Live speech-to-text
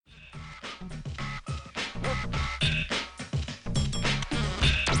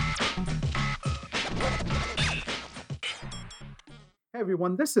Hey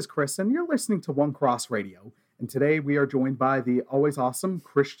everyone, this is Chris, and you're listening to One Cross Radio. And today we are joined by the always awesome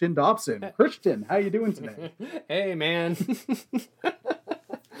Christian Dobson. Christian, how you doing today? Hey, man.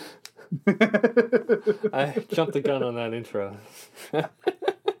 I jumped the gun on that intro.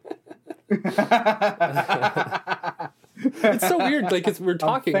 It's so weird. Like we're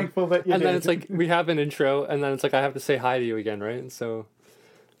talking, I'm thankful that you and did. then it's like we have an intro, and then it's like I have to say hi to you again, right? And so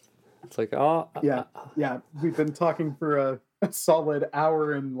it's like, yeah. We've been talking for a solid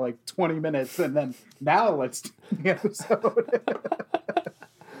hour and like 20 minutes, and then now let's do the episode.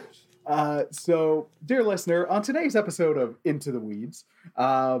 So, dear listener, on today's episode of Into the Weeds,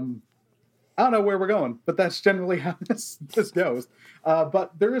 I don't know where we're going, but that's generally how this goes.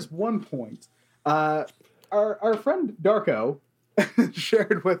 But there is one point. Our friend Darko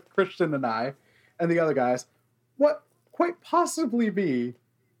shared with Christian and I and the other guys what quite possibly be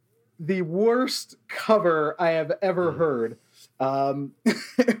the worst cover I have ever heard.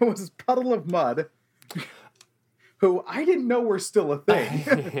 It was Puddle of Mudd, who I didn't know were still a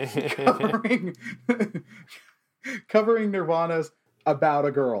thing, covering Nirvana's About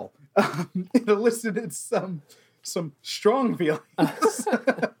a Girl. It elicited some strong feelings.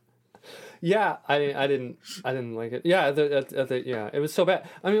 yeah, I didn't like it. Yeah, yeah, it was so bad.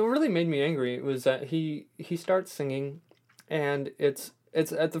 I mean, what really made me angry was that he starts singing, and it's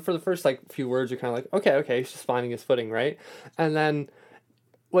for the first like few words you're kind of like, okay, he's just finding his footing, right? And then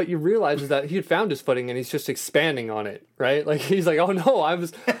what you realize is that he had found his footing and he's just expanding on it, right? Like he's like, oh no, I'm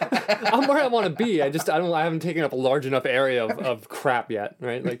where I want to be. I haven't taken up a large enough area of crap yet,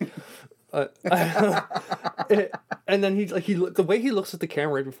 right? Like, and then the way he looks at the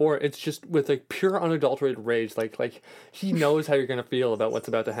camera right before, it's just with like pure unadulterated rage. Like he knows how you're gonna feel about what's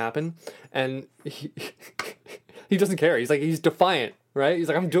about to happen, and he doesn't care. He's defiant, right? He's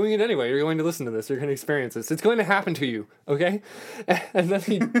like, I'm doing it anyway. You're going to listen to this. You're going to experience this. It's going to happen to you, okay? And then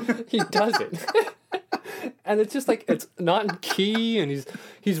he does it. And it's just like, it's not in key, and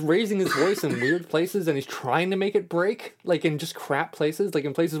he's raising his voice in weird places, and he's trying to make it break, like in just crap places, like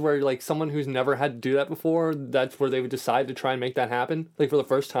in places where like someone who's never had to do that before, that's where they would decide to try and make that happen, like for the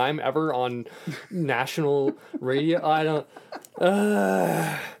first time ever on national radio. I don't...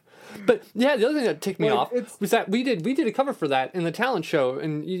 But yeah, the other thing that ticked me off was that we did a cover for that in the talent show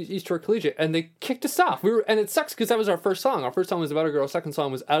in East York Collegiate, and they kicked us off. And it sucks because that was our first song. Our first song was About a Girl. Second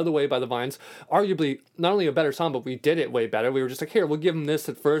song was Out of the Way by the Vines. Arguably not only a better song, but we did it way better. We were just like, here, we'll give them this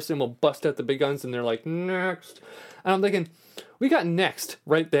at first, and we'll bust out the big guns. And they're like, next. And I'm thinking, we got next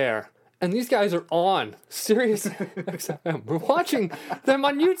right there. And these guys are on Sirius XM. We're watching them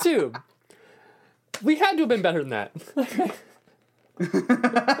on YouTube. We had to have been better than that.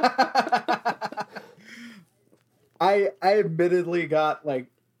 I admittedly got like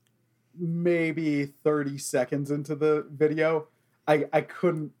maybe 30 seconds into the video. I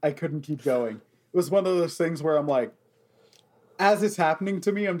couldn't keep going. It was one of those things where I'm like, as it's happening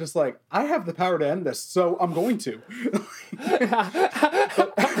to me, I'm just like, I have the power to end this, so I'm going to. I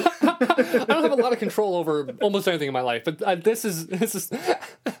don't have a lot of control over almost anything in my life, but this is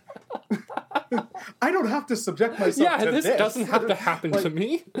I don't have to subject myself to this. Yeah, this doesn't have to happen to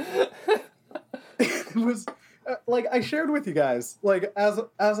me. It was like I shared with you guys, like as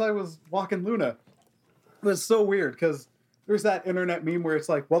I was walking Luna, it was so weird because there's that internet meme where it's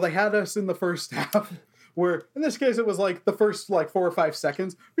like, well, they had us in the first half, where in this case it was like the first like 4 or 5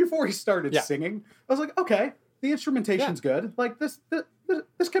 seconds before he started singing. I was like, okay, the instrumentation's good. Like this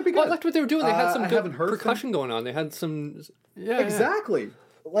could be good. Well, I liked what they were doing. They had some good percussion going on. They had some, exactly.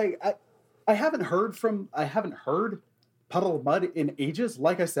 Like I haven't heard Puddle of Mudd in ages.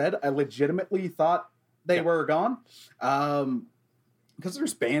 Like I said, I legitimately thought they were gone. Because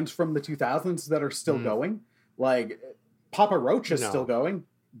there's bands from the 2000s that are still going. Like Papa Roach is still going.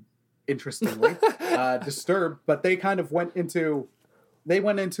 Interestingly, Disturbed, but they kind of went into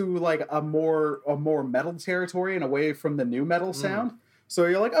like a more metal territory and away from the new metal sound. So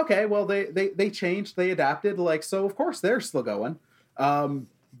you're like, okay, well they changed, they adapted, like, so of course they're still going.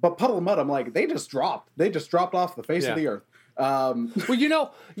 But Puddle of Mudd, I'm like, they just dropped off the face of the earth. Well, you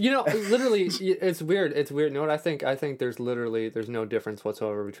know, literally, it's weird. You know what I think? I think there's no difference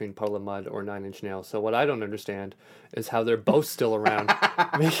whatsoever between Puddle of Mudd or Nine Inch Nails. So what I don't understand is how they're both still around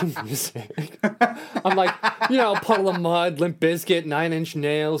making music. I'm like, Puddle of Mudd, Limp Bizkit, Nine Inch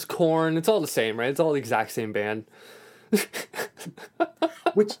Nails, Korn. It's all the same, right? It's all the exact same band.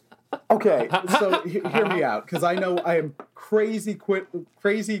 Which, okay, so hear me out, because I know I am crazy critical.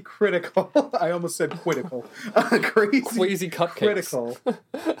 I almost said quitical. Crazy cupcakes. Critical.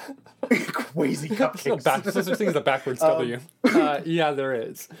 Quasi cupcakes. There's such thing as a backwards W. Yeah, there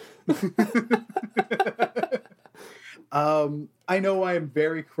is. I know I am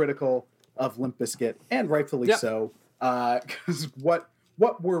very critical of Limp Bizkit, and rightfully Yep. so. Because what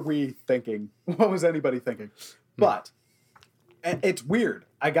were we thinking? What was anybody thinking? But it's weird.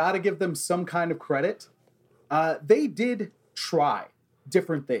 I got to give them some kind of credit. They did try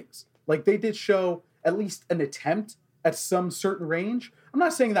different things. Like they did show at least an attempt at some certain range. I'm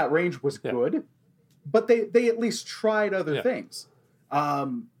not saying that range was good, but they at least tried other things.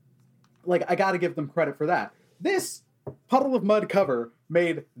 Like I got to give them credit for that. This Puddle of Mud cover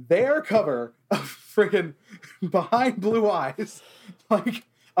made their cover of friggin' Behind Blue Eyes like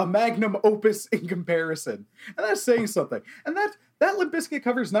a magnum opus in comparison. And that's saying something. And that Limp Bizkit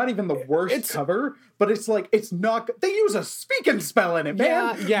cover is not even the worst cover, but it's like, it's not, they use a speaking spell in it,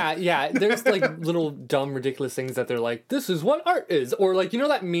 man. Yeah. There's like little dumb, ridiculous things that they're like, this is what art is. Or like, you know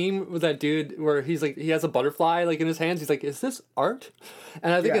that meme with that dude where he's like, he has a butterfly like in his hands. He's like, is this art?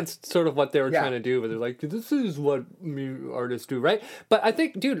 And I think it's sort of what they were trying to do, but they're like, this is what artists do, right? But I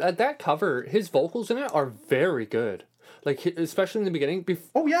think, dude, at that cover, his vocals in it are very good. Like, especially in the beginning,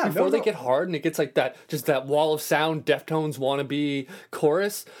 before they get hard and it gets like that, just that wall of sound, Deftones wannabe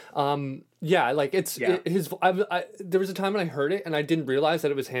chorus. There was a time when I heard it and I didn't realize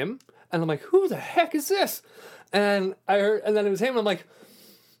that it was him. And I'm like, who the heck is this? And then it was him. And I'm like,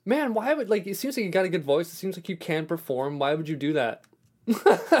 man, why would, like, it seems like you got a good voice. It seems like you can perform. Why would you do that?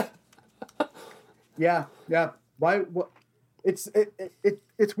 Yeah. Why? What?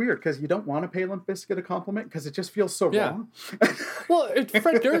 It's weird because you don't want to pay Limp Bizkit a compliment because it just feels so wrong. Well,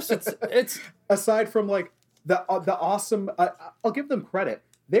 Fred Durst, it's aside from like the awesome. I'll give them credit.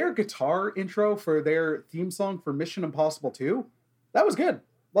 Their guitar intro for their theme song for Mission Impossible 2, that was good.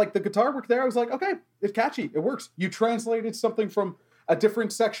 Like the guitar work there, I was like, okay, it's catchy, it works. You translated something from a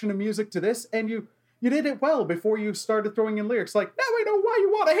different section of music to this, and you did it well before you started throwing in lyrics like, now I know why you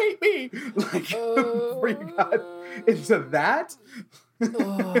want to hate me. Like, before you got into that.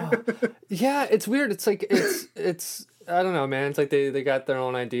 Yeah, it's weird. It's like, it's I don't know, man. It's like they got their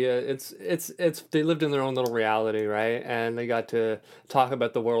own idea. It's they lived in their own little reality, right? And they got to talk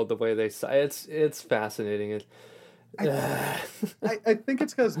about the world the way they saw. It's fascinating. I think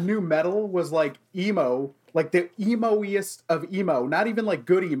it's because nu metal was like emo, like the emo-iest of emo, not even like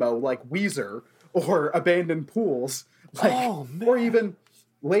good emo, like Weezer or Abandoned Pools, like, or even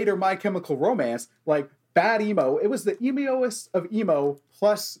later My Chemical Romance, like bad emo. It was the emo-iest of emo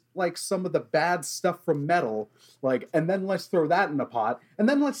plus like some of the bad stuff from metal, like, and then let's throw that in a pot, and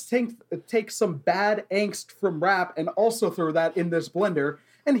then let's take some bad angst from rap and also throw that in this blender,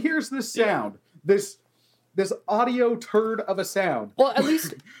 and here's this sound, this audio turd of a sound. Well, at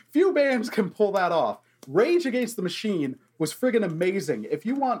least few bands can pull that off. Rage Against the Machine was friggin' amazing. If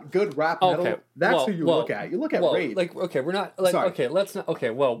you want good rap metal, that's who you look at. You look at Rage. Like, okay, we're not like, okay, let's not,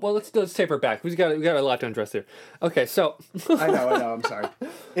 okay, let's taper back. We got a lot to address here. Okay, so I know. I'm sorry.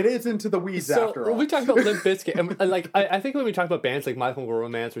 It is into the weeds after all. We talked about Limp Bizkit, and like I think when we talk about bands like My Chemical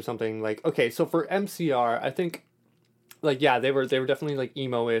Romance or something, like, okay, so for MCR, I think, like, yeah, they were definitely like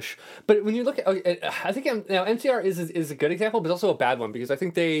emo-ish. But when you look at, I think now MCR is a good example, but also a bad one because I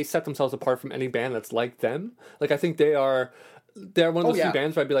think they set themselves apart from any band that's like them. Like, I think they're one of those few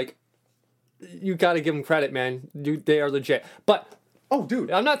bands where I'd be like, you got to give them credit, man. They are legit. But dude,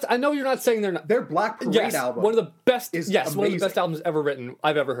 I know you're not saying they're not. Their Black Parade album, one of the best. Amazing. One of the best albums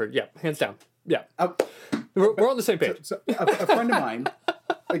I've ever heard. Yeah, hands down. Yeah, we're on the same page. So a friend of mine.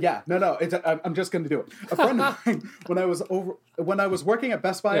 No. I'm just going to do it. A friend of mine, when I was working at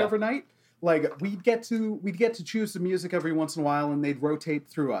Best Buy overnight, like we'd get to choose the music every once in a while, and they'd rotate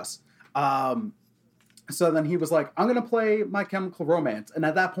through us. So then he was like, "I'm going to play My Chemical Romance," and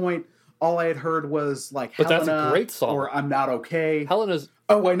at that point, all I had heard was like Helena, that's a great song. Or I'm Not Okay. Helena's.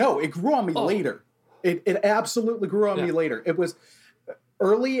 Oh, I know. It grew on me later. It absolutely grew on me later. It was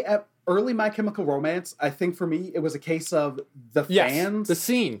early My Chemical Romance. I think for me, it was a case of the fans, the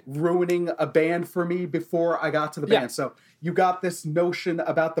scene, ruining a band for me before I got to the band. So you got this notion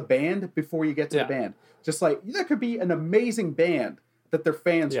about the band before you get to the band. Just like there could be an amazing band that their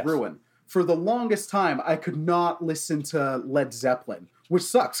fans ruin. For the longest time, I could not listen to Led Zeppelin, which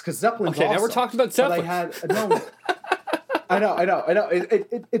sucks because Zeppelin's awesome. Now we're talking about Zeppelin. I know.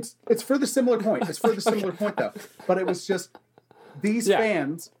 It's for the similar point. It's for the similar point though. But it was just these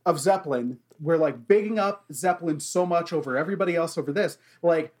fans of Zeppelin were like bigging up Zeppelin so much over everybody else over this.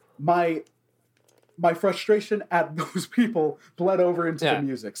 Like my frustration at those people bled over into the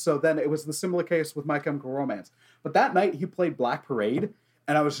music. So then it was the similar case with My Chemical Romance. But that night he played Black Parade.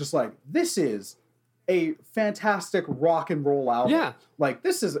 And I was just like, this is a fantastic rock and roll album. Yeah. Like,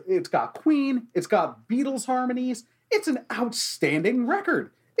 it's got Queen, it's got Beatles harmonies. It's an outstanding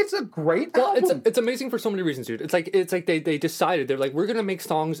record. it's a great Well, album. it's amazing for so many reasons, dude. It's like they decided, they're like, we're gonna make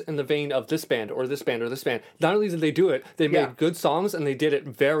songs in the vein of this band or this band or this band. Not only did they do it, they Yeah. made good songs and they did it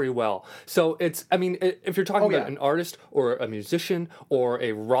very well. So it's, I mean, if you're talking about yeah. an artist or a musician or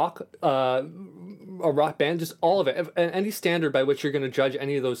a rock band, just all of it, any standard by which you're gonna judge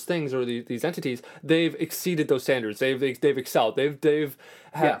any of those things or these entities, they've exceeded those standards. They've excelled.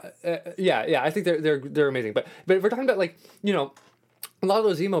 Yeah. I think they're amazing. But if we're talking about, like, you know, a lot of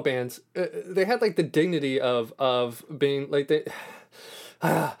those emo bands, they had like the dignity of being like they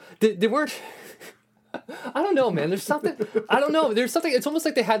weren't. I don't know, man. There's something. I don't know. There's something. It's almost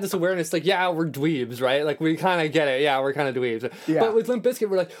like they had this awareness, like, yeah, we're dweebs, right? Like, we kind of get it. Yeah, we're kind of dweebs. Yeah. But with Limp Bizkit,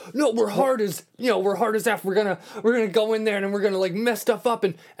 we're like, no, we're hard as F. We're gonna go in there and we're gonna like mess stuff up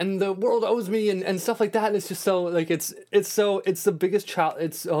and the world owes me and stuff like that. And it's just so like it's the biggest child.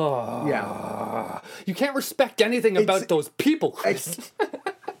 It's Yeah. You can't respect anything about those people, Chris.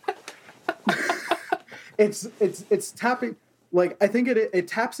 It's tapping, like, I think it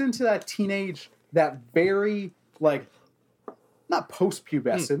taps into that teenage, that very, like, not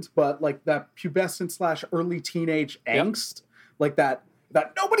post-pubescent, but like that pubescent / early teenage angst, like that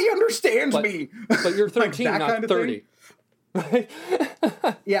nobody understands me. But you're 13, like, that not kind of 30. Right?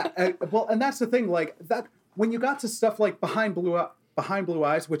 Yeah, well, and that's the thing, like, that when you got to stuff like Behind Blue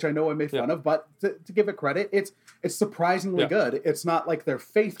Eyes, which I know I made fun of, but to give it credit, it's surprisingly good. It's not like their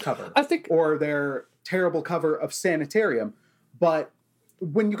Faith cover, I think, or their terrible cover of Sanitarium, but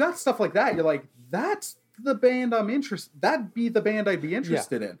when you got stuff like that, you're like, that's the band I'm interested. That'd be the band I'd be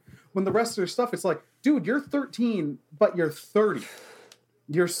interested in. When the rest of their stuff, it's like, dude, you're 13, but you're 30.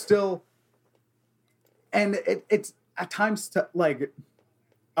 You're still, and it's at times to like,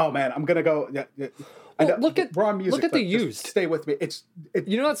 oh man, I'm gonna go. Well, look at we're on music. Look at The Used. Stay with me.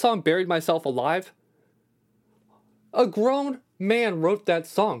 You know that song "Buried Myself Alive"? A grown man wrote that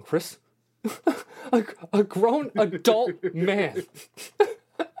song, Chris. a grown adult man.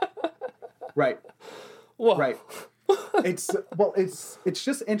 Right. Whoa. Right. It's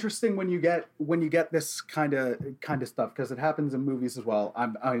just interesting when you get this kind of stuff, because it happens in movies as well.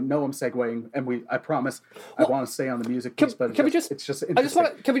 I know I'm segueing, and I promise I want to stay on the music piece, but it's just interesting. Okay,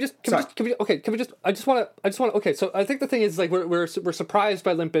 so I think the thing is, like, we're surprised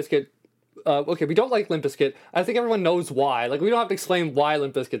by Limp Bizkit. Okay, we don't like Limp Bizkit. I think everyone knows why. Like, we don't have to explain why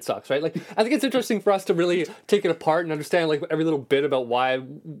Limp Bizkit sucks, right? Like, I think it's interesting for us to really take it apart and understand, like, every little bit about why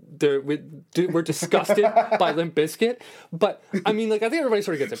we're disgusted by Limp Bizkit. But I mean, like, I think everybody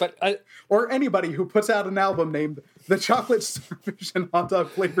sort of gets it. But or anybody who puts out an album named The Chocolate Starfish and Hot Dog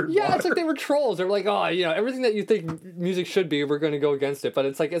Flavored Water. It's like they were trolls. They're like, oh, you know, everything that you think music should be, we're going to go against it. But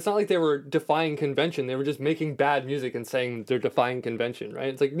it's like, it's not like they were defying convention. They were just making bad music and saying they're defying convention, right?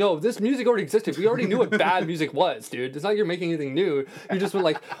 It's like, no, this music already existed. We already knew what bad music was, dude. It's not like you're making anything new. You just went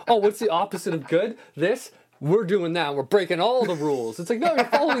like, oh, what's the opposite of good? This? We're doing that. We're breaking all the rules. It's like, no, you're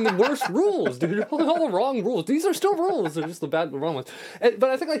following the worst rules, dude. You're following all the wrong rules. These are still rules. They're just the wrong ones. But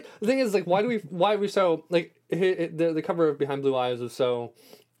I think, like, the thing is, like, why are we so, like, the cover of Behind Blue Eyes was so,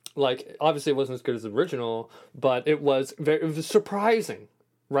 like, obviously it wasn't as good as the original, but it was surprising.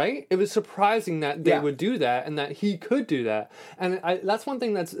 Right? It was surprising that they would do that and that he could do that. And that's one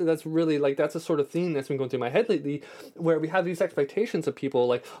thing that's really, like, that's a sort of theme that's been going through my head lately, where we have these expectations of people,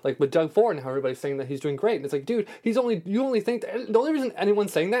 like with Doug Ford, and how everybody's saying that he's doing great. And it's like, dude, you only think the only reason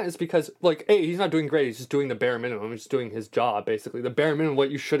anyone's saying that is because, like, A, he's not doing great. He's just doing the bare minimum. He's just doing his job, basically. The bare minimum,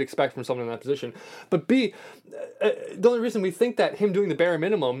 what you should expect from someone in that position. But B, the only reason we think that him doing the bare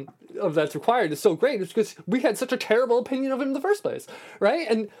minimum of that's required is so great is because we had such a terrible opinion of him in the first place, right?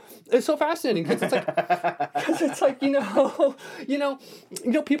 And it's so fascinating because it's like, you know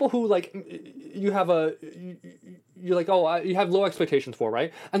people who, like, you're like, oh, you have low expectations for,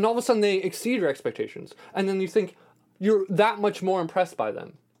 right? And all of a sudden they exceed your expectations, and then you think you're that much more impressed by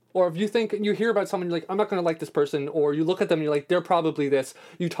them. Or if you hear about someone, you're like, I'm not going to like this person, or you look at them and you're like, they're probably this.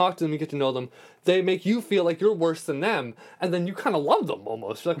 You talk to them, you get to know them. They make you feel like you're worse than them, and then you kind of love them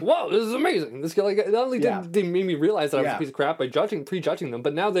almost. You're like, whoa, this is amazing. This guy, like, not only did they made me realize that I was a piece of crap by prejudging them,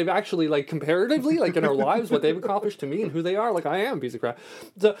 but now they've actually, like, comparatively, like, in our lives, what they've accomplished to me and who they are, like, I am a piece of crap.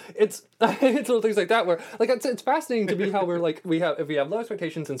 So it's little things like that where, like, it's fascinating to me how we're like, if we have low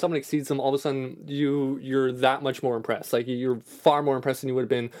expectations and someone exceeds them, all of a sudden you're that much more impressed. Like, you're far more impressed than you would have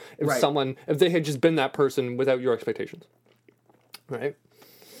been if they had just been that person without your expectations. Right.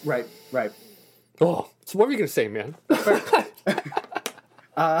 Oh, so what were you going to say, man? I'm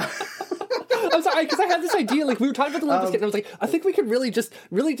sorry, because I had this idea, like, we were talking about the Limp Bizkit, and I was like, I think we could really just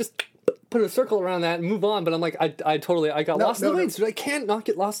put a circle around that and move on, but I'm like, I got lost in the weeds. I can't not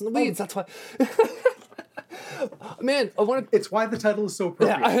get lost in the weeds, that's why. Man, I want to. It's why the title is so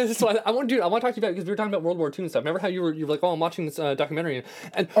appropriate. Yeah, so I want to talk to you about it because we were talking about World War II and stuff. Remember how you were like, oh, I'm watching this documentary,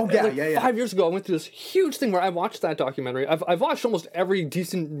 and like 5 years ago I went through this huge thing where I watched that documentary. I've watched almost every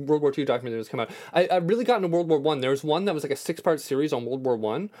decent World War II documentary that's come out. I really got into World War One. There was one that was like a 6-part series on World War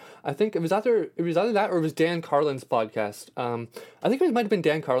One. I think it was either that or it was Dan Carlin's podcast. I think it might have been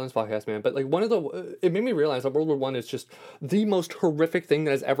Dan Carlin's podcast, man. But like it made me realize that World War One is just the most horrific thing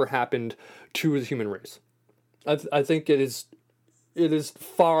that has ever happened to the human race. I think it is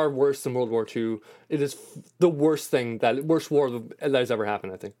far worse than World War II. It is the worst war that has ever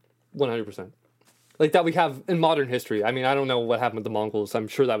happened, I think. 100%. Like that we have in modern history. I mean, I don't know what happened with the Mongols. I'm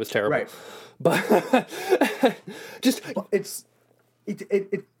sure that was terrible. Right. But just...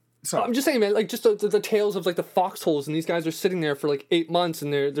 Sorry. I'm just saying, man, like just the tales of like the foxholes, and these guys are sitting there for like 8 months,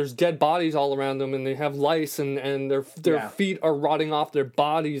 and there's dead bodies all around them, and they have lice, and their feet are rotting off their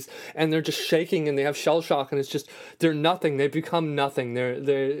bodies, and they're just shaking, and they have shell shock, and it's just they're nothing. They become nothing.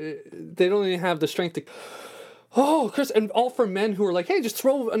 They don't even have the strength to. Oh, Chris, and all for men who are like, hey, just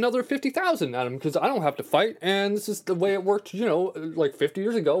throw another 50,000 at him because I don't have to fight, and this is the way it worked, like 50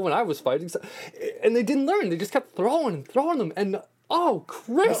 years ago when I was fighting, and they didn't learn. They just kept throwing them, and. Oh,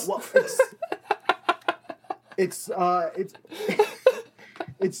 Chris! Well, it's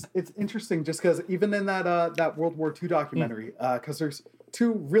interesting just because even in that World War II documentary, because there's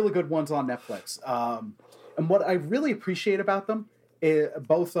 2 really good ones on Netflix, and what I really appreciate about them, is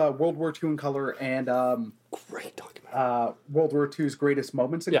both World War II in color and great documentary, World War II's greatest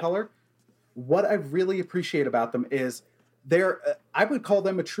moments in color. What I really appreciate about them is I would call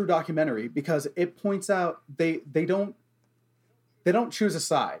them a true documentary because it points out they don't choose a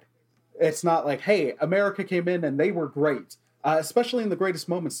side. It's not like, hey, America came in and they were great, especially in the greatest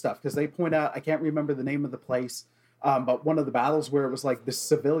moments stuff, because they point out, I can't remember the name of the place, but one of the battles where it was like the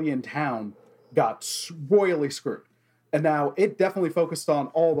civilian town got royally screwed. And now it definitely focused on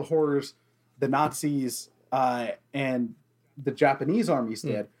all the horrors the Nazis and the Japanese armies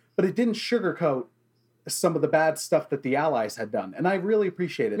did, but it didn't sugarcoat some of the bad stuff that the Allies had done. And I really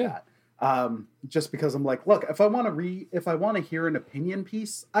appreciated that. Just because I'm like, look, if I want to hear an opinion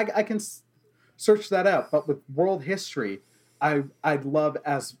piece, I can search that out. But with world history, I'd love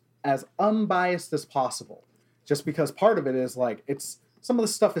as unbiased as possible. Just because part of it is like some of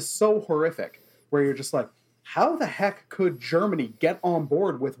the stuff is so horrific where you're just like, how the heck could Germany get on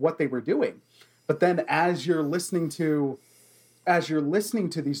board with what they were doing? But then as you're listening to these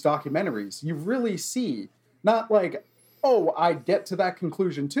documentaries, you really see not like, oh, I get to that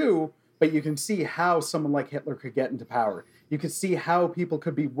conclusion too. But you can see how someone like Hitler could get into power. You can see how people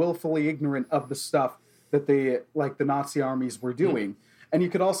could be willfully ignorant of the stuff that the Nazi armies were doing. And you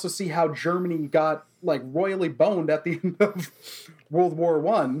could also see how Germany got like royally boned at the end of World War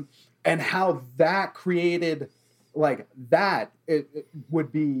I, and how that created it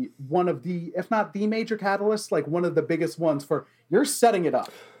would be one of the, if not the major catalyst, like one of the biggest ones for you're setting it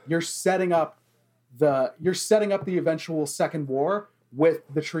up. You're setting up the eventual Second War with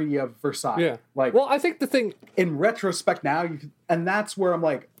the Treaty of Versailles. Yeah. Like, well, I think the thing in retrospect now, and that's where I'm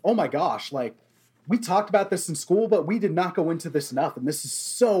like, oh my gosh, like we talked about this in school, but we did not go into this enough, and this is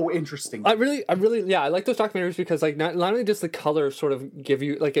so interesting. I really, I like those documentaries because like not only does the color sort of give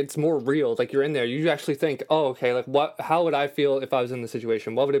you like it's more real, like you're in there, you actually think, oh, okay, like how would I feel if I was in the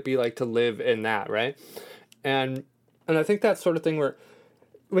situation? What would it be like to live in that, right? And I think that sort of thing where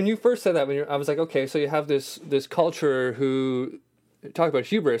when you first said that, I was like, okay, so you have this culture who. Talk about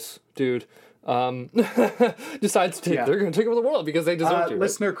hubris, dude. Decides they're going to take over the world because they deserve to.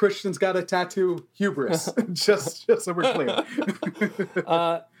 Listener, right? Christian's got a tattoo, hubris. just so we're clear.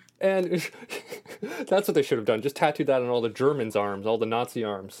 And that's what they should have done. Just tattoo that on all the Germans' arms, all the Nazi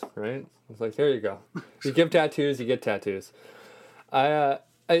arms, right? It's like, there you go. You give tattoos, you get tattoos.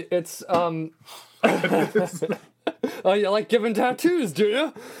 It's oh, you like giving tattoos, do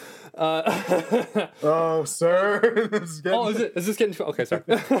you? Oh, sir. Is this getting too... Okay, sorry.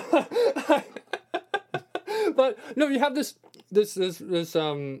 But no, you have this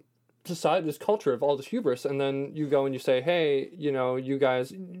society, this culture of all this hubris, and then you go and you say, hey, you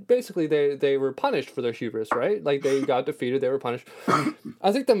guys, basically they were punished for their hubris, right? Like they got defeated, they were punished.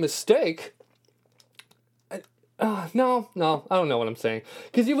 I think the mistake... no, I don't know what I'm saying.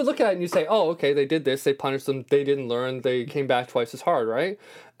 Because you would look at it and you say, oh, okay, they did this, they punished them, they didn't learn, they came back twice as hard, right?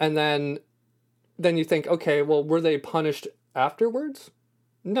 And then you think, okay, well, were they punished afterwards?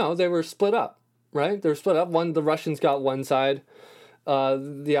 No, they were split up, right? They were split up. The Russians got one side,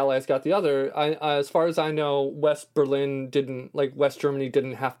 the Allies got the other. As far as I know, West Germany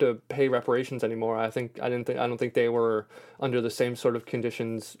didn't have to pay reparations anymore. I don't think they were under the same sort of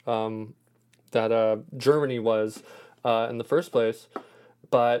conditions Germany was in the first place.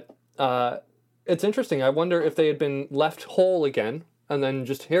 But it's interesting. I wonder if they had been left whole again, and then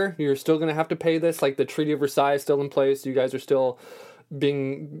just here, you're still going to have to pay this. Like the Treaty of Versailles is still in place. You guys are still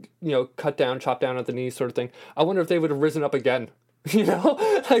being, cut down, chopped down at the knees, sort of thing. I wonder if they would have risen up again.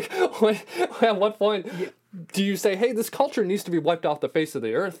 Like at what point do you say, hey, this culture needs to be wiped off the face of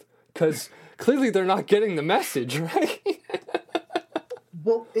the earth? Because clearly they're not getting the message, right?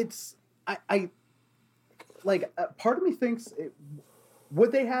 Well, it's part of me thinks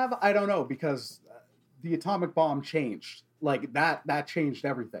would they have? I don't know, because the atomic bomb changed. Like that changed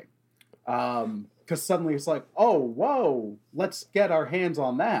everything. Because suddenly it's like, oh, whoa, let's get our hands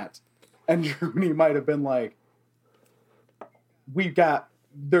on that. And Germany might have been like,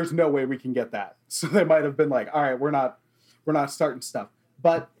 there's no way we can get that. So they might have been like, all right, we're not starting stuff.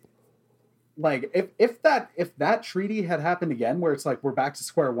 But like if that treaty had happened again, where it's like we're back to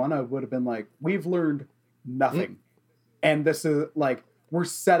square one, I would have been like, we've learned nothing. Mm-hmm. And this is like, we're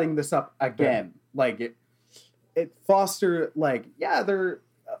setting this up again. Yeah. Like it fostered they're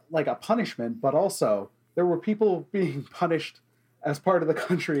like a punishment, but also there were people being punished as part of the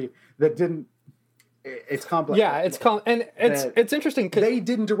country that didn't. It's complex. Yeah, it's interesting because they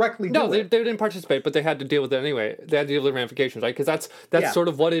didn't directly do it. They didn't participate, but they had to deal with it anyway. They had to deal with the ramifications, right? Because that's sort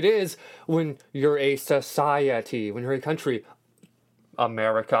of what it is when you're a society, when you're a country.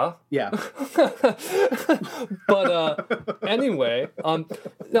 America. Yeah. But anyway,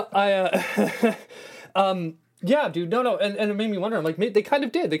 yeah, dude, no, and it made me wonder. I'm like, they kind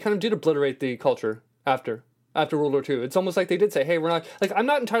of did obliterate the culture after World War II. It's almost like they did say, hey, we're not, like, I'm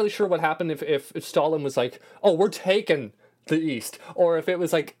not entirely sure what happened if Stalin was like, oh, we're taking the East, or if it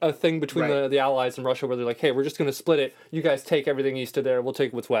was like a thing between the Allies and Russia where they're like, hey, we're just going to split it. You guys take everything east to there. We'll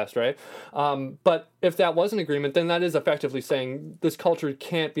take what's west, right? But if that was an agreement, then that is effectively saying this culture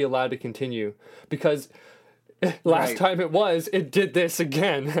can't be allowed to continue because last time it did this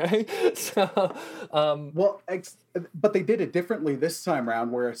again, right? So, but they did it differently this time around,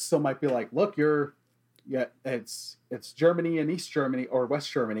 where it still might be like, look, it's Germany and East Germany or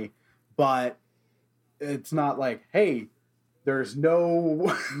West Germany, but it's not like, hey, there's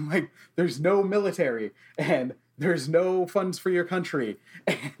no military and there's no funds for your country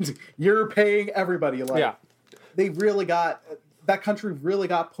and you're paying everybody. Like, they really got that country really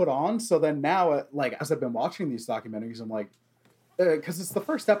got put on. So then now, like, as I've been watching these documentaries, I'm like, because it's the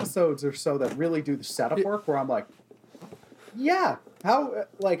first episodes or so that really do the setup work, where I'm like, yeah, how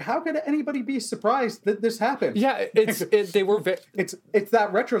could anybody be surprised that this happened? Yeah, it's that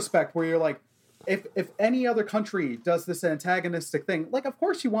retrospect where you're like, if any other country does this antagonistic thing, like, of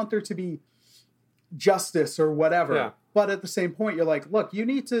course you want there to be justice or whatever. Yeah. But at the same point, you're like, look, you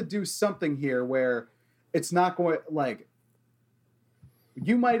need to do something here where it's not going, like,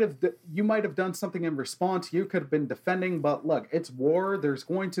 you might have done something in response. You could have been defending, but look, it's war. There's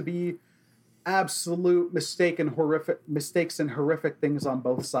going to be absolute mistakes and horrific things on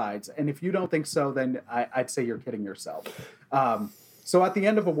both sides. And if you don't think so, then I'd say you're kidding yourself. So at the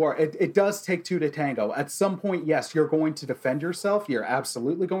end of a war, it does take two to tango. At some point, yes, you're going to defend yourself. You're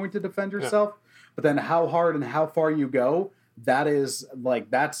absolutely going to defend yourself. Yeah. But then how hard and how far you go, that is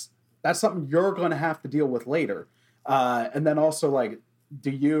like, that's something you're going to have to deal with later. And then also, like,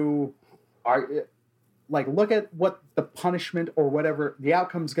 look at what the punishment or whatever the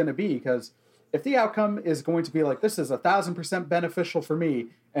outcome's going to be, because if the outcome is going to be like, this is 1,000% beneficial for me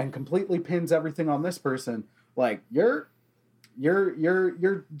and completely pins everything on this person, like, you're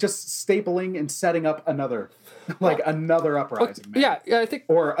just stapling and setting up another uprising. Man. Yeah, I think,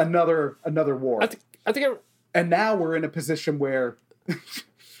 or another war. I think and now we're in a position where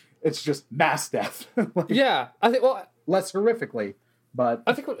it's just mass death. I think, less horrifically. But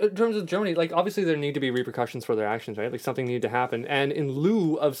I think in terms of Germany, like, obviously there need to be repercussions for their actions, right? Like, something needed to happen. And in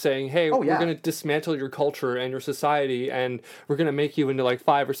lieu of saying, hey, we're going to dismantle your culture and your society, and we're going to make you into like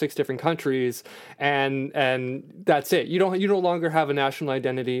 5 or 6 different countries, and that's it. You no longer have a national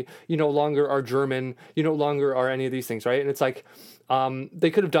identity. You no longer are German. You no longer are any of these things, right? And it's like,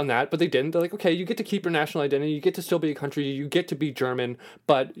 they could have done that, but they didn't. They're like, okay, you get to keep your national identity. You get to still be a country. You get to be German,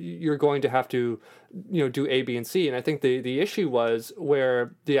 but you're going to have to, do A, B, and C. And I think the issue was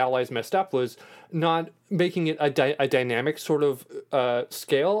where the Allies messed up was not making it a dynamic sort of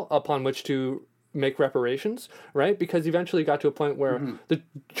scale upon which to make reparations, right? Because eventually it got to a point where the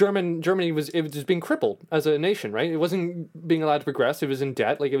Germany was just being crippled as a nation, right? It wasn't being allowed to progress. It was in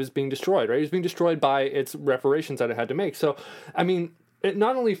debt, like, it was being destroyed, right? It was being destroyed by its reparations that it had to make. So, I mean, it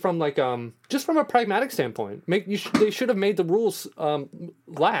not only from like just from a pragmatic standpoint, they should have made the rules more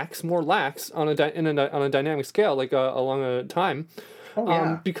lax on a dynamic scale, like along a time,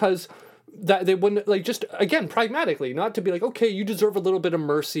 because that they wouldn't, like, just, again, pragmatically, not to be like, okay, you deserve a little bit of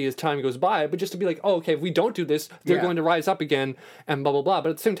mercy as time goes by, but just to be like, oh, okay, if we don't do this, they're going to rise up again, and blah, blah, blah. But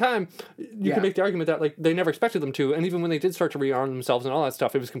at the same time, you can make the argument that, like, they never expected them to, and even when they did start to rearm themselves and all that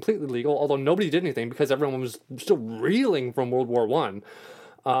stuff, it was completely legal, although nobody did anything because everyone was still reeling from World War One.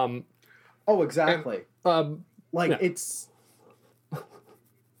 Oh, exactly. It's...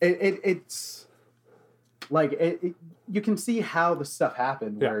 It's... Like, you can see how the stuff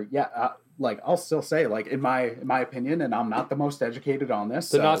happened where, like, I'll still say, like, in my opinion, and I'm not the most educated on this.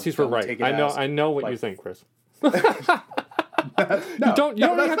 The Nazis were right. I know what you think, Chris. You don't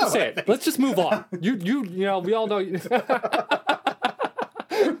even have to say it. Let's just move on. You know, we all know.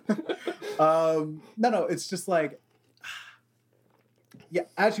 No, it's just like, yeah,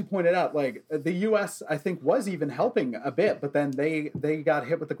 as you pointed out, like, the U.S. I think was even helping a bit, but then they got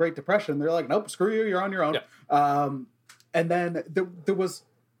hit with the Great Depression. They're like, nope, screw you, you're on your own. Yeah. And then there was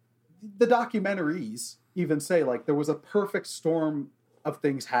the documentaries even say, like, there was a perfect storm of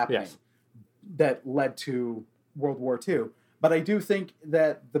things happening that led to World War II. But I do think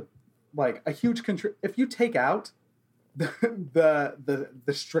that a huge if you take out the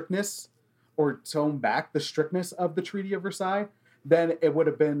strictness, or tone back the strictness of the Treaty of Versailles, then it would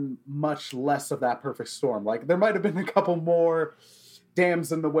have been much less of that perfect storm. Like, there might have been a couple more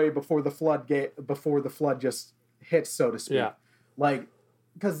dams in the way before the flood just hit, so to speak. Yeah. Like,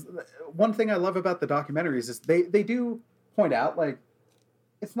 because one thing I love about the documentaries is they do point out, like,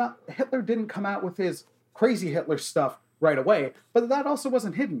 it's not, Hitler didn't come out with his crazy Hitler stuff right away, but that also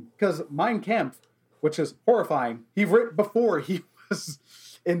wasn't hidden, because Mein Kampf, which is horrifying, he wrote before he was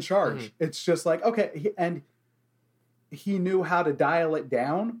in charge. Mm-hmm. It's just like, okay, he knew how to dial it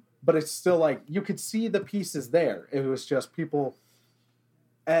down, but it's still like, you could see the pieces there. It was just people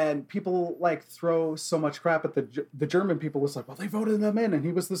like throw so much crap at the German people. It's like, well, they voted him in and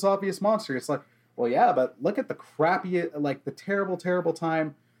he was this obvious monster. It's like, well, yeah, but look at the crappy, like, the terrible, terrible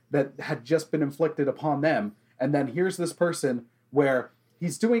time that had just been inflicted upon them. And then here's this person where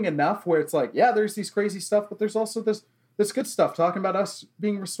he's doing enough where it's like, yeah, there's these crazy stuff, but there's also this good stuff talking about us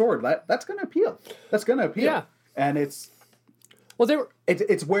being restored. That's going to appeal. That's going to appeal. Yeah. And it's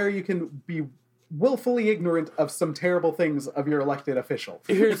where you can be willfully ignorant of some terrible things of your elected official.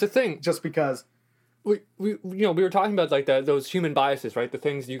 Here's the thing. Just because we were talking about, like, those human biases, right? The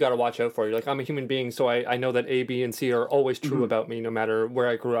things you got to watch out for. You're like, I'm a human being, so I know that A, B, and C are always true about me, no matter where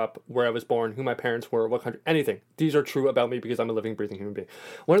I grew up, where I was born, who my parents were, what country, anything. These are true about me because I'm a living, breathing human being.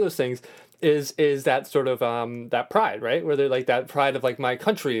 One of those things is that sort of that pride, right? Where they're like that pride of, like, my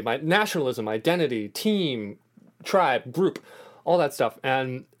country, my nationalism, identity, team, tribe, group, all that stuff.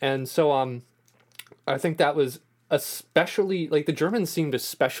 And so I think that was especially, like, the Germans seemed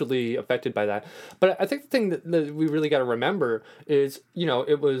especially affected by that. But I think the thing that we really got to remember is, you know,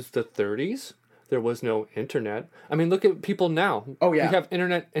 it was the 30s. There was no internet. I mean, look at people now. Oh, yeah. We have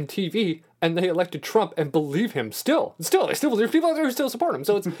internet and TV, and they elected Trump and believe him still. There's people out there who still support him.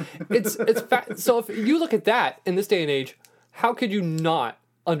 So it's so if you look at that in this day and age, how could you not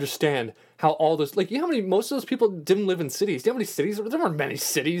understand how all those, like, you know how many, most of those people didn't live in cities. Do you know how many cities? There weren't many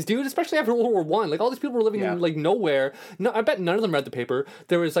cities, dude, especially after World War One. Like, all these people were living in, like, nowhere. No, I bet none of them read the paper.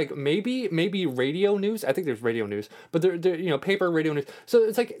 There was, like, maybe radio news. I think there's radio news, but there, you know, paper, radio news. So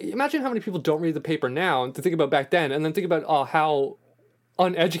it's like, imagine how many people don't read the paper now, and to think about back then, and then think about how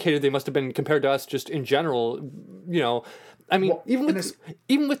uneducated they must have been compared to us just in general, you know. I mean, well,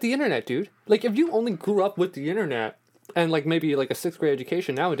 even with the internet, dude. Like, if you only grew up with the internet, and, like, maybe, like, a 6th grade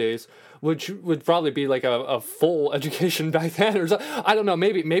education nowadays, which would probably be, like, a full education back then, or something. I don't know.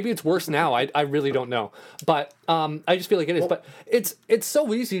 Maybe it's worse now. I really don't know. But I just feel like it is. But it's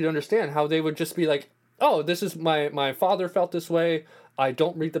so easy to understand how they would just be like, oh, this is my father felt this way. I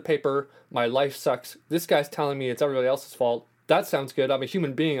don't read the paper. My life sucks. This guy's telling me it's everybody else's fault. That sounds good. I'm a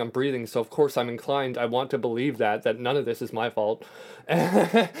human being. I'm breathing. So, of course, I'm inclined. I want to believe that none of this is my fault.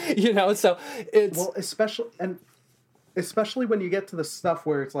 You know, so it's... Well, especially when you get to the stuff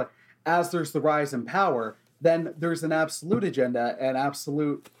where it's like, as there's the rise in power, then there's an absolute agenda and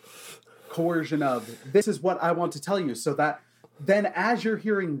absolute coercion of, this is what I want to tell you. So that then as you're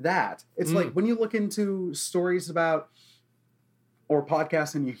hearing that, it's like when you look into stories about, or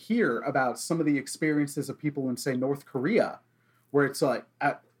podcasts, and you hear about some of the experiences of people in, say, North Korea, where it's like,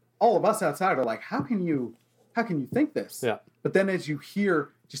 all of us outside are like, how can you think this? Yeah. But then as you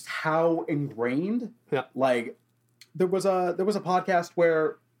hear just how ingrained, like, There was a podcast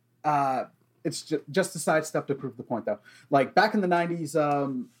where it's just a sidestep to prove the point, though. Like, back in the 90s,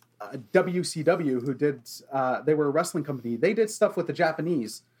 WCW, who did they were a wrestling company. They did stuff with the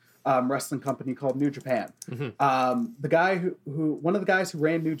Japanese wrestling company called New Japan. The guy who one of the guys who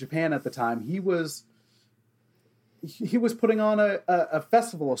ran New Japan at the time, he was putting on a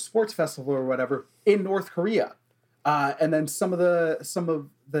festival, a sports festival or whatever in North Korea. And then some of the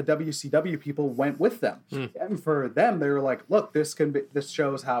WCW people went with them. And for them, they were like, look, this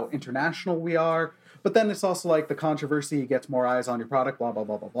shows how international we are. But then it's also like the controversy gets more eyes on your product, blah, blah,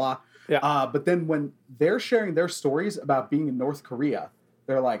 blah, blah, blah. Yeah. But then when they're sharing their stories about being in North Korea,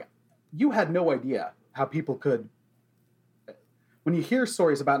 they're like, you had no idea how people could... When you hear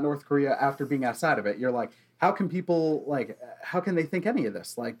stories about North Korea after being outside of it, you're like, how can people, like, how can they think any of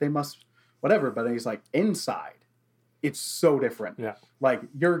this? Like, they must, whatever. But he's like, inside, it's so different. Yeah. Like,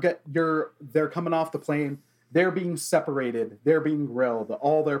 they're coming off the plane, they're being separated, they're being grilled,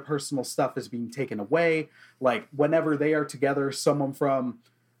 all their personal stuff is being taken away. Like, whenever they are together, someone from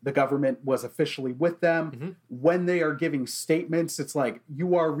the government was officially with them. When they are giving statements, it's like,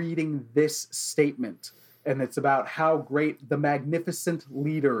 you are reading this statement. And it's about how great the magnificent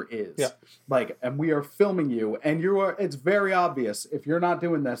leader is. Yeah. Like, and we are filming you, and it's very obvious. If you're not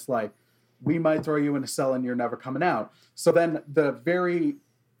doing this, like, we might throw you in a cell and you're never coming out. So then the very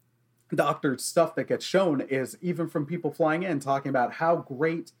doctored stuff that gets shown is even from people flying in talking about how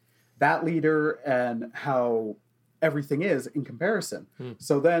great that leader and how everything is in comparison.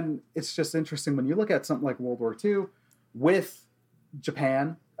 So then it's just interesting when you look at something like World War II with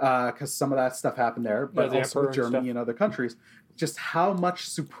Japan, because some of that stuff happened there, but also with Germany and other countries, just how much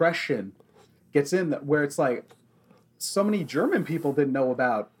suppression gets in that, where it's like so many German people didn't know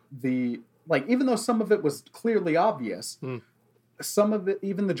about even though some of it was clearly obvious, some of it,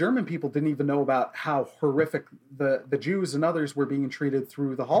 even the German people didn't even know about how horrific the Jews and others were being treated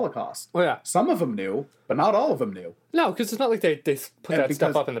through the Holocaust. Oh, yeah. Some of them knew, but not all of them knew. No, because it's not like they put that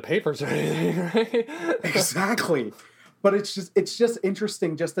stuff up in the papers or anything, right? Exactly. But it's just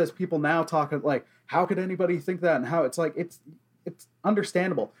interesting, just as people now talk, like, how could anybody think that? And how it's like, it's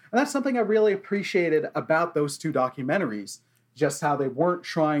understandable. And that's something I really appreciated about those two documentaries, just how they weren't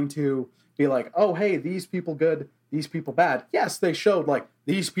trying to be like, oh, hey, these people good, these people bad. Yes, they showed, like,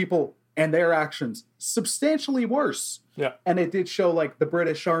 these people and their actions substantially worse. Yeah. And it did show, like, the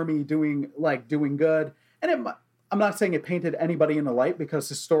British Army doing good. And I'm not saying it painted anybody in the light, because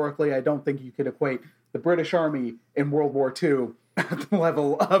historically I don't think you could equate the British Army in World War II at the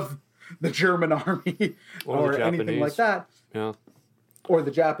level of the German army or anything like that. Yeah. Or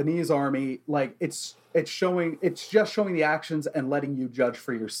the Japanese army. Like, it's just showing the actions and letting you judge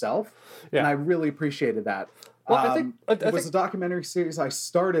for yourself. Yeah. And I really appreciated that. Well, it was a documentary series I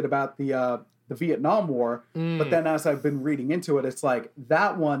started about the Vietnam War, but then as I've been reading into it, it's like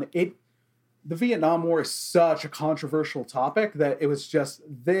that one, the Vietnam War is such a controversial topic that it was just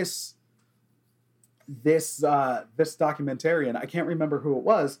this documentarian, I can't remember who it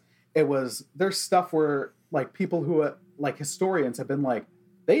was. There's stuff where, like, people who like historians have been like,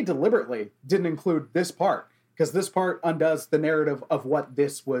 they deliberately didn't include this part because this part undoes the narrative of what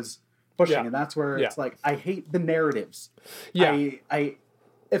this was pushing. And that's where it's like, I hate the narratives. If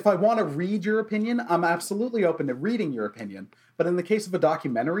I want to read your opinion, I'm absolutely open to reading your opinion. But in the case of a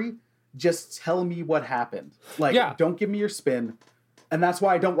documentary, just tell me what happened. Like, don't give me your spin. And that's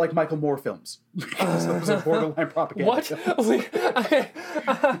why I don't like Michael Moore films, because those are borderline propaganda. What?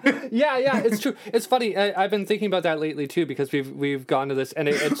 Yeah, it's true. It's funny. I've been thinking about that lately too, because we've gone to this, and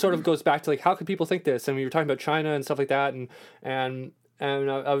it sort of goes back to, like, how could people think this? And we were talking about China and stuff like that, and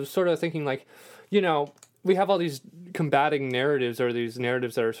I was sort of thinking, like, you know, we have all these combating narratives, or these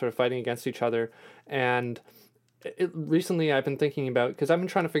narratives that are sort of fighting against each other, and recently I've been thinking about, because I've been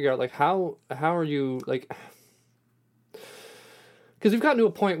trying to figure out, like, how are you, like. Because we've gotten to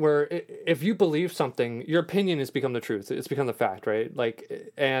a point where if you believe something, your opinion has become the truth. It's become the fact, right?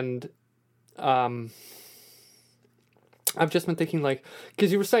 Like, and I've just been thinking, like,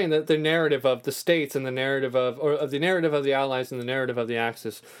 because you were saying that the narrative of the states and the narrative of the narrative of the Allies and the narrative of the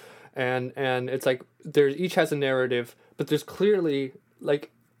Axis, and it's like each has a narrative, but there's clearly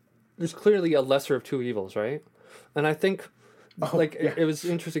a lesser of two evils, right? And I think. It was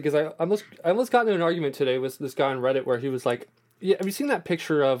interesting because I almost got into an argument today with this guy on Reddit where he was like, yeah, have you seen that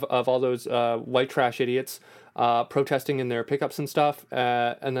picture of all those white trash idiots protesting in their pickups and stuff,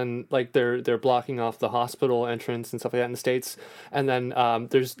 and then, like, they're blocking off the hospital entrance and stuff like that in the States, and then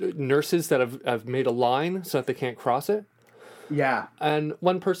there's nurses that have made a line so that they can't cross it. Yeah. And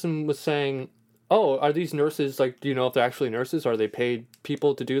one person was saying, oh, are these nurses, like, do you know if they're actually nurses? Are they paid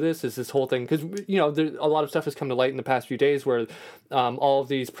people to do this? Is this whole thing? Because, you know, a lot of stuff has come to light in the past few days where all of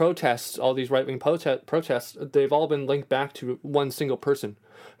these protests, all these right-wing protests, they've all been linked back to one single person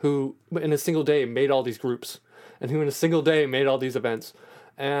who, in a single day, made all these groups, and who in a single day made all these events.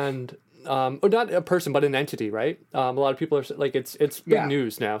 and or not a person, but an entity, right? A lot of people are like, it's big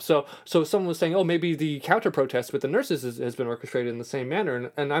news now. So someone was saying, oh, maybe the counter protest with the nurses has been orchestrated in the same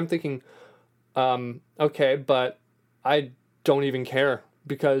manner, and I'm thinking, okay, but I don't even care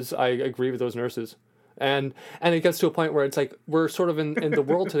because I agree with those nurses. And it gets to a point where it's like we're sort of in the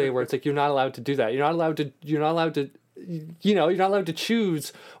world today where it's like you're not allowed to do that. You're not allowed to you're not allowed to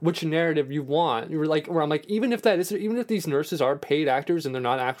choose which narrative you want. You're like, where I'm like, even if these nurses are paid actors and they're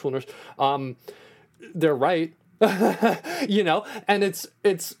not actual nurses, they're right. And it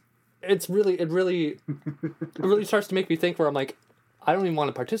really starts to make me think where I'm like, I don't even want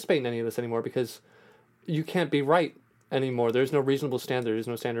to participate in any of this anymore because you can't be right anymore. There's no reasonable standard. There's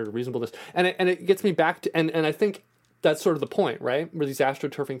no standard of reasonableness. And it gets me back to, and I think that's sort of the point, right? Where these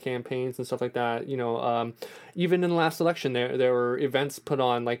astroturfing campaigns and stuff like that, even in the last election, there were events put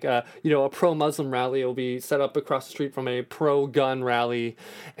on, like, a pro-Muslim rally will be set up across the street from a pro-gun rally,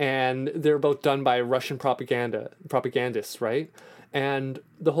 and they're both done by Russian propagandists, right? And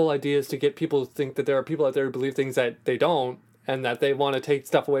the whole idea is to get people to think that there are people out there who believe things that they don't, and that they want to take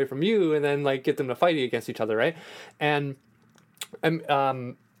stuff away from you, and then, like, get them to fight against each other, right?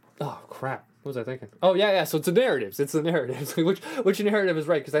 Oh, crap. What was I thinking? Oh, yeah. So it's the narratives. Which narrative is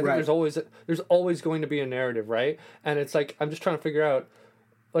right? Because I think there's always going to be a narrative, right? And it's like, I'm just trying to figure out,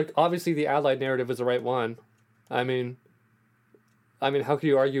 like, obviously the Allied narrative is the right one. I mean, how could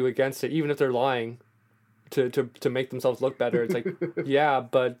you argue against it, even if they're lying to make themselves look better? It's like, yeah,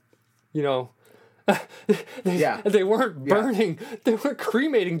 but, they weren't burning, they weren't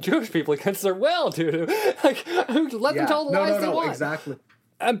cremating Jewish people against their will, dude. Like, let them tell the lies they want. Exactly.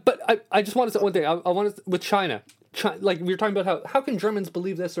 But I just want to say one thing. I want to, with China, like we were talking about how can Germans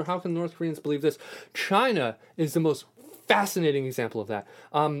believe this or how can North Koreans believe this? China is the most fascinating example of that.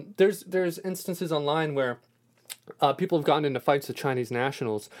 There's instances online where people have gotten into fights with Chinese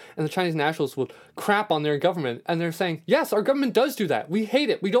nationals, and the Chinese nationals will crap on their government, and they're saying, yes, our government does do that. We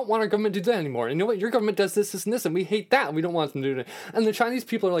hate it. We don't want our government to do that anymore. And you know what? Your government does this, this, and this, and we hate that. We don't want them to do that. And the Chinese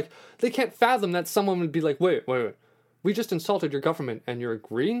people are like, they can't fathom that someone would be like, wait. We just insulted your government, and you're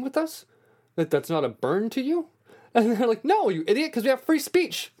agreeing with us? That's not a burn to you? And they're like, no, you idiot, because we have free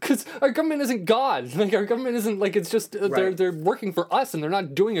speech. Because our government isn't God. Like, our government isn't, like, it's just, they're working for us, and they're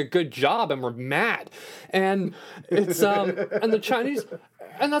not doing a good job, and we're mad. And it's, and the Chinese,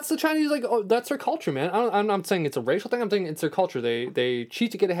 and that's the Chinese, like, oh, that's their culture, man. I'm not saying it's a racial thing, I'm saying it's their culture. They cheat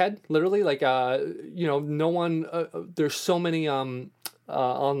to get ahead, literally. Like, no one, there's so many online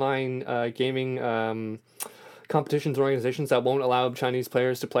gaming competitions and organizations that won't allow Chinese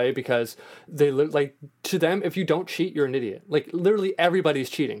players to play because they, like, to them, if you don't cheat, you're an idiot. Like, literally everybody's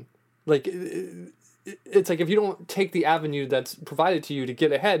cheating. Like, it's like if you don't take the avenue that's provided to you to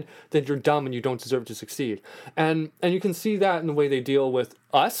get ahead, then you're dumb and you don't deserve to succeed. And you can see that in the way they deal with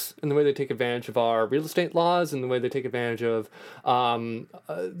us, and the way they take advantage of our real estate laws, and the way they take advantage of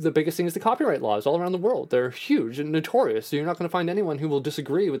the biggest thing is the copyright laws all around the world. They're huge and notorious. So you're not going to find anyone who will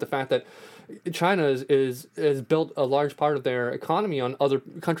disagree with the fact that China is built a large part of their economy on other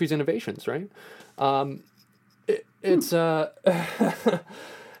countries' innovations, right? It's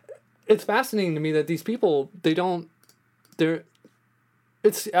it's fascinating to me that these people, I don't know, dude.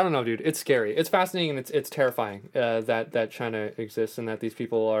 It's scary. It's fascinating and it's terrifying that China exists, and that these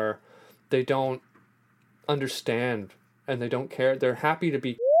people they don't understand and they don't care. They're happy to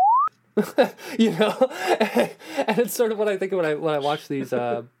be, and it's sort of what I think when I watch these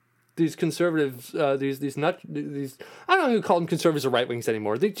conservatives, these I don't know who call them conservatives or right wings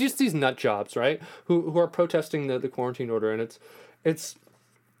anymore. They just these nut jobs, right? Who are protesting the quarantine order, and it's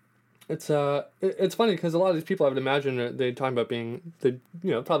funny because a lot of these people, I would imagine, they talk about they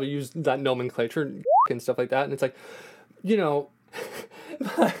probably use that nomenclature and stuff like that, and it's like, you're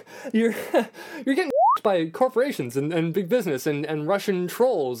getting by corporations and big business and Russian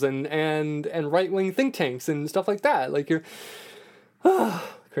trolls and right wing think tanks and stuff like that. Like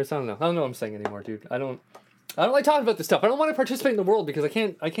Chris, I don't know what I'm saying anymore, dude. I don't like talking about this stuff. I don't want to participate in the world because I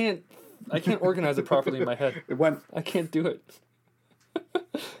can't organize it properly in my head. I can't do it.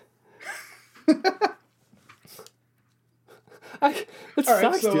 It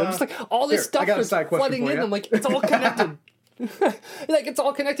sucks, dude. It's like all this stuff is flooding in. I'm like, it's all connected. Like, it's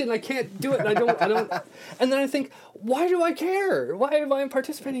all connected, and I can't do it. And I don't. And then I think, why do I care? Why am I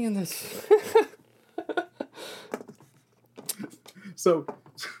participating in this? So,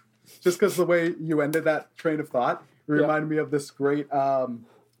 just because the way you ended that train of thought, it reminded me of this great meme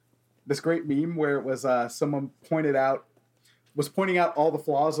where it was someone pointing out all the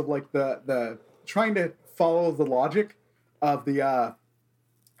flaws of, like, the trying to follow the logic of the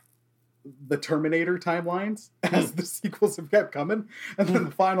the Terminator timelines as the sequels have kept coming. And then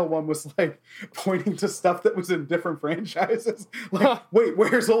the final one was like pointing to stuff that was in different franchises. Like, wait,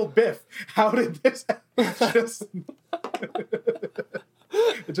 where's old Biff? How did this just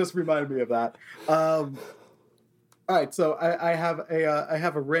it just reminded me of that. All right, so I have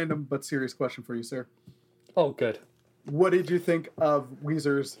a random but serious question for you, sir. Oh, good. What did you think of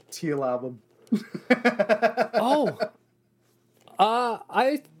Weezer's Teal album?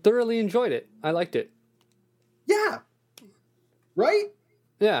 I thoroughly enjoyed it. I liked it. Yeah. Right?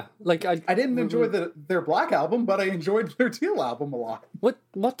 Yeah, like I didn't enjoy their Black album, but I enjoyed their Teal album a lot.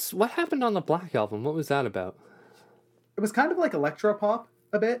 What happened on the Black album? What was that about? It was kind of like electropop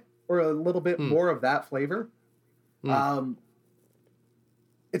a bit, or a little bit more of that flavor.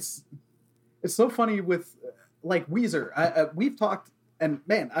 It's so funny with like Weezer. We've talked, and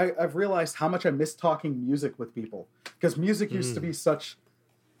man, I've realized how much I miss talking music with people, because music used to be such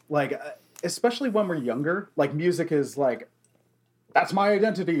like, especially when we're younger, like music is like, that's my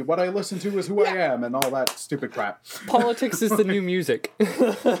identity. What I listen to is who I am, and all that stupid crap. Politics is the new music.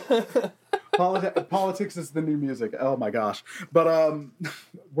 Politics is the new music. Oh my gosh! But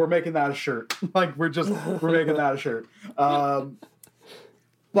we're making that a shirt. Like we're making that a shirt.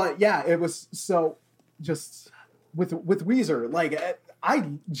 But yeah, it was so just with Weezer. Like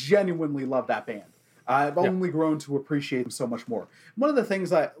I genuinely love that band. I've only grown to appreciate them so much more. One of the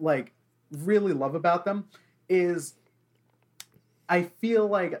things I like really love about them is I feel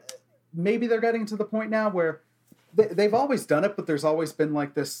like maybe they're getting to the point now where they've always done it, but there's always been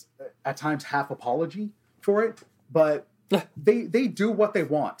like this at times half apology for it. But they do what they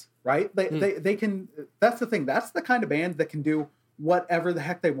want, right? They can. That's the thing. That's the kind of band that can do whatever the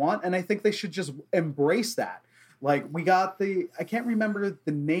heck they want, and I think they should just embrace that. Like we got I can't remember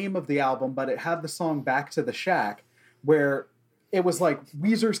the name of the album, but it had the song "Back to the Shack," where it was like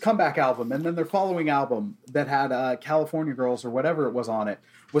Weezer's comeback album, and then their following album that had California Girls or whatever it was on it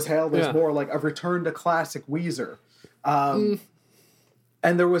was hailed as more like a return to classic Weezer. And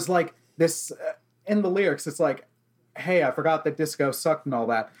there was like this in the lyrics, it's like, hey, I forgot that disco sucked and all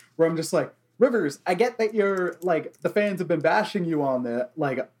that, where I'm just like, Rivers, I get that you're like, the fans have been bashing you on the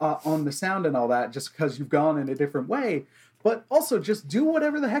like on the sound and all that just because you've gone in a different way, but also just do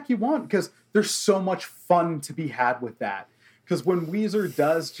whatever the heck you want, because there's so much fun to be had with that. Because when Weezer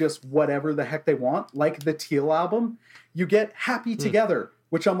does just whatever the heck they want, like the Teal album, you get Happy Together,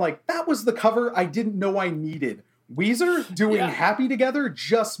 which I'm like, that was the cover I didn't know I needed. Weezer doing Happy Together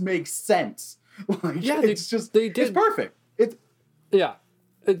just makes sense. Like, it's perfect.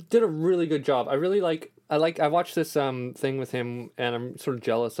 It did a really good job. I watched this thing with him, and I'm sort of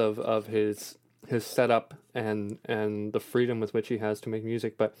jealous of his setup and the freedom with which he has to make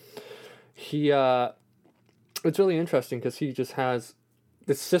music. But it's really interesting because he just has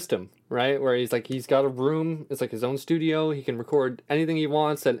this system, right? Where he's got a room, it's like his own studio. He can record anything he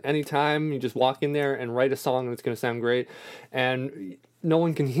wants at any time. You just walk in there and write a song and it's going to sound great. And no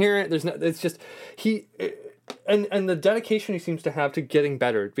one can hear it. It's just, and the dedication he seems to have to getting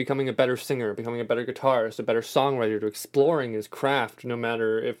better, becoming a better singer, becoming a better guitarist, a better songwriter, to exploring his craft, no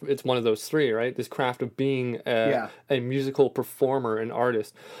matter if it's one of those three, right? This craft of being a musical performer, an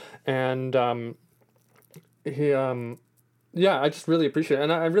artist. And, I just really appreciate it.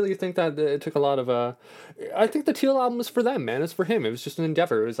 And I really think that it took a lot of, I think the Teal album was for them, man. It's for him. It was just an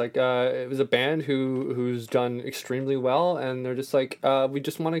endeavor. It was like, it was a band who's done extremely well, and they're just like, we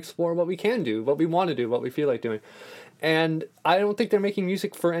just want to explore what we can do, what we want to do, what we feel like doing. And I don't think they're making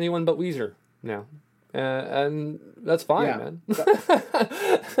music for anyone but Weezer now. And that's fine, man.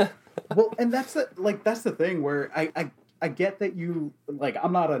 Well, and that's the thing where I get that you, like,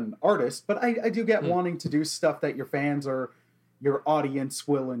 I'm not an artist, but I do get wanting to do stuff that your fans or your audience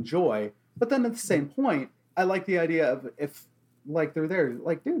will enjoy. But then at the same point, I like the idea of if, like, they're there,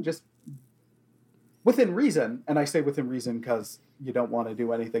 like, dude, just within reason. And I say within reason because you don't want to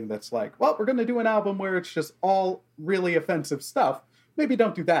do anything that's like, well, we're going to do an album where it's just all really offensive stuff. Maybe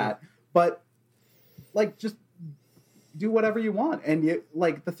don't do that. But, like, just do whatever you want. And, you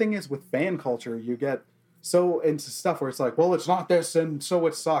like, the thing is with fan culture, you get so into stuff where it's like, well, it's not this, and so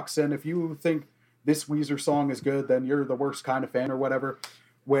it sucks, and if you think this Weezer song is good, then you're the worst kind of fan or whatever.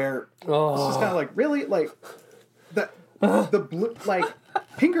 Where it's just kind of like, really, like like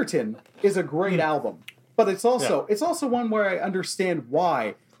Pinkerton is a great album, but it's also one where I understand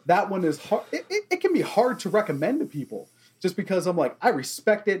why that one is hard. It can be hard to recommend to people just because I'm like, I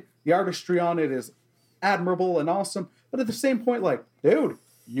respect it, the artistry on it is admirable and awesome, but at the same point, like, dude,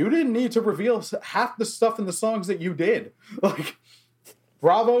 you didn't need to reveal half the stuff in the songs that you did. Like,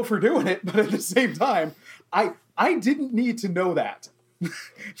 bravo for doing it, but at the same time, I didn't need to know that.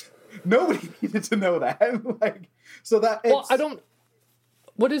 Nobody needed to know that. Like, so that Well, I don't.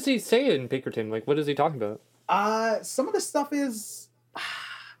 What does he say in Pinkerton? Like, what is he talking about? Some of the stuff is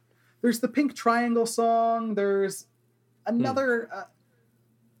there's the Pink Triangle song. There's another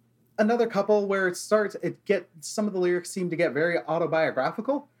couple where some of the lyrics seem to get very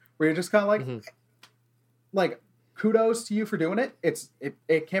autobiographical, where you're just kind of like kudos to you for doing it.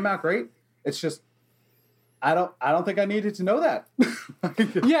 It came out great. It's just I don't think I needed to know that.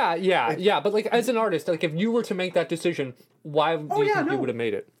 Yeah. But like as an artist, like if you were to make that decision, why do you think you would have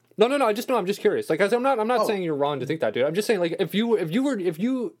made it? No. I'm just curious. Like, I'm not saying you're wrong to think that, dude. I'm just saying, like, if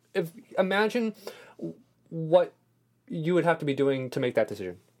imagine what you would have to be doing to make that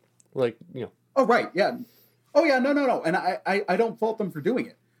decision, like, you know. Oh right, yeah. Oh yeah, no, and I don't fault them for doing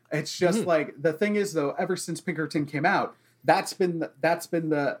it. It's just like the thing is though, ever since Pinkerton came out, that's been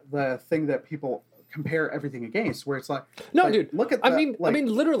the thing that people compare everything against. Where it's like, no, like, dude. Look at I mean,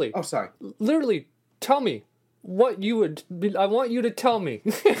 literally. Oh, sorry. Literally, tell me. What you would be, I want you to tell me.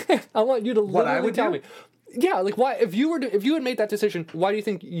 I want you to literally tell me. Yeah, like why if you had made that decision, why do you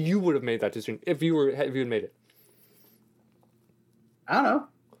think you would have made that decision if you had made it? I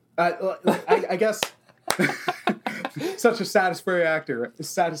don't know. I guess such a satisfactory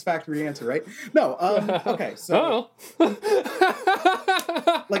answer, right? No. Okay. So,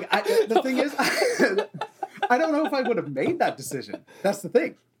 like, the thing is, I don't know if I would have made that decision. That's the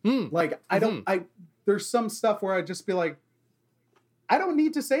thing. Like, I don't. There's some stuff where I'd just be like, I don't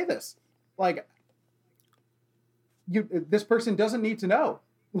need to say this. Like, this person doesn't need to know.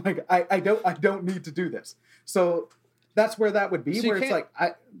 Like, I don't need to do this. So that's where that would be. So where it's like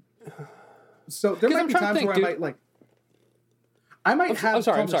So there might be times where I might have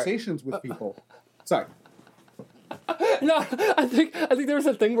conversations with people. Sorry. No, I think there's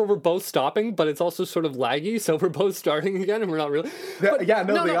a thing where we're both stopping, but it's also sort of laggy, so we're both starting again, and we're not really. But,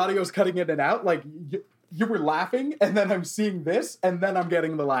 the audio's cutting in and out. Like you were laughing, and then I'm seeing this, and then I'm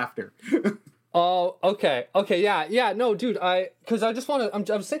getting the laughter. Oh, okay, yeah, no, dude, because I just want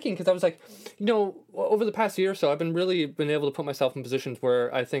to. I was thinking because I was like, you know, over the past year or so, I've been able to put myself in positions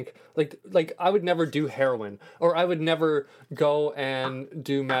where I think like I would never do heroin, or I would never go and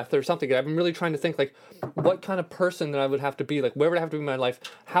do meth or something. I've been really trying to think like, what kind of person that I would have to be, like where would I have to be in my life,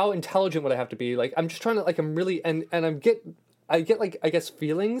 how intelligent would I have to be, like I'm just trying to like I'm really and I get like I guess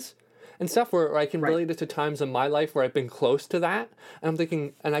feelings and stuff where I can relate it to times in my life where I've been close to that, and I'm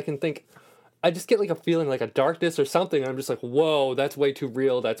thinking, and I can think. I just get like a feeling like a darkness or something. I'm just like, whoa, that's way too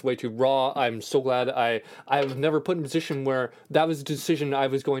real. That's way too raw. I'm so glad I was never put in a position where that was a decision I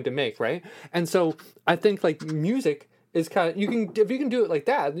was going to make, right? And so I think like music is kind of, if you can do it like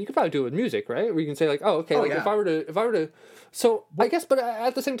that, you can probably do it with music, right? Where you can say like, oh, okay, if I were to, so I guess, but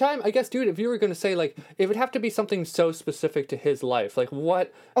at the same time, I guess, dude, if you were going to say like, it would have to be something so specific to his life, like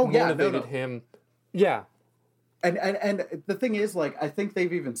what motivated him. Yeah. And the thing is, like, I think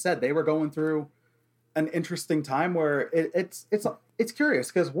they've even said they were going through an interesting time where it's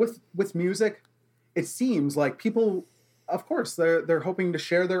curious because with music, it seems like people, of course, they're hoping to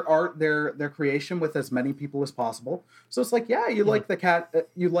share their art, their creation with as many people as possible. So it's like, yeah, you like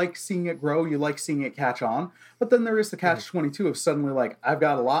you like seeing it grow, you like seeing it catch on, but then there is the catch-22 of suddenly like I've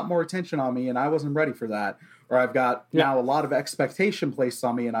got a lot more attention on me and I wasn't ready for that, or I've got now a lot of expectation placed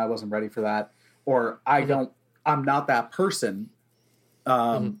on me and I wasn't ready for that, or I'm not that person,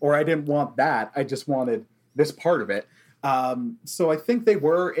 or I didn't want that. I just wanted this part of it. So I think they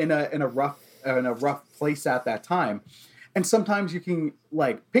were in a rough place at that time, and sometimes you can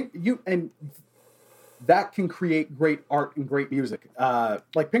like and that can create great art and great music.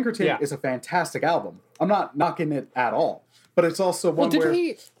 Like Pinkerton is a fantastic album. I'm not knocking it at all, but it's also one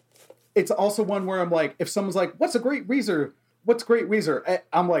it's also one where I'm like, if someone's like, "What's Great Weezer?"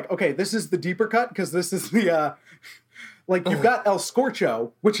 I'm like, okay, this is the deeper cut because this is the like you've got El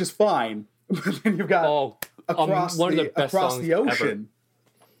Scorcho, which is fine, but then you've got across the ocean.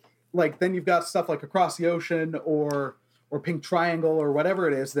 Ever. Like then you've got stuff like Across the Ocean or Pink Triangle or whatever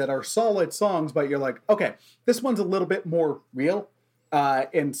it is that are solid songs, but you're like, okay, this one's a little bit more real,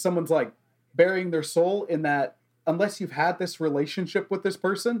 and someone's like burying their soul in that. Unless you've had this relationship with this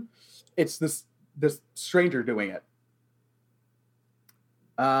person, it's this stranger doing it.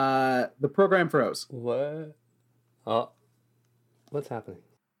 The program froze. What? Oh, what's happening?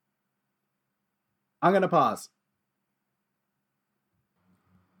 I'm going to pause.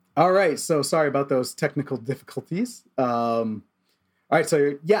 All right. So sorry about those technical difficulties. All right.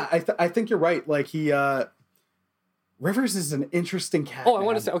 So yeah, I think you're right. Like Rivers is an interesting cat. Oh, I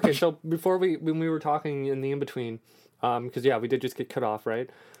want to say, okay. So before when we were talking in the in-between, because we did just get cut off, right?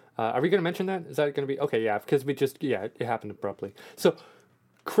 Are we going to mention that? Is that going to be, okay. Yeah. Because it happened abruptly. So,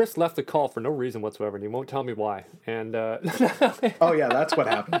 Chris left the call for no reason whatsoever, and he won't tell me why. And Oh yeah, that's what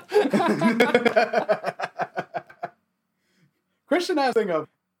happened. Christian has a thing of,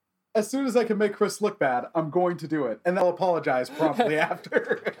 as soon as I can make Chris look bad, I'm going to do it, and then I'll apologize promptly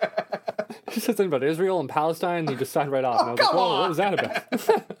after. he said something about Israel and Palestine, and he just signed right off. And I was like, come whoa, on! what was that about?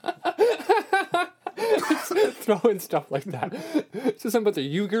 Throw in stuff like that. So something about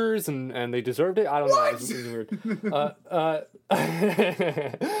the Uyghurs and they deserved it. I don't know. It was weird.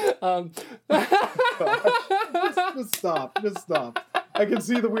 Just stop. I can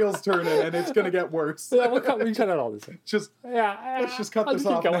see the wheels turning, and it's gonna get worse. Yeah, we can cut out all this. Just Yeah, let's just cut I'll this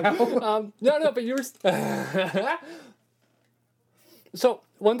keep off going. now. No, but you were. So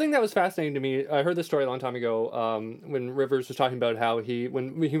one thing that was fascinating to me, I heard this story a long time ago when Rivers was talking about how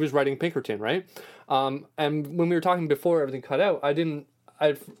when he was writing Pinkerton, right? And when we were talking before everything cut out, I didn't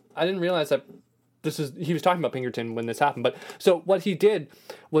realize that he was talking about Pinkerton when this happened. But so what he did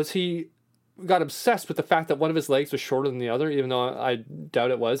was he got obsessed with the fact that one of his legs was shorter than the other, even though I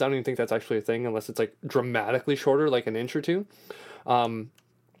doubt it was. I don't even think that's actually a thing unless it's like dramatically shorter, like an inch or two.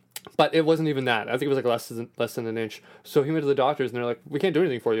 But it wasn't even that. I think it was like less than an inch. So he went to the doctors and they're like, we can't do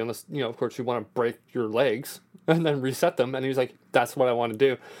anything for you unless, of course, you want to break your legs and then reset them. And he was like, that's what I want to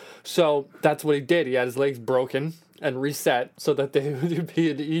do. So that's what he did. He had his legs broken and reset so that they would be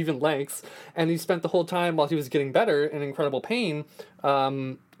at even lengths. And he spent the whole time while he was getting better in incredible pain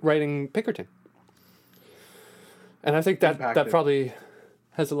writing Pinkerton. And I think that probably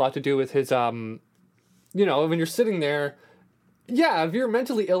has a lot to do with his, when you're sitting there, yeah, if you're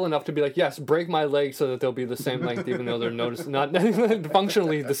mentally ill enough to be like, yes, break my legs so that they'll be the same length, even though they're not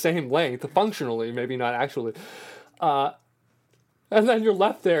functionally the same length, functionally, maybe not actually. And then you're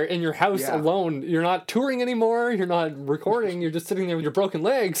left there in your house alone. You're not touring anymore. You're not recording. You're just sitting there with your broken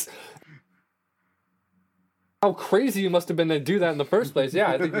legs. How crazy you must have been to do that in the first place. Yeah,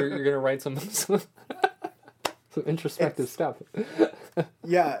 I think you're going to write some introspective stuff.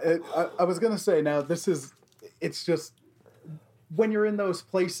 Yeah, I was going to say, now it's just, when you're in those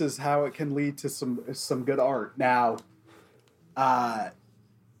places, how it can lead to some good art. Now, I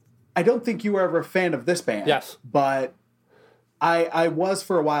don't think you were ever a fan of this band. Yes. But I was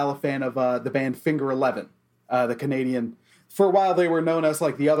for a while a fan of the band Finger Eleven, the Canadian. For a while they were known as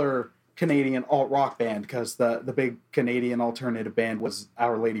like the other Canadian alt-rock band because the big Canadian alternative band was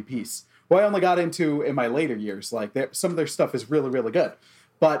Our Lady Peace, who I only got into in my later years. Like some of their stuff is really, really good.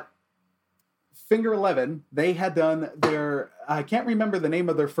 But Finger Eleven, they had done I can't remember the name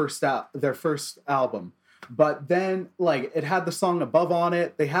of their first album, but then like it had the song Above on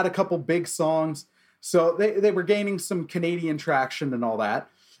it. They had a couple big songs, so they were gaining some Canadian traction and all that.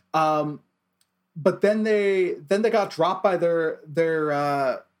 But then they got dropped by their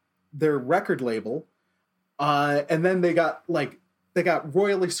record label, and then they got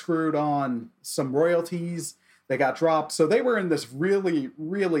royally screwed on some royalties. They got dropped. So they were in this really,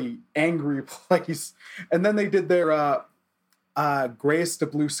 really angry place. And then they did their Grayest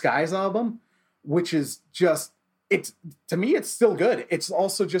of Blue Skies album, which is just, to me, it's still good. It's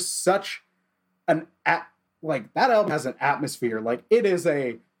also just such that album has an atmosphere. Like, it is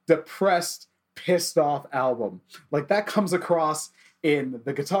a depressed, pissed off album. Like, that comes across in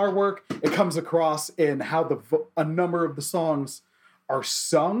the guitar work. It comes across in how a number of the songs are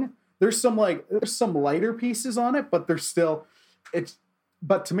sung. There's some lighter pieces on it, but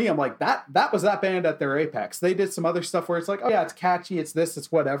but to me, I'm like, that was that band at their apex. They did some other stuff where it's like, oh yeah, it's catchy, it's this,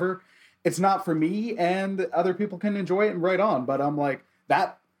 it's whatever. It's not for me, and other people can enjoy it and right on. But I'm like,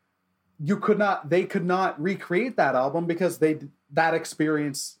 they could not recreate that album because that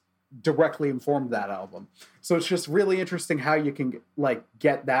experience directly informed that album. So it's just really interesting how you can like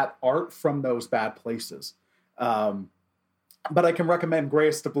get that art from those bad places. But I can recommend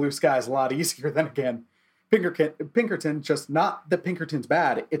Grayest of Blue Skies a lot easier than, again, Pinkerton. Just not that Pinkerton's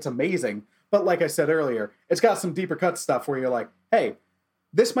bad. It's amazing. But like I said earlier, it's got some deeper cut stuff where you're like, hey,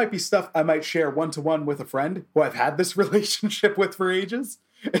 this might be stuff I might share one-to-one with a friend who I've had this relationship with for ages,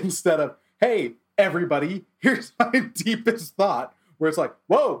 instead of, hey, everybody, here's my deepest thought, where it's like,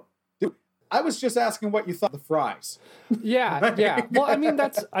 whoa, dude, I was just asking what you thought of the fries. Yeah, yeah. Well,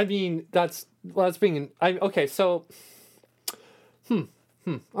 okay, so...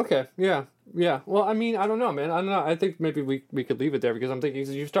 Okay. Yeah. Well, I don't know, man. I don't know. I think maybe we could leave it there because I'm thinking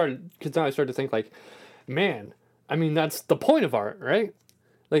because now I started to think like, man, that's the point of art, right?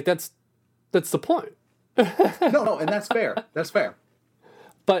 Like that's the point. No, and that's fair. That's fair.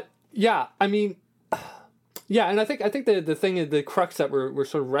 But yeah, yeah, and I think the thing is the crux that we're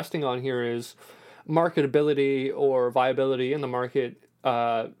sort of resting on here is marketability or viability in the market,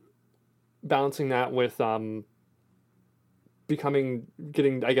 balancing that with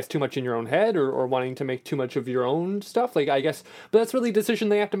getting, I guess, too much in your own head, or wanting to make too much of your own stuff. Like, I guess, but that's really a decision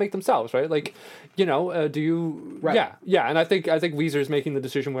they have to make themselves, right? Like, do you, Right. yeah. And I think Weezer's making the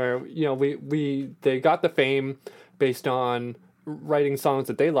decision where, they got the fame based on writing songs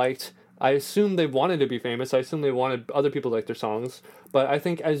that they liked. I assume they wanted to be famous. I assume they wanted other people to like their songs. But I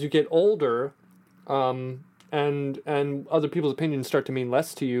think as you get older, and other people's opinions start to mean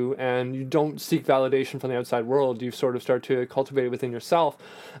less to you, and you don't seek validation from the outside world, you sort of start to cultivate it within yourself.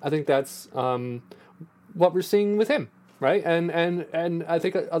 I think that's what we're seeing with him, right? And I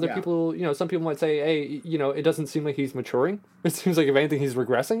think other people, some people might say, hey, it doesn't seem like he's maturing. It seems like, if anything, he's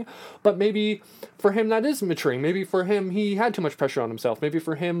regressing. But maybe for him that is maturing. Maybe for him he had too much pressure on himself. Maybe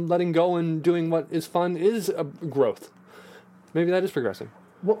for him letting go and doing what is fun is a growth. Maybe that is progressing.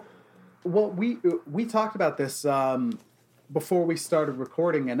 Well, we talked about this before we started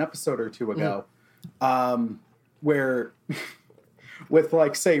recording an episode or two ago, where with,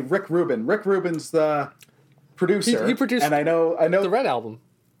 like, say, Rick Rubin. Rick Rubin's the producer. He produced, and I know the Red album.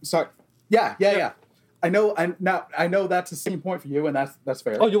 Sorry, yeah. I know that's a sticking point for you, and that's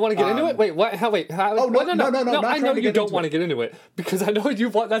fair. Oh, you want to get into it? Wait, what? How? Oh, no. I know you don't want to get into it because I know you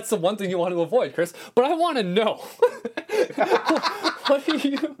want. That's the one thing you want to avoid, Chris. But I want to know. What do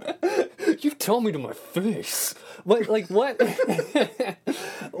you? You tell me to my face. What? Like what?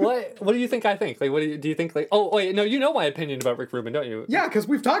 What do you think I think? Like, what do you think? Like, oh wait, no, you know my opinion about Rick Rubin, don't you? Yeah, because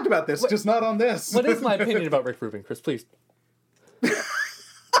we've talked about this, just not on this. What is my opinion about Rick Rubin, Chris? Please.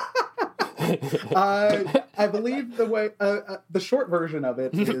 I believe the short version of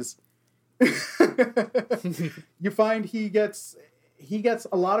it is you find he gets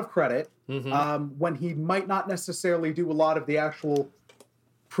a lot of credit when he might not necessarily do a lot of the actual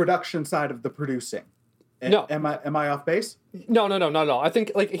production side of the producing. No. Am I off base? No, not at all. I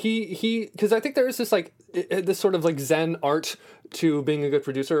think, like, he because I think there is this, like, this sort of, like, Zen art to being a good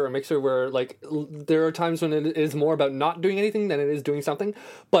producer or mixer where, like, there are times when it is more about not doing anything than it is doing something.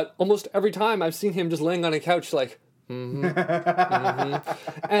 But almost every time I've seen him just laying on a couch, like, and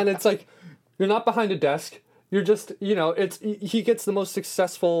it's like, you're not behind a desk. You're just, he gets the most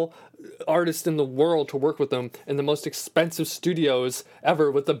successful artist in the world to work with them in the most expensive studios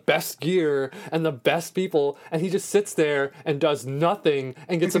ever with the best gear and the best people, and he just sits there and does nothing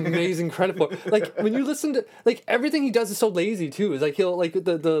and gets amazing credit for it. Like, when you listen to, like, everything he does is so lazy too. It's like, he'll, like,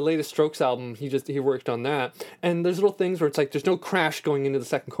 the latest Strokes album, he worked on that, and there's little things where it's like there's no crash going into the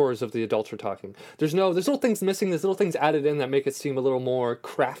second chorus of the adults are talking. There's little things missing, there's little things added in that make it seem a little more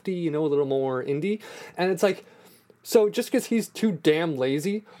crafty, a little more indie, and it's like, so just because he's too damn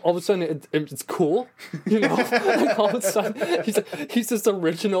lazy, all of a sudden it's cool, Like, all of a sudden he's this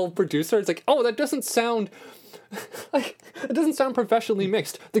original producer. It's like, oh, that doesn't sound like, it doesn't sound professionally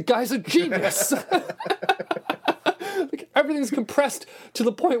mixed. The guy's a genius. Like, everything's compressed to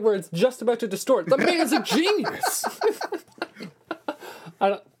the point where it's just about to distort. The man's a genius.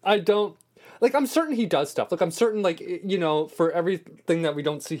 I don't. Like, I'm certain he does stuff. Like, I'm certain, like, for everything that we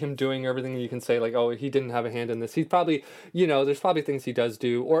don't see him doing, everything you can say, like, oh, he didn't have a hand in this. He's probably, there's probably things he does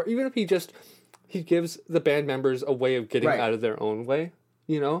do. Or even if he gives the band members a way of getting out of their own way,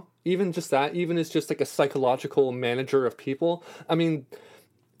 Even just that, even as just, like, a psychological manager of people. I mean,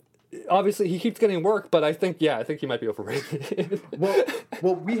 obviously he keeps getting work, but I think he might be overrated.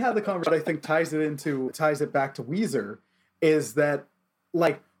 well, we had the conversation that I think ties it back to Weezer, is that,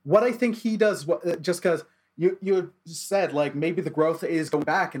 like, what I think he does, just because you said, like, maybe the growth is going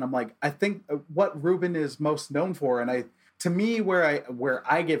back, and I'm like, I think what Rubin is most known for, and to me, where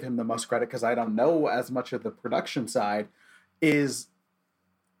I give him the most credit, because I don't know as much of the production side, is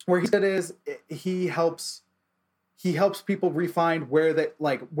where he said is he helps people refine where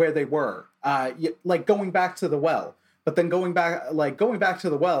they were, like going back to the well. But then going back to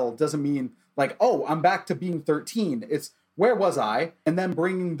the well doesn't mean, like, oh, I'm back to being 13. It's, where was I? And then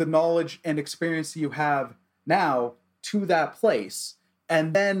bringing the knowledge and experience you have now to that place,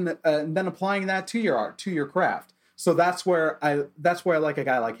 and then applying that to your art, to your craft. So that's where I like a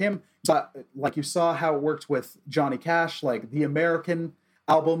guy like him. So, like, you saw how it worked with Johnny Cash, like the American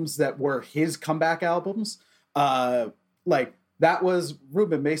albums that were his comeback albums. Like, that was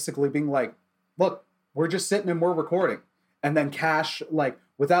Rubin basically being like, look, we're just sitting and we're recording. And then Cash, like,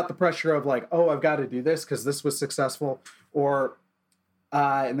 without the pressure of, like, oh, I've got to do this because this was successful. Or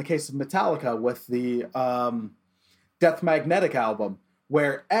in the case of Metallica with the Death Magnetic album,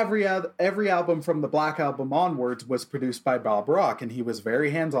 where every album from the Black Album onwards was produced by Bob Rock, and he was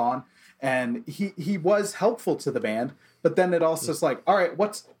very hands-on, and he was helpful to the band. But then it also is like, all right,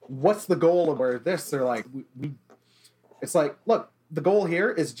 what's the goal of where this? They're like, it's like, look, the goal here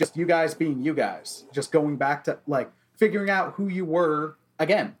is just you guys being you guys, just going back to, like, figuring out who you were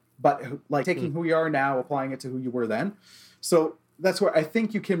again, but like taking who you are now, applying it to who you were then. So that's where I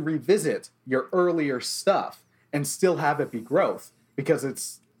think you can revisit your earlier stuff and still have it be growth, because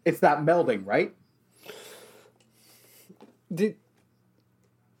it's that melding, right? That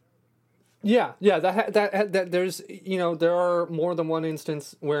there's, you know, there are more than one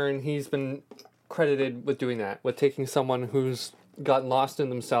instance wherein he's been credited with doing that, with taking someone who's gotten lost in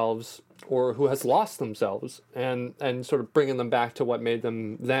themselves or who has lost themselves and sort of bringing them back to what made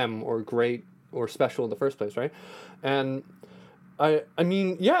them or great or special in the first place, right? And I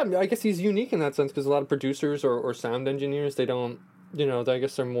mean, yeah, I guess he's unique in that sense, because a lot of producers or sound engineers, they don't, you know, I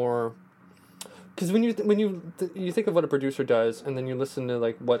guess they're more... Because when you think of what a producer does, and then you listen to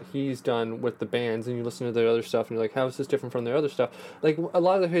like what he's done with the bands, and you listen to their other stuff, and you're like, how is this different from their other stuff? Like a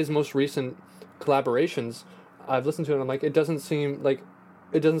lot of his most recent collaborations, I've listened to it, and I'm like, it doesn't seem like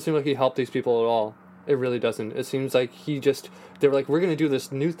he helped these people at all. It really doesn't. It seems like they were like, we're going to do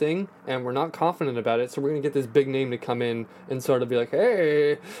this new thing, and we're not confident about it, so we're going to get this big name to come in and sort of be like,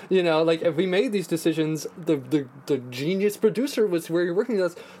 hey, you know, like if we made these decisions, the genius producer was where you're working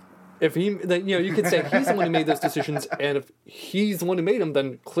with us. If he, you know, you could say he's the one who made those decisions, and if he's the one who made them,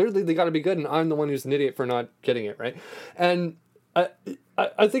 then clearly they got to be good, and I'm the one who's an idiot for not getting it, right? And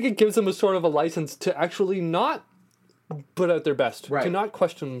I think it gives them a sort of a license to actually not put out their best, right, to not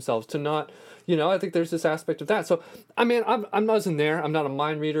question themselves, to not, you know, I think there's this aspect of that. So, I mean, I wasn't there. I'm not a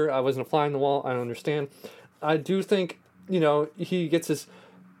mind reader. I wasn't a fly on the wall. I don't understand. I do think, you know, he gets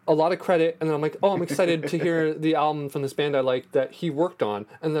a lot of credit, and then I'm like, oh, I'm excited to hear the album from this band I like that he worked on,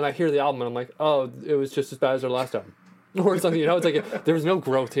 and then I hear the album and I'm like, oh, it was just as bad as their last album. Or something, you know, it's like there was no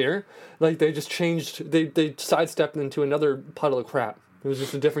growth here. Like they just changed, they sidestepped into another puddle of crap. It was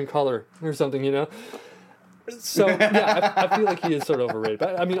just a different color or something, you know? So, yeah, I feel like he is sort of overrated.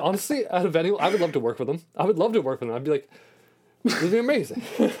 But I mean, honestly, out of anyone, I would love to work with him. I'd be like, this would be amazing.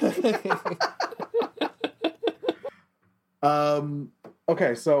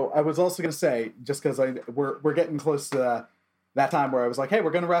 Okay, so I was also going to say, just because we're getting close to that time where I was like, hey,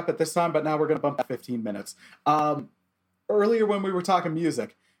 we're going to wrap it this time, but now we're going to bump to 15 minutes. Earlier when we were talking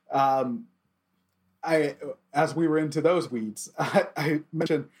music, as we were into those weeds, I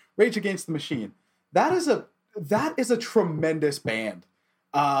mentioned Rage Against the Machine. That is a tremendous band.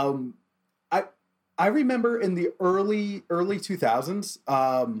 I remember in the early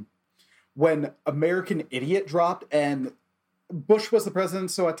 2000s, when American Idiot dropped and Bush was the president,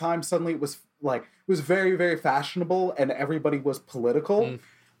 so at times suddenly it was very, very fashionable and everybody was political.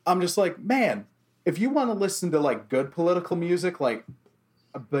 I'm just like, man, if you want to listen to like good political music, like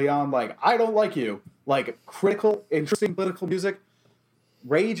beyond like I Don't Like You, like critical, interesting political music,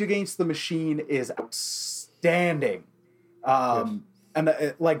 Rage Against the Machine is outstanding. Yes.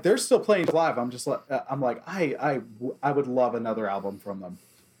 And like they're still playing live. I'm just like I would love another album from them.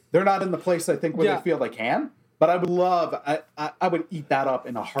 They're not in the place I think where they feel they can. But I would love, I would eat that up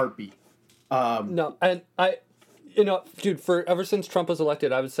in a heartbeat. No, and you know, dude, ever since Trump was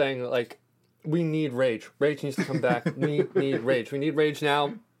elected, I was saying, like, we need Rage. Rage needs to come back. We need Rage. We need Rage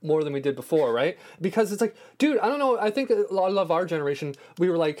now more than we did before, right? Because it's like, dude, I don't know, I think a lot of our generation, we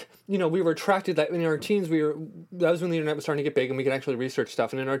were like, you know, we were attracted that in our teens, that was when the internet was starting to get big and we could actually research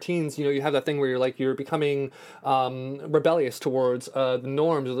stuff. And in our teens, you know, you have that thing where you're becoming rebellious towards the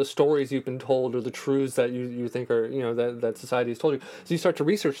norms or the stories you've been told or the truths that you think are, you know, that society has told you. So you start to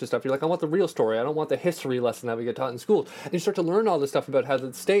research this stuff. You're like, I want the real story. I don't want the history lesson that we get taught in school. And you start to learn all this stuff about how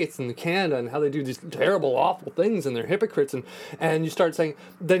the States and Canada and how they do these terrible, awful things and they're hypocrites. And you start saying,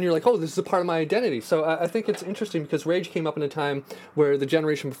 then you're like, oh, this is a part of my identity. So I think it's interesting because Rage came up in a time where the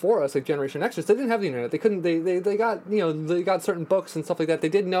generation before us, like Generation Xers, they didn't have the internet. They couldn't, they got, you know, they got certain books and stuff like that. They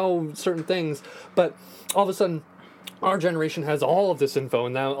did know certain things, but all of a sudden, our generation has all of this info,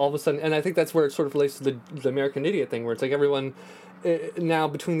 and now all of a sudden, and I think that's where it sort of relates to the American Idiot thing, where it's like everyone, now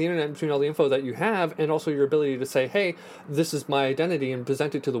between the internet, between all the info that you have, and also your ability to say, hey, this is my identity, and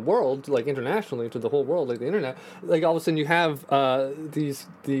present it to the world, like internationally, to the whole world, like the internet, like all of a sudden you have these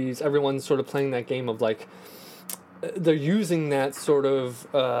everyone's sort of playing that game of like, they're using that sort of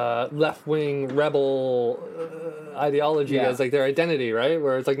left-wing rebel ideology as like their identity, right?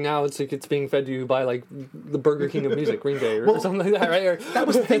 Where it's like now it's like it's being fed to you by like the Burger King of music, Green Day, or something like that, right? Or, that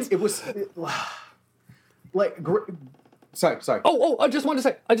was the thing. It was like. Sorry. Oh! I just wanted to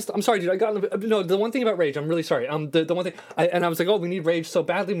say, I'm sorry, dude. I got no. The one thing about Rage, I'm really sorry. The one thing, I was like, oh, we need Rage so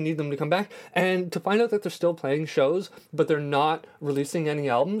badly. We need them to come back, and to find out that they're still playing shows, but they're not releasing any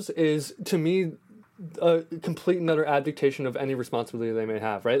albums, is to me a complete and utter abdication of any responsibility they may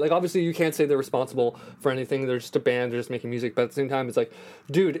have, right? Like, obviously, you can't say they're responsible for anything. They're just a band. They're just making music. But at the same time, it's like,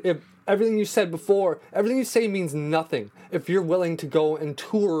 dude, if everything you said before, everything you say means nothing if you're willing to go and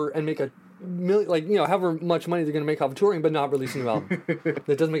tour and make a million, like, you know, however much money they're going to make off of touring, but not releasing a new album.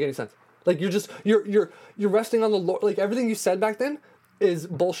 That doesn't make any sense. Like, you're resting on the like, everything you said back then is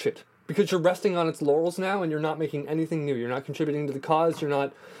bullshit. Because you're resting on its laurels now, and you're not making anything new. You're not contributing to the cause.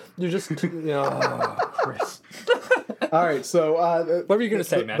 You're just, Chris. All right, so what were you gonna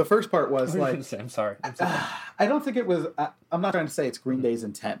say, man? The first part was What were you like, gonna say? I'm sorry. I don't think it was. I'm not trying to say it's Green Day's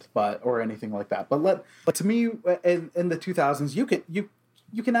intent, or anything like that. But to me, in the 2000s,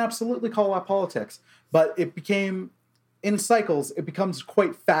 you can absolutely call out politics, but it became, in cycles, it becomes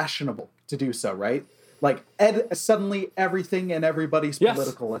quite fashionable to do so, right? Like, suddenly everything and everybody's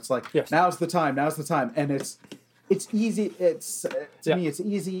political. It's like, now's the time, and it's easy. To me, it's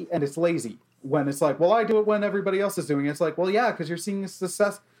easy and it's lazy when it's like, well, I do it when everybody else is doing it. It's like, well, yeah, because you're seeing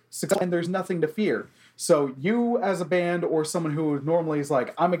success, and there's nothing to fear. So you, as a band or someone who normally is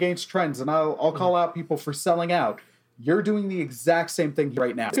like, I'm against trends, and I'll call out people for selling out. You're doing the exact same thing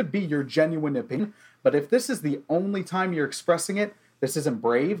right now. It could be your genuine opinion, but if this is the only time you're expressing it, this isn't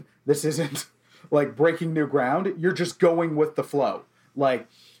brave. This isn't like breaking new ground. You're just going with the flow. Like,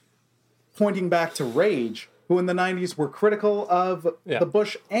 pointing back to Rage, who in the 90s were critical of the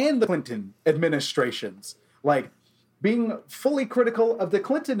Bush and the Clinton administrations. Like, being fully critical of the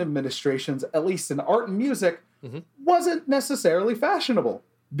Clinton administrations, at least in art and music, wasn't necessarily fashionable.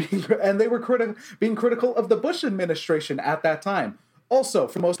 And they were being critical of the Bush administration at that time. Also,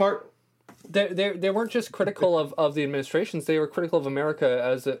 for the most part, They weren't just critical of the administrations; they were critical of America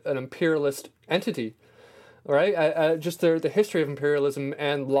as an imperialist entity, right? Just the history of imperialism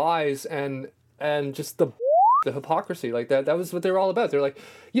and lies and just the hypocrisy, like that. That was what they were all about. They're like,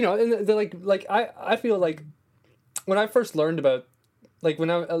 you know, and they're like I feel like when I first learned about, like, when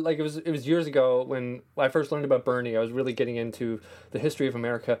I like it was years ago when I first learned about Bernie, I was really getting into the history of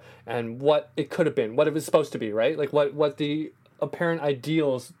America and what it could have been, what it was supposed to be, right? Like what the apparent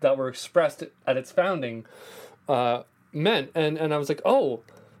ideals that were expressed at its founding meant, and I was like, oh,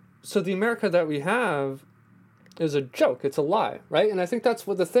 so the America that we have is a joke, it's a lie, right? And I think that's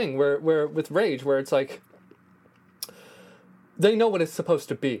what the thing where with Rage, where it's like they know what it's supposed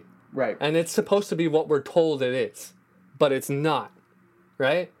to be, right? And it's supposed to be what we're told it is, but it's not,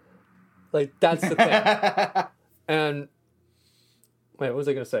 right? Like, that's the thing. And wait, what was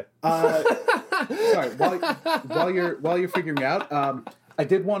I gonna say? Sorry, while you're figuring out, I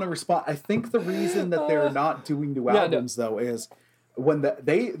did want to respond. I think the reason that they're not doing new albums though is when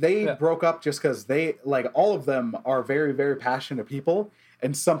they broke up just because they, like, all of them are very, very passionate people,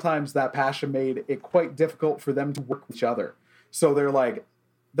 and sometimes that passion made it quite difficult for them to work with each other. So they're like,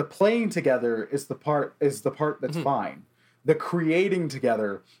 the playing together is the part that's fine. The creating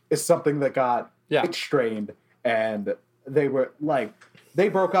together is something that got strained, and they were like, they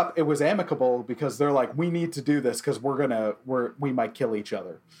broke up. It was amicable because they're like, we need to do this because we might kill each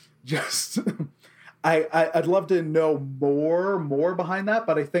other. Just, I'd love to know more behind that,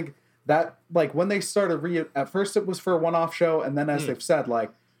 but I think that, like, when they started at first it was for a one-off show, and then as they've said,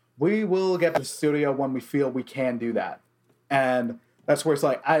 like, we will get to the studio when we feel we can do that, and that's where it's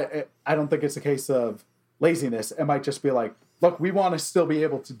like, I don't think it's a case of laziness. It might just be like, look, we want to still be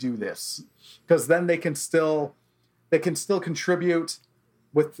able to do this, because then they can still contribute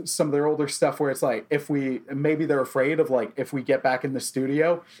with some of their older stuff, where it's like, maybe they're afraid of, like, if we get back in the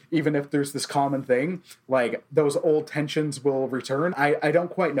studio, even if there's this common thing, like, those old tensions will return. I don't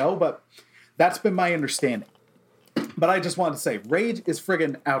quite know, but that's been my understanding. But I just wanted to say, Rage is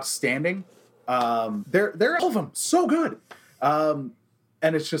friggin' outstanding. They're all of them so good. And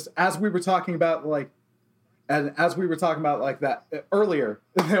it's just, as we were talking about that earlier,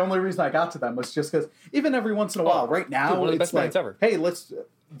 the only reason I got to them was just because even every once in a while, right now, it's like, hey,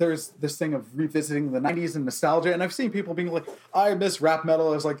 there's this thing of revisiting the 90s and nostalgia, and I've seen people being like, I miss rap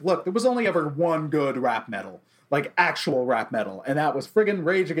metal. I was like, look, there was only ever one good rap metal, like actual rap metal, and that was friggin'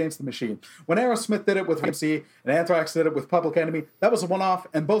 Rage Against the Machine. When Aerosmith did it with MC and Anthrax did it with Public Enemy, that was a one-off,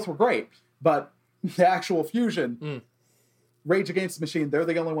 and both were great, but the actual fusion, Rage Against the Machine, they're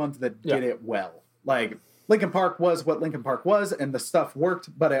the only ones that did it well. Like, Linkin Park was what Linkin Park was, and the stuff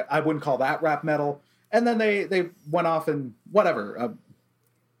worked, but I wouldn't call that rap metal. And then they went off and whatever,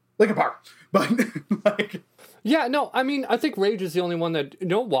 Linkin Park. But, like... Yeah, no, I mean, I think Rage is the only one that... You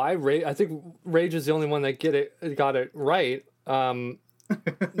know why? I think Rage is the only one that got it right.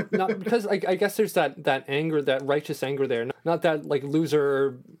 Not because I guess there's that anger, that righteous anger there. Not that, like,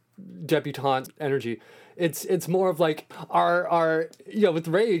 loser debutante energy. It's more of like our with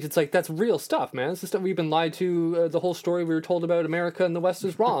Rage, it's like that's real stuff, man. It's the stuff we've been lied to. The whole story we were told about America and the West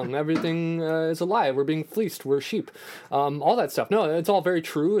is wrong. Everything is a lie. We're being fleeced. We're sheep. All that stuff. No, it's all very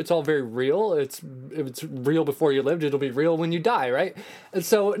true. It's all very real. It's real before you lived. It'll be real when you die, right? And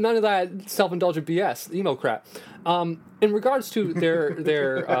so none of that self-indulgent BS, emo crap. In regards to their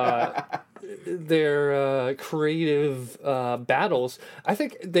creative battles, I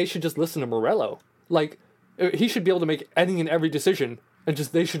think they should just listen to Morello. Like, he should be able to make any and every decision, and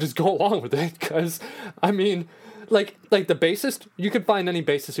they should just go along with it. Because, I mean, like the bassist, you could find any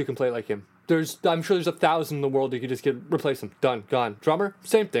bassist who can play like him. I'm sure there's 1,000 in the world you could just replace him. Done, gone. Drummer,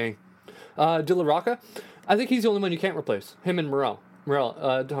 same thing. De La Rocca, I think he's the only one you can't replace. Him and Tom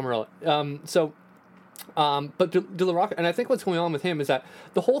Morello. But De La Rocca, and I think what's going on with him is that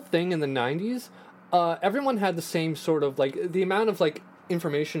the whole thing in the 90s, everyone had the same sort of, like, the amount of, like,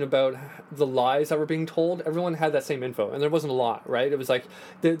 information about the lies that were being told, everyone had that same info, and there wasn't a lot, right? It was like,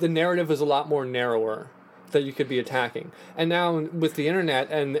 the narrative was a lot more narrower that you could be attacking. And now, with the internet,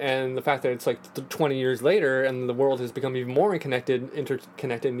 and the fact that it's, like, 20 years later, and the world has become even more interconnected,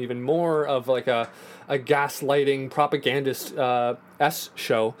 and even more of, like, a gaslighting propagandist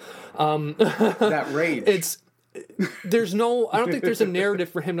show. That Rage. I don't think there's a narrative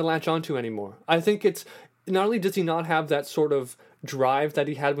for him to latch onto anymore. I think it's, not only does he not have that sort of drive that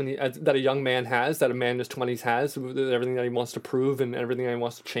he had that a young man has, that a man in his 20s has, everything that he wants to prove and everything that he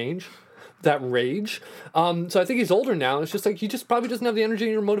wants to change, that rage. So I think he's older now. It's just like he just probably doesn't have the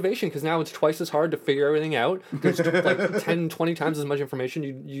energy or motivation, because now it's twice as hard to figure everything out. There's like 10, 20 times as much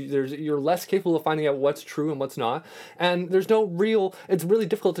information. You're less capable of finding out what's true and what's not. And there's no real. It's really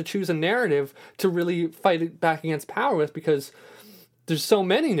difficult to choose a narrative to really fight it back against power with, because there's so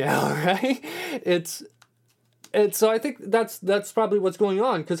many now, right? So I think that's probably what's going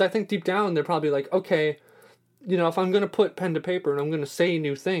on, because I think deep down they're probably like, okay, if I'm going to put pen to paper and I'm going to say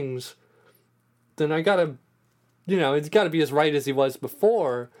new things, then I gotta, it's got to be as right as he was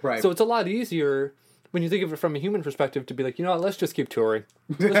before. Right. So it's a lot easier when you think of it from a human perspective to be like, let's just keep touring.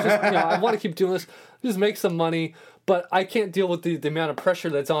 Let's just, I want to keep doing this, just make some money, but I can't deal with the amount of pressure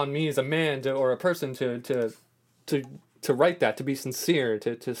that's on me as a man or a person to write that, to be sincere,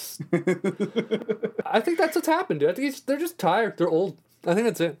 I think that's what's happened, dude. I think they're just tired. They're old. I think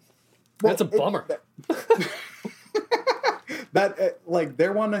that's it. Well, that's a bummer.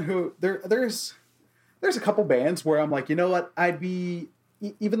 They're one who there's a couple bands where I'm like, you know what, I'd be,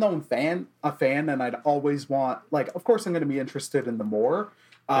 even though I'm a fan, and I'd always want, like, of course I'm going to be interested in the more,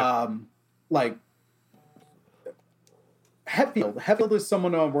 like, Hetfield is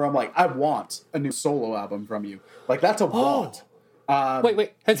someone where I'm like, I want a new solo album from you. Like, that's a want.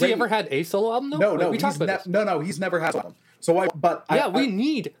 Wait. Has he ever had a solo album, though? No, he's never had one. So we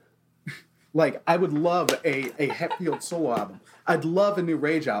need... Like, I would love a Hetfield solo album. I'd love a new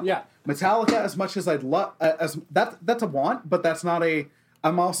Rage album. Yeah. Metallica, as much as I'd love, that's a want, but that's not a.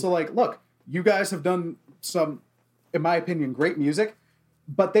 I'm also like, look, you guys have done some, in my opinion, great music,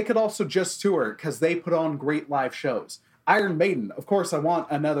 but they could also just tour, because they put on great live shows. Iron Maiden, of course, I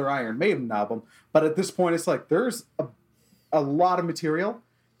want another Iron Maiden album, but at this point, it's like there's a lot of material,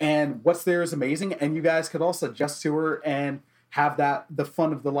 and what's there is amazing, and you guys could also just tour and have the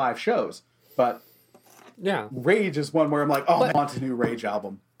fun of the live shows. But yeah, Rage is one where I'm like, I want a new Rage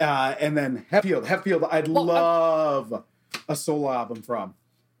album. And then Hetfield, I'd love a solo album from.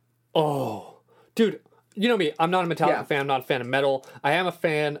 Oh, dude, you know me. I'm not a Metallica fan. I'm not a fan of metal. I am a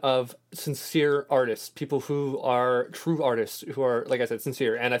fan of sincere artists, people who are true artists, who are, like I said,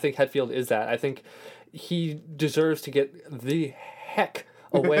 sincere. And I think Hetfield is that. I think he deserves to get the heck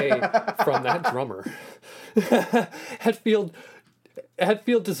away from that drummer. Hetfield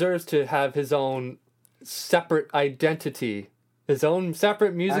deserves to have his own separate identity, his own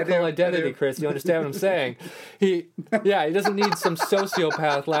separate musical identity, Chris. You understand what I'm saying? He doesn't need some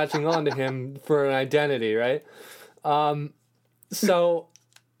sociopath latching onto him for an identity, right? I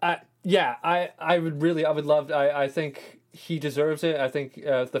think he deserves it. I think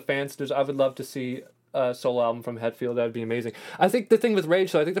the fans deserve. I would love to see a solo album from Hetfield. That'd be amazing. I think the thing with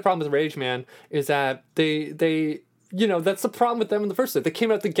Rage, though, I think the problem with Rage, man, is that they that's the problem with them in the first place. They came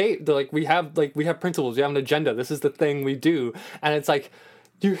out the gate. They're like, we have principles. We have an agenda. This is the thing we do. And it's like,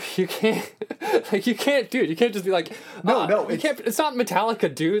 you can't, you can't do it. You can't just be like, no, you can't. It's not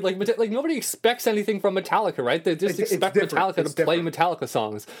Metallica, dude. Like nobody expects anything from Metallica, right? They just expect Metallica to play Metallica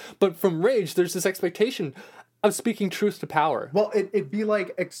songs. But from Rage, there's this expectation of speaking truth to power. Well, it'd be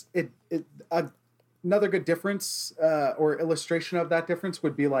like another good difference or illustration of that difference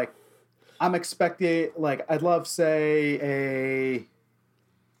would be like, I'm expecting, like, I'd love, say,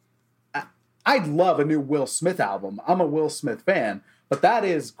 I'd love a new Will Smith album. I'm a Will Smith fan, but that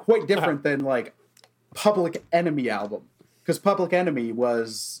is quite different than like Public Enemy album, because Public Enemy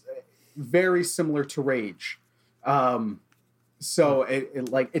was very similar to Rage. So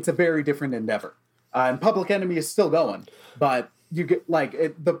it's a very different endeavor. And Public Enemy is still going, but you get like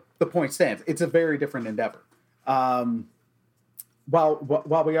the point stands. It's a very different endeavor. While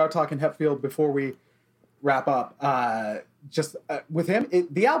we are talking Hetfield, before we wrap up, with him,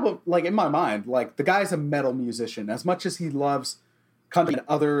 the album, like in my mind, like the guy's a metal musician. As much as he loves country and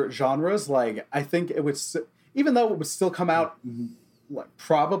other genres, like I think it would, even though it would still come out like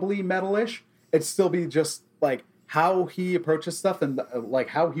probably metalish, it'd still be just like how he approaches stuff and like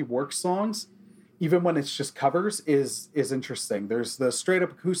how he works songs, even when it's just covers, is interesting. There's the straight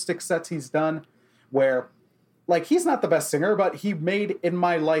up acoustic sets he's done where like he's not the best singer, but he made In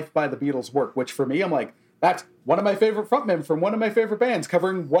My Life by the Beatles work, which for me, I'm like, that's one of my favorite frontmen from one of my favorite bands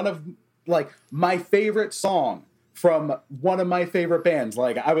covering one of like my favorite song from one of my favorite bands.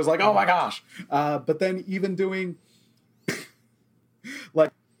 Like I was like, oh my gosh. But then even doing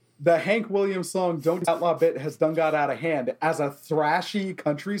like the Hank Williams song, Don't Outlaw Bit Has Done Got Out of Hand as a thrashy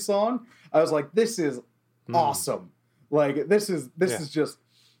country song, I was like, this is awesome. Like this is just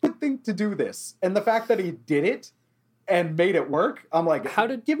a good thing to do this. And the fact that he did it and made it work, I'm like,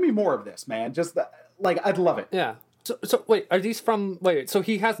 give me more of this, man. Just like, I'd love it. Yeah. So wait, are these from, so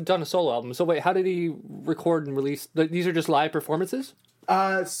he hasn't done a solo album. So wait, how did he record and release, these are just live performances?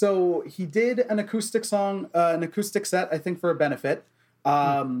 So he did an acoustic song, an acoustic set, I think for a benefit.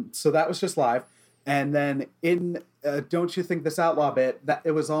 So that was just live. And then in Don't You Think This Outlaw Bit, that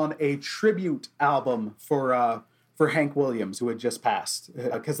it was on a tribute album for Hank Williams, who had just passed,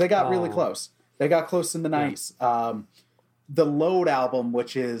 because they got really close. They got close in the 90s. The Load album,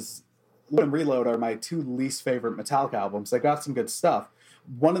 which is Load and Reload, are my two least favorite Metallica albums. They got some good stuff.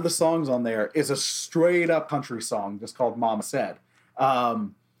 One of the songs on there is a straight up country song just called Mama Said.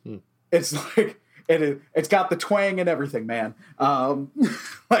 It's like it's got the twang and everything, man.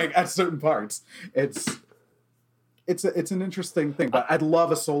 Like at certain parts, it's an interesting thing. But I'd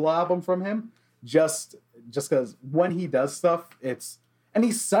love a solo album from him, just because when he does stuff, and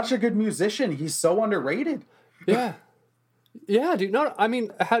he's such a good musician. He's so underrated. Yeah, yeah, dude. No, I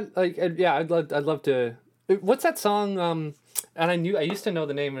mean, I'd love to. What's that song? And I used to know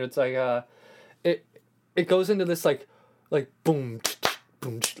the name, and it's like it goes into this like boom,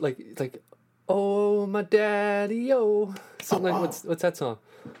 boom, like. Oh, my daddy, oh. Something like, what's that song?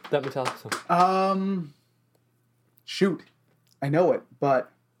 That Metallica song? Shoot. I know it,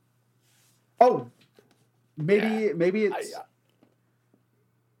 but... maybe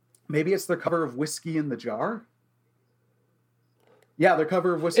it's their cover of Whiskey in the Jar? Yeah, their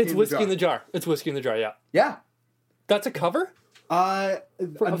cover of Whiskey in the Jar. It's Whiskey in the Jar. It's Whiskey in the Jar, yeah. Yeah. That's a cover? A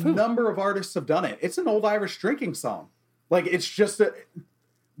number of artists have done it. It's an old Irish drinking song. Like, it's just...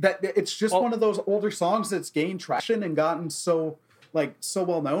 one of those older songs that's gained traction and gotten so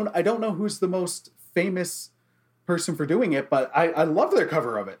well known. I don't know who's the most famous person for doing it, but I love their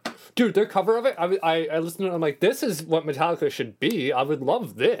cover of it. Dude, their cover of it, I listened to it, I'm like, this is what Metallica should be. I would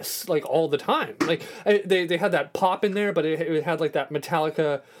love this, like, all the time. Like, they had that pop in there, but it had, like, that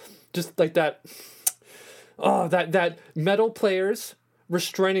Metallica, just like that, that metal players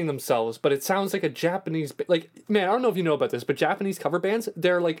restraining themselves, but it sounds like a Japanese, like, man, I don't know if you know about this, but Japanese cover bands,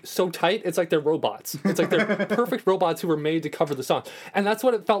 they're like so tight, it's like they're robots. It's like they're perfect robots who were made to cover the song. And that's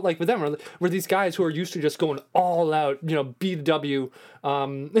what it felt like with them, were these guys who are used to just going all out, you know, B to W,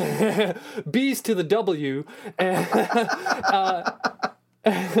 B's to the W, and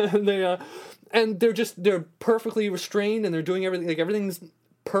they're perfectly restrained, and they're doing everything, like everything's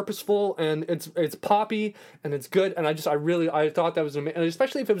purposeful, and it's poppy, and it's good, and I thought that was amazing, and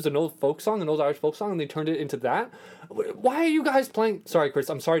especially if it was an old Irish folk song, and they turned it into that. Why are you guys playing, sorry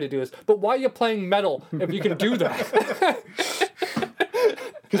Chris, I'm sorry to do this, but why are you playing metal if you can do that?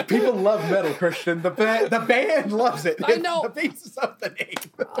 Because people love metal, Christian. The band loves it. I know. The basis of the name.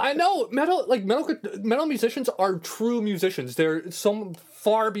 I know. Metal musicians are true musicians. They're so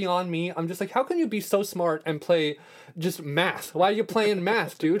far beyond me. I'm just like, how can you be so smart and play just math? Why are you playing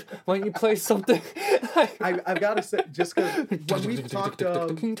math, dude? Why don't you play something? I've got to say, just because when we've talked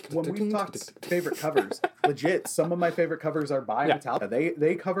favorite covers, legit, some of my favorite covers are by Metallica.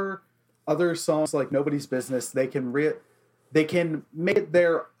 They cover other songs like Nobody's Business. They can make it they can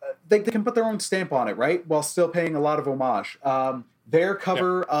put their own stamp on it, right? While still paying a lot of homage. Their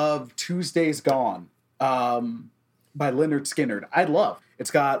cover of Tuesday's Gone by Lynyrd Skynyrd, I love.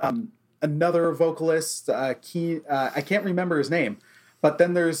 It's got another vocalist, I can't remember his name, but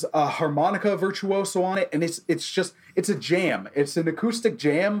then there's a harmonica virtuoso on it, and it's a jam. It's an acoustic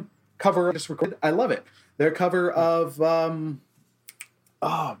jam cover I just recorded. I love it. Their cover of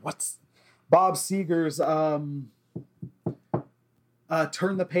what's Bob Seger's Turn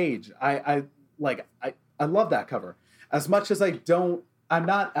the Page. I love that cover. As much as I'm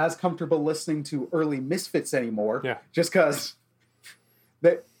not as comfortable listening to early Misfits anymore. Yeah. Just because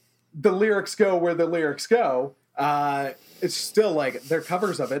the lyrics go where the lyrics go. It's still like their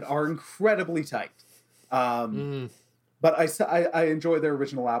covers of it are incredibly tight. But I enjoy their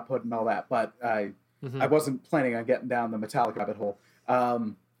original output and all that. But I wasn't planning on getting down the Metallica rabbit hole.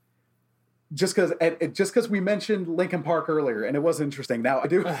 Just because we mentioned Linkin Park earlier, and it was interesting. Now I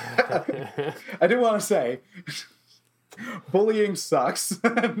do want to say, bullying sucks.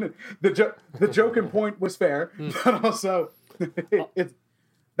 the joking point was fair, but also it's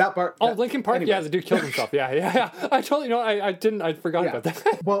that part. Oh, Linkin Park, anyway. yeah, the dude killed himself. Yeah. I totally know. I forgot about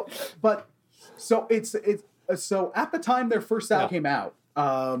that. Well, but so it's so at the time their first album came out,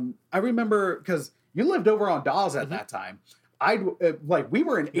 I remember because you lived over on Dawes at that time. We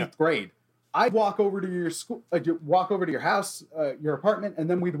were in 8th grade. I'd walk over to your school, walk over to your house, your apartment, and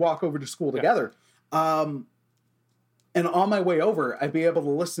then we'd walk over to school together. And on my way over, I'd be able to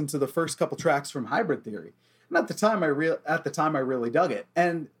listen to the first couple tracks from Hybrid Theory. And at the time, I really dug it.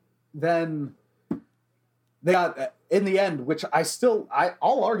 And then they got in the end, which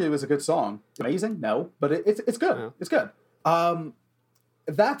I'll argue is a good song. Amazing, no, but it's good. Yeah. It's good.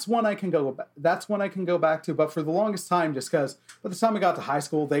 That's one I can go back to. But for the longest time, just because by the time I got to high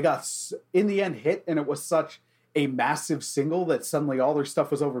school, they got in the end hit, and it was such a massive single that suddenly all their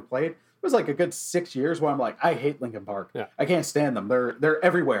stuff was overplayed. It was like a good 6 years where I'm like, I hate Linkin Park. Yeah. I can't stand them. They're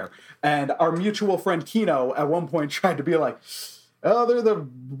everywhere. And our mutual friend Kino at one point tried to be like, oh, they're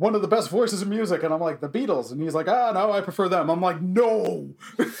one of the best voices in music. And I'm like, the Beatles. And he's like, no, I prefer them. I'm like, no.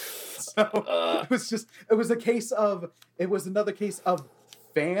 So it was another case of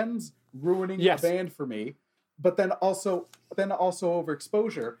fans ruining the band for me, but then also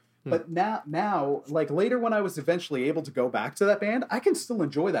overexposure. But now, like later when I was eventually able to go back to that band, I can still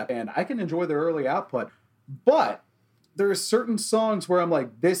enjoy that band. I can enjoy their early output, but there are certain songs where I'm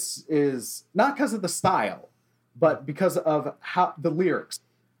like, this is not because of the style, but because of how the lyrics,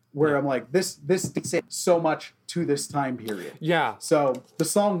 where I'm like, this dictates so much to this time period. Yeah. So the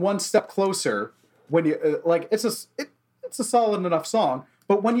song "One Step Closer," when you it's a solid enough song,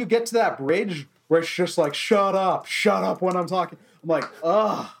 but when you get to that bridge where it's just like, shut up when I'm talking, I'm like,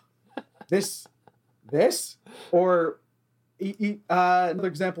 ugh. This, or another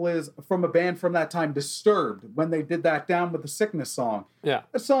example is from a band from that time, Disturbed, when they did that "Down with the Sickness" song. Yeah,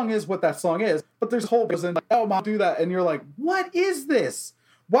 the song is what that song is, but there's whole reason, oh, Mom, do that, and you're like, what is this?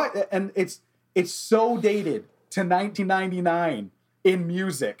 What? And it's so dated to 1999 in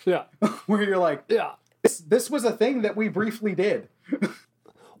music. Yeah, where you're like, yeah, this was a thing that we briefly did.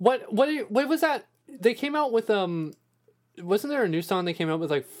 What was that? They came out with wasn't there a new song they came out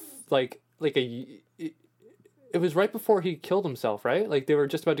with it was right before he killed himself, right? Like they were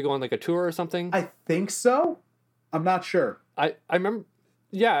just about to go on like a tour or something. I think so. I'm not sure. I remember.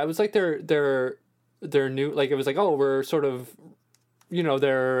 Yeah, it was like their new, like it was like, oh, we're sort of, it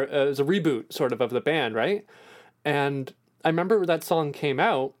was a reboot sort of the band, right? And I remember that song came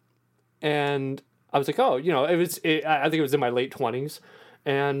out, and I was like, oh, I think it was in my late 20s,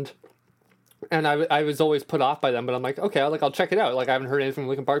 and I was always put off by them, but I'm like, okay, I'll check it out. Like I haven't heard anything from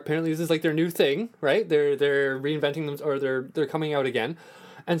Linkin Park. Apparently, this is like their new thing, right? They're reinventing them, or they're coming out again.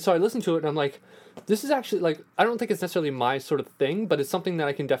 And so I listened to it, and I'm like, this is actually like, I don't think it's necessarily my sort of thing, but it's something that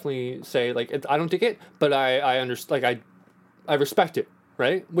I can definitely say like I don't dig it, but I understand, like I respect it,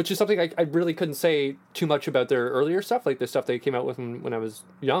 right? Which is something I really couldn't say too much about their earlier stuff, like the stuff they came out with when I was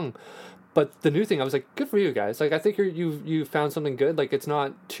young. But the new thing, I was like, good for you guys. Like, I think you found something good. Like, it's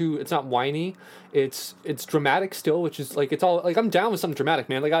not whiny. It's dramatic still, which is like, it's all like, I'm down with something dramatic,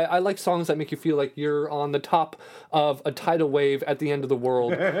 man. Like, I like songs that make you feel like you're on the top of a tidal wave at the end of the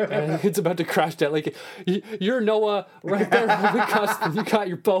world and it's about to crash down. Like, you're Noah right there on the cusp, and you got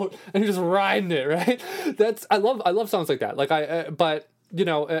your boat and you're just riding it, right? I love songs like that. Like, but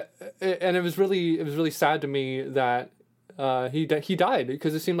and it was really sad to me that he died,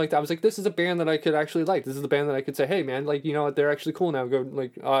 because it seemed like I was like, this is a band that I could actually like. This is the band that I could say, hey man, like, they're actually cool now.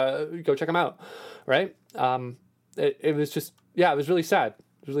 Go check them out, right? It was just, it was really sad.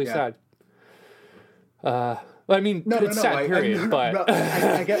 It was really sad. I mean, it's sad, period. But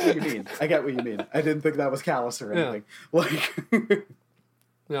I get what you mean. I didn't think that was callous or anything. Yeah. Like.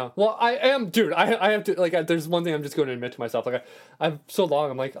 No. Well, I am, dude. I have to, like, there's one thing I'm just going to admit to myself. Like, I'm so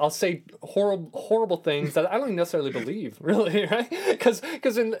long. I'm like, I'll say horrible things that I don't necessarily believe, really, right? Because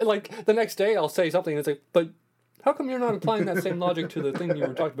in like the next day I'll say something. And it's like, but how come you're not applying that same logic to the thing you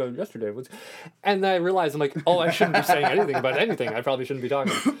were talking about yesterday? And I realized, I'm like, oh, I shouldn't be saying anything about anything. I probably shouldn't be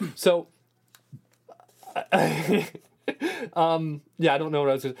talking. So, yeah, I don't know what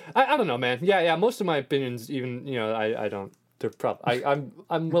I was. I don't know, man. Yeah. Most of my opinions, even I don't. They're probably.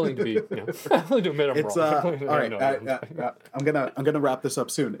 I'm willing to be. I'm willing to admit I'm It's wrong. all right. I'm gonna wrap this up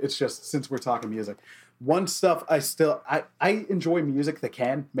soon. It's just since we're talking music, one stuff I enjoy music that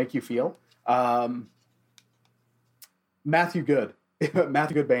can make you feel. Matthew Good,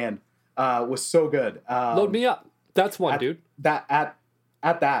 Matthew Good Band was so good. Load Me Up. That's one, dude.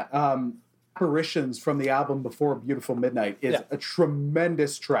 Apparitions from the album Before Beautiful Midnight is a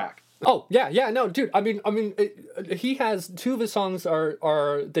tremendous track. Oh yeah, no, dude. I mean, he has two of his songs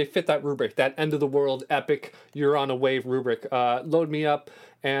are they fit that rubric, that end of the world epic, you're on a wave rubric. Load Me Up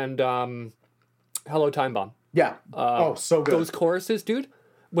and Hello Time Bomb. Yeah. So good. Those choruses, dude.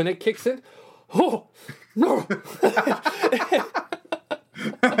 When it kicks in, oh no.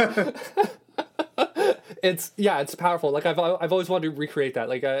 It's powerful. Like I've always wanted to recreate that.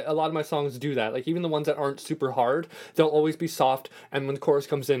 Like a lot of my songs do that. Like even the ones that aren't super hard, they'll always be soft. And when the chorus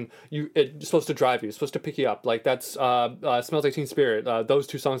comes in, it's supposed to drive you. It's supposed to pick you up. Like that's "Smells Like Teen Spirit." Those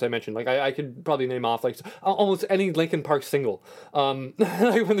two songs I mentioned. Like I could probably name off like almost any Linkin Park single.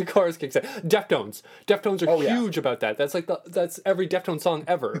 Like when the chorus kicks in. Deftones are huge about that. That's like that's every Deftones song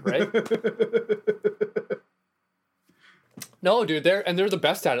ever, right? No, dude, they're the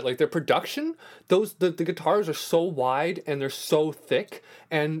best at it. Like their production, the guitars are so wide and they're so thick,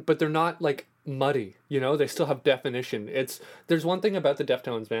 but they're not like muddy. They still have definition. There's one thing about the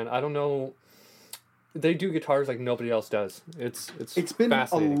Deftones, man. I don't know. They do guitars like nobody else does. It's been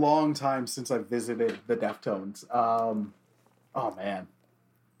a long time since I visited the Deftones. Oh man,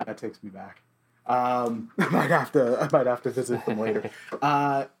 that takes me back. I might have to visit them later.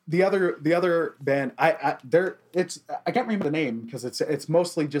 The other band, I can't remember the name because it's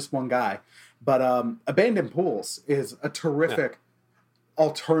mostly just one guy, but Abandoned Pools is a terrific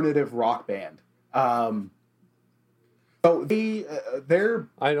alternative rock band. So they're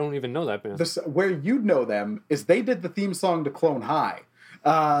I don't even know that band. Where you'd know them is they did the theme song to Clone High,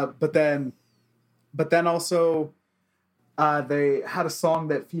 but then also. They had a song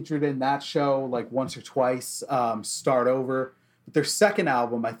that featured in that show like once or twice, Start Over. But their second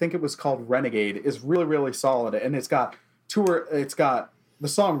album, I think it was called Renegade, is really, really solid. And it's got the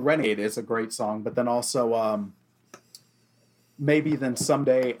song Renegade is a great song, but then also Maybe Then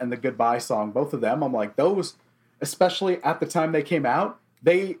Someday and the Goodbye song, both of them, I'm like, those, especially at the time they came out,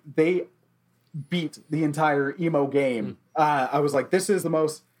 they beat the entire emo game. I was like, this is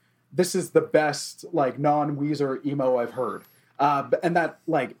the best like non-Weezer emo I've heard. And that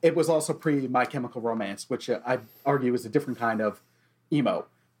like it was also pre My Chemical Romance, which I argue is a different kind of emo.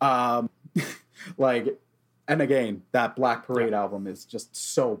 Like, and again, that Black Parade album is just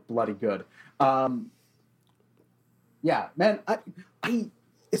so bloody good. Yeah, man, I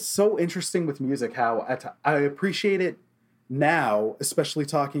it's so interesting with music how I appreciate it now, especially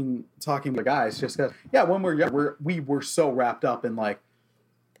talking with guys, just because when we're young, we were so wrapped up in like.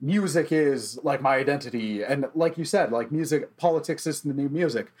 Music is like my identity, and like you said, like politics is the new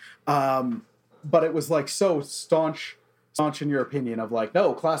music. But it was like so staunch in your opinion of like,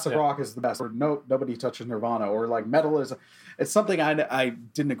 no, classic rock is the best, or no, nobody touches Nirvana, or like metal is. It's something I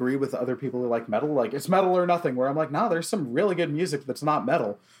didn't agree with other people who like metal. Like it's metal or nothing. Where I'm like, no, there's some really good music that's not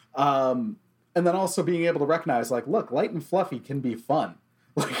metal. And then also being able to recognize like, look, light and fluffy can be fun.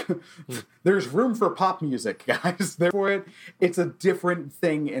 Like, there's room for pop music, guys. Therefore, it's a different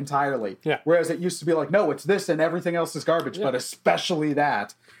thing entirely. Yeah. Whereas it used to be like, no, it's this and everything else is garbage, but especially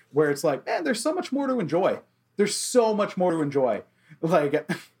that, where it's like, man, there's so much more to enjoy. There's so much more to enjoy. Like,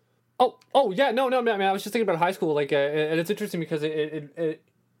 oh yeah, no, man. I was just thinking about high school, like, and it's interesting because it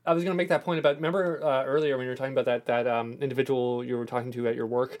I was going to make that point about, remember earlier when you were talking about that individual you were talking to at your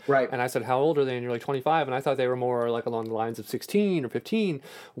work? Right. And I said, how old are they? And you're like 25. And I thought they were more like along the lines of 16 or 15,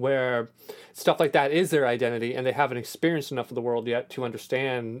 where stuff like that is their identity and they haven't experienced enough of the world yet to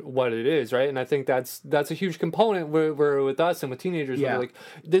understand what it is, right? And I think that's a huge component where with us and with teenagers, where like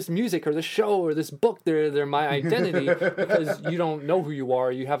this music or this show or this book, they're my identity because you don't know who you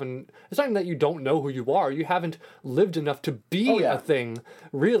are. You haven't, it's not even that you don't know who you are. You haven't lived enough to be a thing,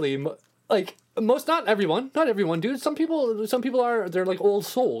 really. Like not everyone, dude. Some people are, they're like old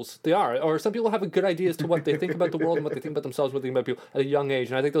souls. They are, or some people have a good idea as to what they think about the world and what they think about themselves, what they think about people at a young age.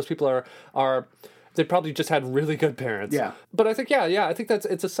 And I think those people are they probably just had really good parents. Yeah. But I think I think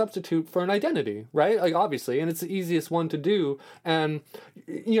it's a substitute for an identity, right? Like obviously, and it's the easiest one to do. And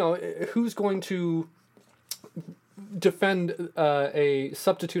who's going to defend a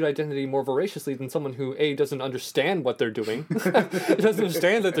substitute identity more voraciously than someone who A, doesn't understand what they're doing, doesn't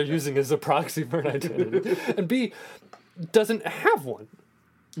understand that they're using it as a proxy for an identity, and B, doesn't have one.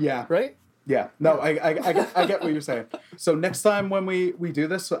 Yeah. Right? Yeah. No, I get what you're saying. So next time when we do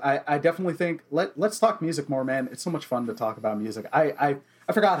this, I definitely think let's talk music more, man. It's so much fun to talk about music. I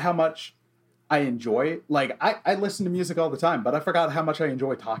forgot how much I enjoy. Like I listen to music all the time, but I forgot how much I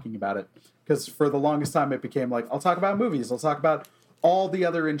enjoy talking about it. Because for the longest time it became like, I'll talk about movies, I'll talk about all the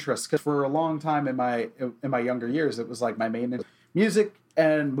other interests. Because for a long time in my younger years, it was like my main music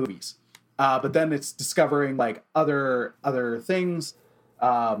and movies. But then it's discovering like other things,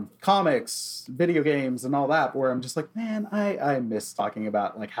 comics, video games, and all that, where I'm just like, man, I miss talking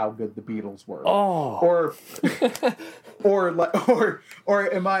about like how good the Beatles were. Oh. or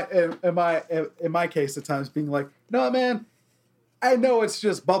in my case at times being like, no, man, I know it's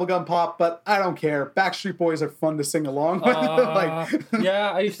just bubblegum pop, but I don't care. Backstreet Boys are fun to sing along with.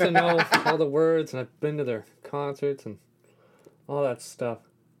 Yeah, I used to know all the words, and I've been to their concerts and all that stuff.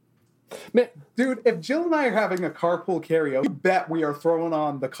 Man, dude, if Jill and I are having a carpool karaoke, you bet we are throwing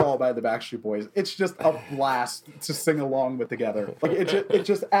on The Call by the Backstreet Boys. It's just a blast to sing along with together. Like it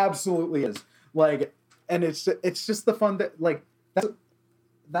just absolutely is. Like, and it's just the fun that like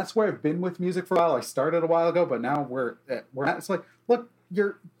that's where I've been with music for a while. I started a while ago, but now we're at, it's like, look,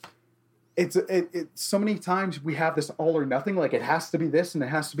 it's so many times we have this all or nothing. Like it has to be this and it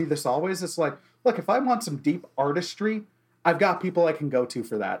has to be this always. It's like, look, if I want some deep artistry, I've got people I can go to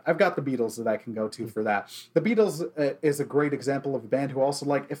for that. I've got the Beatles that I can go to for that. The Beatles is a great example of a band who also,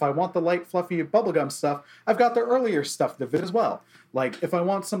 like, if I want the light, fluffy bubblegum stuff, I've got the earlier stuff as well. Like, if I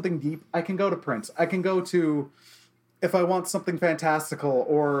want something deep, I can go to Prince. I can go to, if I want something fantastical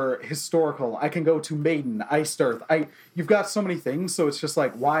or historical, I can go to Maiden, Iced Earth. You've got so many things, so it's just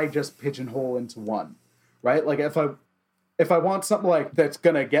like, why just pigeonhole into one, right? Like, if I want something like that's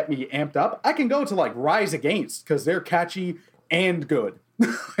gonna get me amped up, I can go to like Rise Against because they're catchy and good.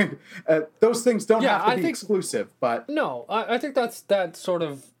 Those things don't have to be exclusive, but no, I think that sort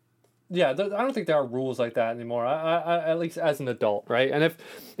of. Yeah, I don't think there are rules like that anymore. I at least as an adult, right? And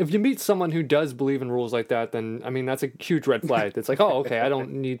if you meet someone who does believe in rules like that, then I mean that's a huge red flag. It's like, oh, okay, I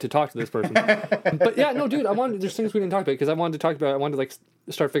don't need to talk to this person. But yeah, no, dude, there's things we didn't talk about because I wanted to like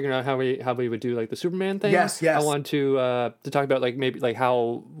start figuring out how we would do like the Superman thing. Yes. I wanted to talk about like maybe like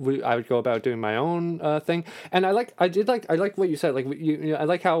how I would go about doing my own thing. And I like what you said. Like I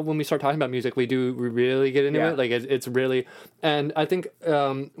like how when we start talking about music, we really get into it. Like it's really, and I think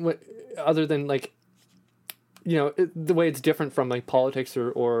other than like, you know, the way it's different from like politics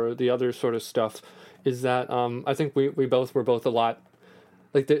or the other sort of stuff is that I think we both were a lot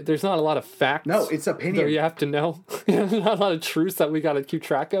like there's not a lot of facts. No, it's opinion. That you have to know. There's not a lot of truths that we got to keep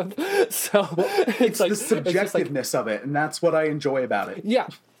track of. So it's like the subjectiveness of it, and that's what I enjoy about it. Yeah,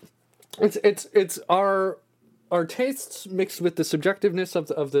 it's our tastes mixed with the subjectiveness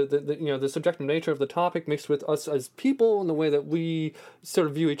of the you know the subjective nature of the topic mixed with us as people and the way that we sort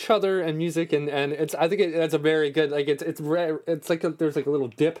of view each other and music and it's I think it's a very good like it's rare. It's like there's like a little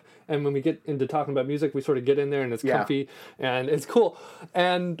dip, and when we get into talking about music we sort of get in there and it's comfy and it's cool,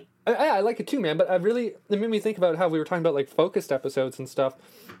 and I like it too, man. But it made me think about how we were talking about like focused episodes and stuff,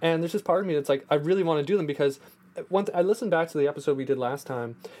 and there's this part of me that's like I really want to do them because I listened back to the episode we did last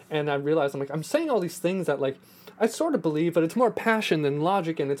time and I realized I'm saying all these things that like I sort of believe, but it's more passion than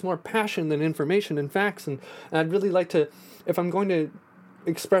logic, and it's more passion than information and facts, and I'd really like to, if I'm going to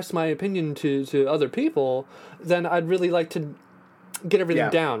express my opinion to other people, then I'd really like to get everything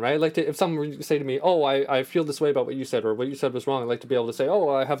down, right? I'd like to, if someone were to say to me, oh, I feel this way about what you said, or what you said was wrong, I'd like to be able to say, oh,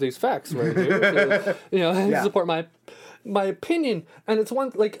 I have these facts right here, you know, support my opinion. And it's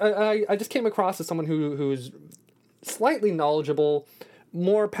one, like, I just came across as someone who's slightly knowledgeable,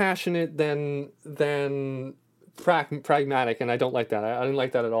 more passionate than pragmatic, and I don't like that. I didn't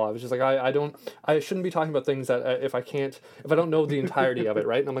like that at all. I was just like, I shouldn't be talking about things that if I don't know the entirety of it,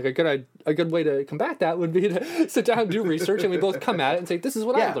 right? And I'm like, a good way to combat that would be to sit down and do research, and we both come at it and say, this is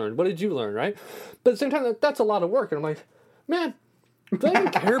what I learned. What did you learn, right? But at the same time, that's a lot of work, and I'm like, man, do I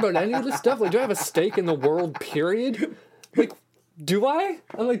even care about any of this stuff? Like, do I have a stake in the world, period? Like, do I?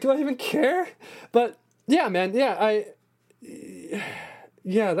 I'm like, do I even care? But yeah, man, that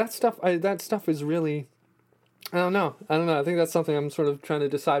stuff is really, I don't know. I think that's something I'm sort of trying to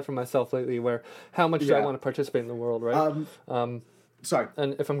decide for myself lately, where how much do I want to participate in the world, right? Sorry.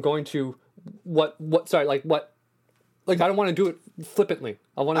 And if I'm going to, I don't want to do it flippantly.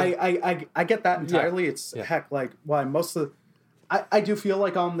 I get that entirely. It's heck, like, why most of I do feel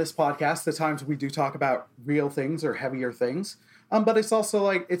like on this podcast, the times we do talk about real things or heavier things, But it's also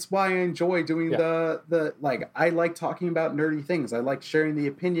like, it's why I enjoy doing the like, I like talking about nerdy things. I like sharing the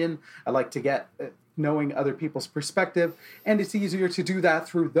opinion. I like to get knowing other people's perspective. And it's easier to do that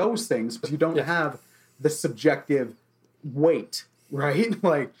through those things because you don't have the subjective weight, right?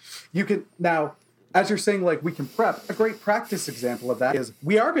 Like you can now, as you're saying, like we can prep. A great practice example of that is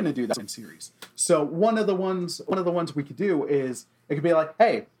we are going to do that in series. So one of the ones we could do is it could be like,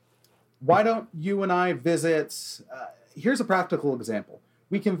 hey, why don't you and I visit? Here's a practical example.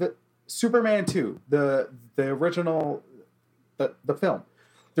 We can Superman 2, the original, the film.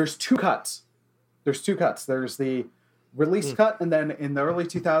 There's two cuts. There's the release cut, and then in the early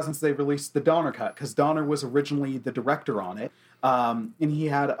 2000s they released the Donner cut because Donner was originally the director on it, and he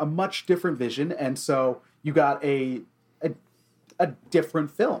had a much different vision, and so you got a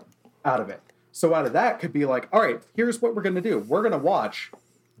different film out of it. So out of that could be like, all right, here's what we're gonna do. We're gonna watch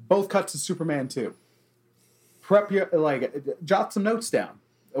both cuts of Superman 2. Prep your jot some notes down.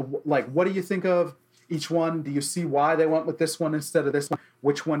 Like, what do you think of each one? Do you see why they went with this one instead of this one?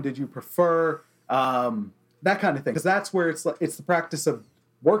 Which one did you prefer? That kind of thing. Because that's where it's the practice of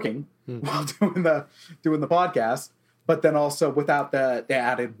working while doing the podcast, but then also without the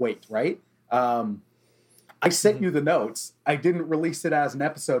added weight, right? I sent you the notes. I didn't release it as an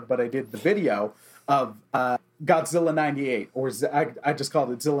episode, but I did the video of Godzilla 98, or I just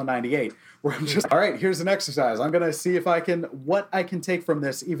called it Zilla 98, where I'm just, all right, here's an exercise. I'm going to see what I can take from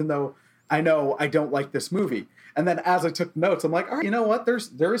this, even though I know I don't like this movie. And then as I took notes, I'm like, all right, you know what?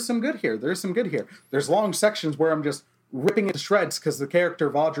 There is some good here. There's some good here. There's long sections where I'm just ripping it to shreds because the character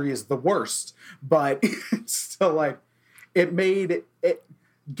of Audrey is the worst. But it's still like, it made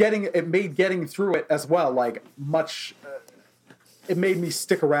getting through it as well, like much, it made me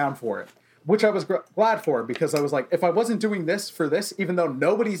stick around for it, which I was glad for, because I was like, if I wasn't doing this for this, even though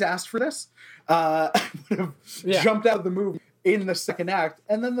nobody's asked for this, I would have jumped out of the movie in the second act.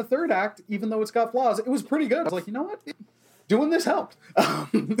 And then the third act, even though it's got flaws, it was pretty good. I was like, you know what? Doing this helped.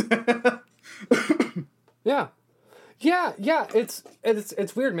 Yeah.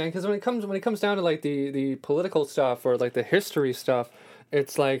 It's weird, man, because when it comes down to like the political stuff or like the history stuff,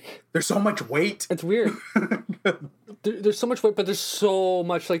 it's like there's so much weight. It's weird. There's so much weight, but there's so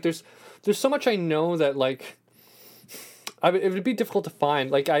much there's so much I know that like it would be difficult to find.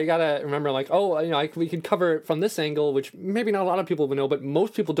 Like I gotta remember, like, we could cover it from this angle, which maybe not a lot of people would know, but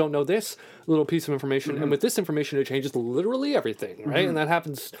most people don't know this little piece of information. And with this information, it changes literally everything, right? And that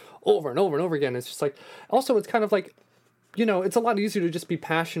happens over and over and over again. It's just like, also, it's kind of like, it's a lot easier to just be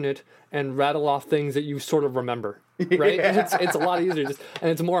passionate and rattle off things that you sort of remember, right? Yeah. It's a lot easier, and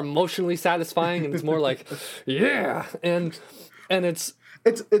it's more emotionally satisfying, and it's more like, yeah, and it's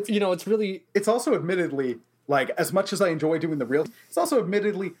really, it's also admittedly, like, as much as I enjoy doing the real, it's also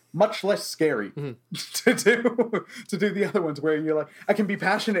admittedly much less scary to do the other ones where you're like, I can be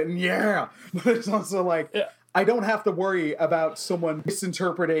passionate and but it's also like, I don't have to worry about someone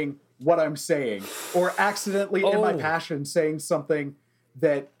misinterpreting what I'm saying or accidentally in my passion saying something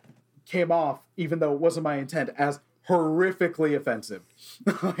that came off, even though it wasn't my intent, as horrifically offensive.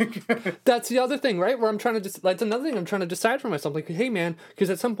 That's the other thing, right? Where I'm trying to that's another thing I'm trying to decide for myself. Like, hey, man,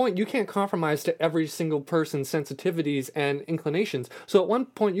 because at some point you can't compromise to every single person's sensitivities and inclinations. So at one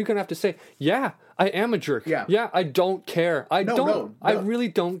point you're gonna have to say, yeah, I am a jerk. Yeah, I don't care. I really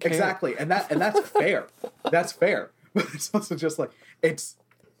don't care. Exactly, and that's fair. That's fair. But it's also just like it's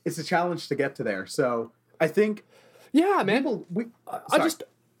a challenge to get to there. So I think, man,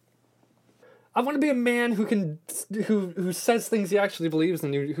 I want to be a man who says things he actually believes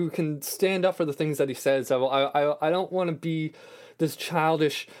in, who can stand up for the things that he says. I don't want to be this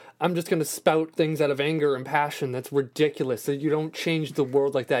childish, I'm just going to spout things out of anger and passion. That's ridiculous. You don't change the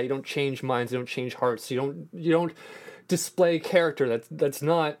world like that. You don't change minds. You don't change hearts. You don't display character. That's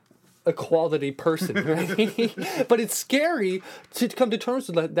not a quality person, right? But it's scary to come to terms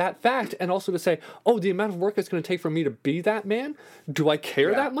with that fact, and also to say, the amount of work it's going to take for me to be that man, do I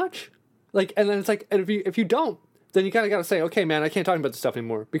care that much? Like, and then it's like, and if you don't, then you kind of got to say, okay, man, I can't talk about this stuff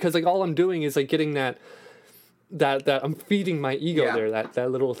anymore, because like all I'm doing is like getting that I'm feeding my ego there, that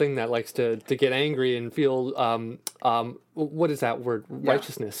little thing that likes to get angry and feel what is that word?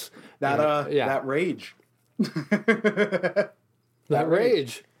 Righteousness. That rage. that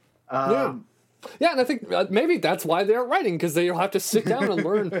rage. Yeah, and I think maybe that's why they're writing, because they'll have to sit down and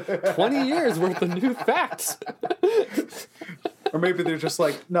learn 20 years worth of new facts. Or maybe they're just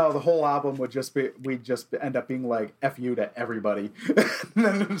like, no, the whole album we'd just end up being like, F you to everybody. And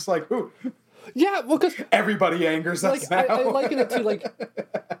then it's like, ooh. Yeah, well, because Everybody angers us like now. I liken it to like,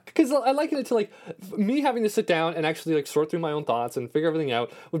 because I liken it to like me having to sit down and actually like sort through my own thoughts and figure everything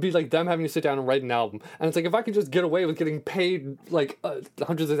out would be like them having to sit down and write an album. And it's like if I could just get away with getting paid like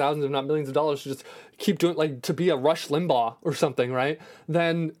hundreds of thousands, if not millions of dollars, to just keep doing like to be a Rush Limbaugh or something, right?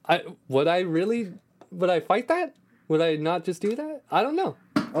 Then would I fight that? Would I not just do that? I don't know.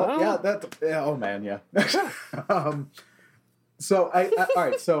 Oh man, yeah. So all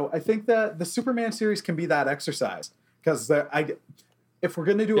right. So I think that the Superman series can be that exercise because if we're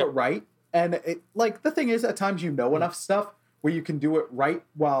gonna do it right, and like the thing is, at times you know enough stuff where you can do it right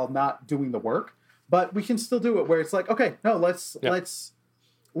while not doing the work, but we can still do it where it's like, okay, no, let's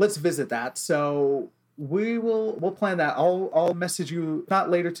visit that. So we'll plan that. I'll message you not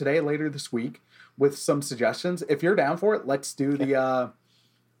later today, later this week with some suggestions. If you're down for it, let's do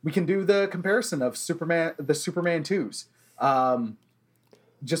we can do the comparison of the Superman 2s.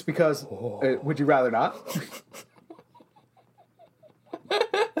 Just because, would you rather not?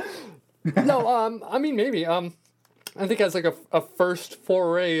 No, I mean maybe. I think as like a first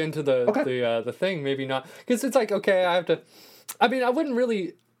foray into the thing, maybe not, because it's like, okay, I have to. I mean, I wouldn't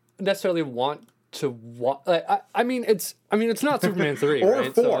really necessarily want to watch. I mean, it's not Superman 3, or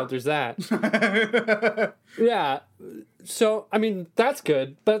right? 4. So there's that. Yeah. So I mean, that's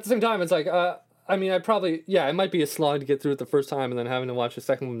good, but at the same time, it's like, I mean, it might be a slog to get through it the first time, and then having to watch a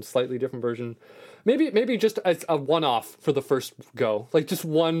second one, slightly different version. Maybe just as a one-off for the first go, like just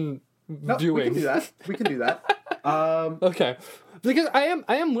one viewing. We can do that. Okay. Because I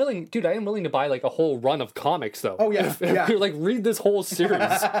am willing to buy like a whole run of comics though. Oh yeah, yeah. Like read this whole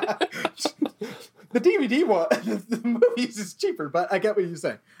series. The DVD one, the movies is cheaper, but I get what you're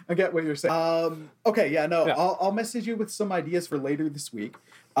saying. Okay, yeah, no, yeah. I'll message you with some ideas for later this week.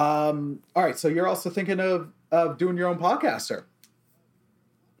 All right, so you're also thinking of doing your own podcast, sir?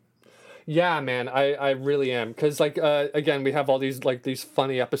 Yeah, man, I really am, because like again, we have all these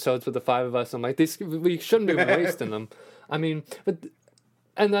funny episodes with the 5 of us. I'm like, we shouldn't be wasting them. I mean,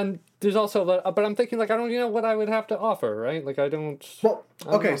 and then there's also, but I'm thinking like I don't know what I would have to offer, right? Like I don't. Well,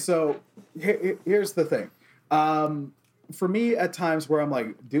 okay, so here's the thing. For me, at times where I'm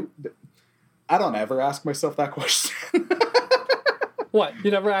like, I don't ever ask myself that question. What?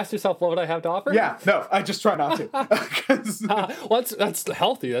 You never asked yourself what would I have to offer? Yeah, no, I just try not to. Well, that's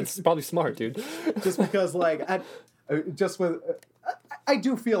healthy. That's probably smart, dude. Just because, like, I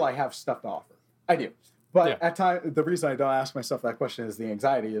do feel I have stuff to offer. I do. But at times, the reason I don't ask myself that question is the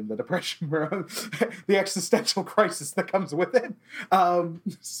anxiety and the depression, the existential crisis that comes with it.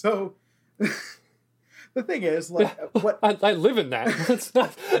 So the thing is, like, what I live in that. That's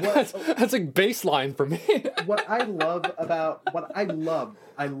like baseline for me. What I love about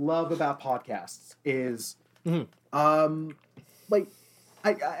podcasts is, like,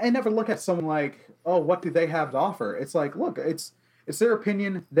 I never look at someone like, oh, what do they have to offer? It's like, look, it's their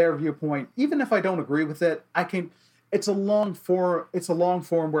opinion, their viewpoint. Even if I don't agree with it, it's a long form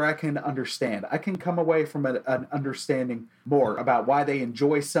where I can understand. I can come away from an understanding more about why they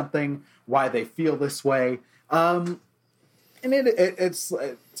enjoy something, why they feel this way. And it's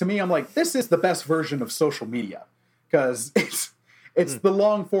to me, I'm like, this is the best version of social media, because it's the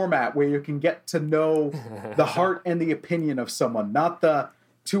long format where you can get to know the heart and the opinion of someone, not the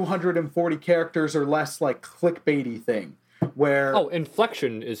 240 characters or less, like, clickbaity thing. Where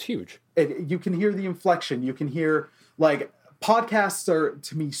inflection is huge. You can hear the inflection. You can hear, like, podcasts are,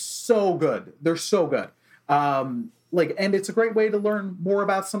 to me, so good. They're so good. Like, and it's a great way to learn more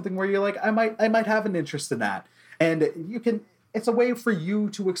about something where you're like, I might have an interest in that, and it's a way for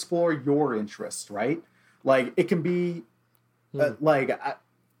you to explore your interest, right? Like, it can be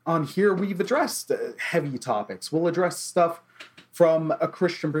on here we've addressed heavy topics. We'll address stuff from a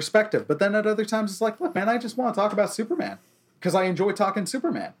Christian perspective, but then at other times it's like, look, man, I just want to talk about Superman because I enjoy talking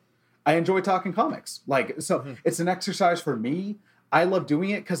Superman. I enjoy talking comics. Like, so it's an exercise for me. I love doing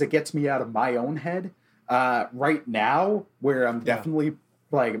it because it gets me out of my own head. Right now, where I'm definitely,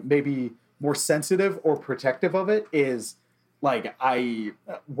 like, maybe more sensitive or protective of it is, like,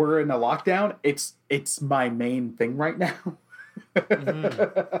 we're in a lockdown. It's my main thing right now.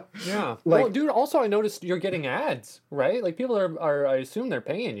 Yeah. Like, well, dude, also I noticed you're getting ads, right? Like, people are I assume they're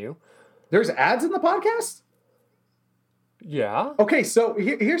paying you. There's ads in the podcast? Yeah. Okay, so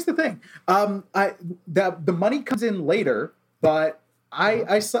here's the thing. The money comes in later, but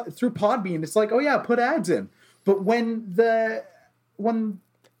I saw through Podbean, it's like, oh yeah, put ads in. But when the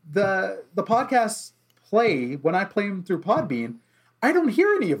podcasts play, when I play them through Podbean, I don't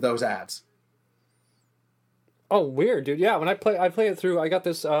hear any of those ads. Oh, weird, dude. Yeah, when I play it through. I got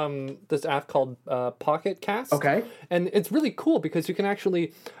this this app called Pocket Cast. Okay. And it's really cool because you can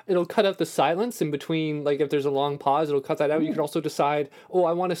actually, it'll cut out the silence in between. Like if there's a long pause, it'll cut that out. You can also decide, oh,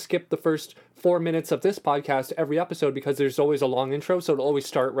 I want to skip the first 4 minutes of this podcast every episode because there's always a long intro, so it'll always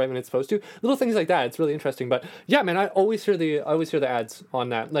start right when it's supposed to. Little things like that. It's really interesting. But yeah, man, I always hear the ads on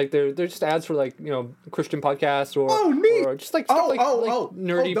that. Like they're just ads for like, you know, Christian podcasts or just like stuff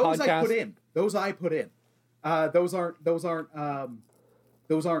nerdy those podcasts. Those I put in. Those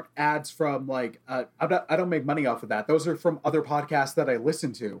aren't ads from like I don't make money off of that. Those are from other podcasts that I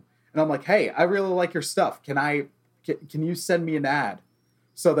listen to, and I'm like, hey, I really like your stuff. Can you send me an ad?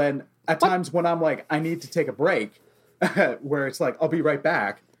 So then at times when I'm like, I need to take a break, where it's like I'll be right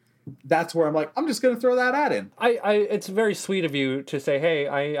back. That's where I'm like, I'm just gonna throw that ad in. It's very sweet of you to say, hey,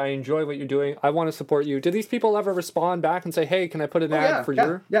 I enjoy what you're doing. I want to support you. Do these people ever respond back and say, hey, can I put an ad for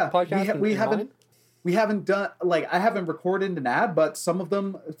your podcast? We haven't done, like, I haven't recorded an ad, but some of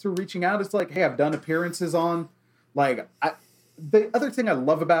them through reaching out, it's like, hey, I've done appearances on, like, the other thing I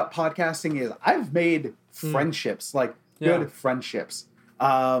love about podcasting is I've made friendships, like good friendships,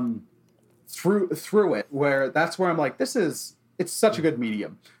 through it, where that's where I'm like, it's such a good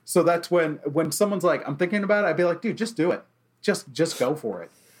medium. So that's when someone's like, I'm thinking about it, I'd be like, dude, just do it. Just go for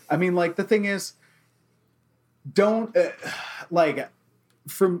it. I mean, like, the thing is, don't,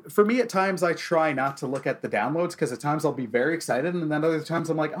 for me, at times, I try not to look at the downloads because at times I'll be very excited, and then other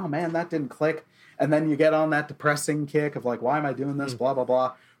times I'm like, oh man, that didn't click. And then you get on that depressing kick of like, why am I doing this? Blah, blah,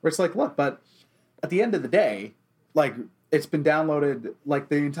 blah. Where it's like, look, but at the end of the day, like, it's been downloaded, like,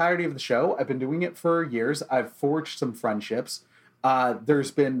 the entirety of the show. I've been doing it for years. I've forged some friendships. There's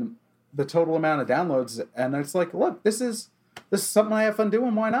been the total amount of downloads, and it's like, look, this is something I have fun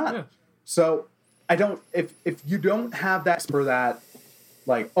doing. Why not? Yeah. So I don't, if you don't have that for that,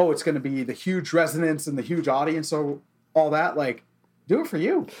 like, oh, it's going to be the huge resonance and the huge audience, so all that, like, do it for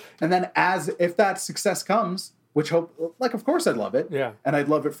you. And then if that success comes, of course I'd love it. Yeah. And I'd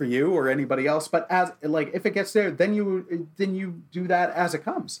love it for you or anybody else. But if it gets there, then you do that as it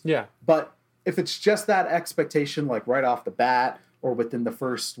comes. Yeah. But if it's just that expectation, like right off the bat or within the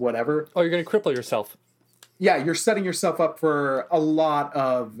first whatever. Oh, you're going to cripple yourself. Yeah. You're setting yourself up for a lot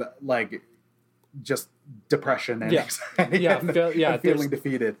of, like, just depression and anxiety and feeling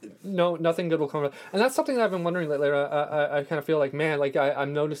defeated. No, nothing good will come of it. And that's something that I've been wondering lately. I kind of feel like, man, like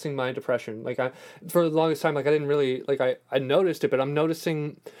I'm noticing my depression. Like for the longest time, like I didn't really, like I noticed it, but I'm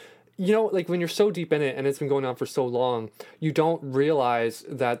noticing, you know, like when you're so deep in it and it's been going on for so long, you don't realize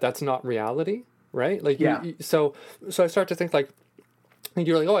that that's not reality, right? Like, so I start to think like,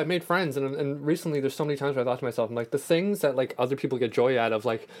 you're like, oh, I've made friends, and recently there's so many times where I thought to myself, I'm like, the things that like other people get joy out of,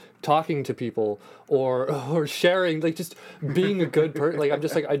 like talking to people or sharing, like just being a good person, like I'm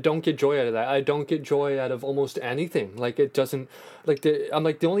just like, I don't get joy out of that. I don't get joy out of almost anything. Like it doesn't, like I'm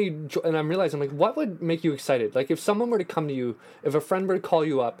like the only, and I'm realizing, I'm like, what would make you excited? Like if someone were to come to you, if a friend were to call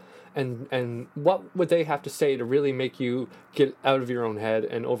you up, and what would they have to say to really make you get out of your own head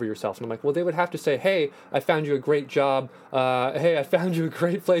and over yourself? And I'm like, well, they would have to say, hey, I found you a great job. Hey, I found you a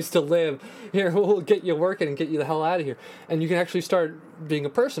great place to live. Here, we'll get you working and get you the hell out of here. And you can actually start being a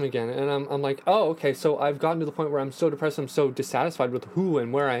person again. And I'm like, oh, okay, so I've gotten to the point where I'm so depressed, I'm so dissatisfied with who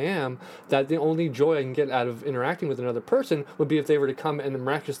and where I am, that the only joy I can get out of interacting with another person would be if they were to come and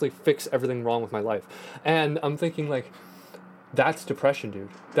miraculously fix everything wrong with my life. And I'm thinking like, that's depression, dude.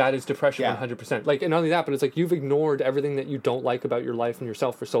 That is depression, 100%. Like, and not only that, but it's like you've ignored everything that you don't like about your life and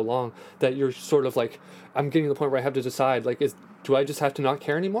yourself for so long that you're sort of like, I'm getting to the point where I have to decide, like, do I just have to not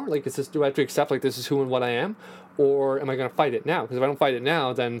care anymore? Like, do I have to accept, like, this is who and what I am? Or am I going to fight it now? Because if I don't fight it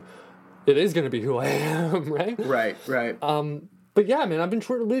now, then it is going to be who I am, right? Right. But yeah, man, I've been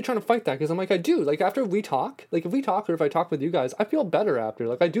really trying to fight that because I'm like, I do. Like, after we talk, like, if we talk or if I talk with you guys, I feel better after.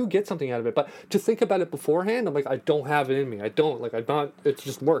 Like, I do get something out of it. But to think about it beforehand, I'm like, I don't have it in me. I don't. Like, it's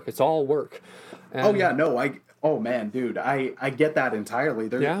just work. It's all work. And, oh, man, dude, I get that entirely.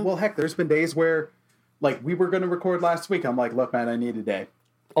 Well, heck, there's been days where, like, we were going to record last week. I'm like, look, man, I need a day.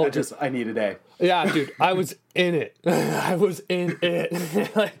 I need a day. Yeah, dude, I was in it. I was in it.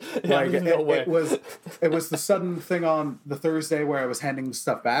 No way. It was the sudden thing on the Thursday where I was handing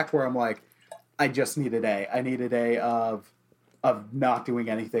stuff back where I'm like, I just need a day. I need a day of not doing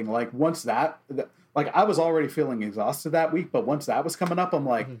anything. Like once like I was already feeling exhausted that week, but once that was coming up, I'm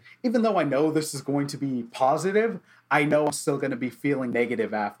like, even though I know this is going to be positive, I know I'm still going to be feeling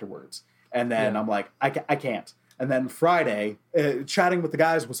negative afterwards. And then I'm like, I can't. And then Friday, chatting with the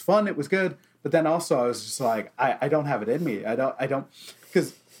guys was fun. It was good. But then also I was just like, I don't have it in me. I don't,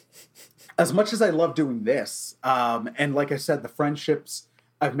 because as much as I love doing this, and like I said, the friendships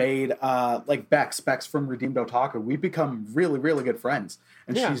I've made like Bex from Redeemed Otaku. We've become really, really good friends.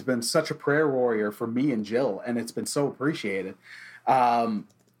 And Yeah. she's been such a prayer warrior for me and Jill, and it's been so appreciated.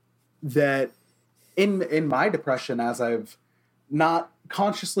 That in my depression, as I've not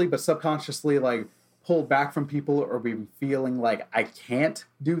consciously but subconsciously like pulled back from people or been feeling like I can't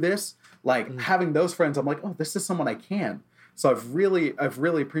do this, like having those friends, I'm like, oh, this is someone I can. So I've really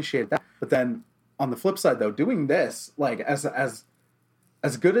appreciated that. But then on the flip side, though, doing this, like as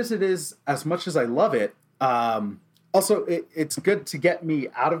good as it is, as much as I love it, also it's good to get me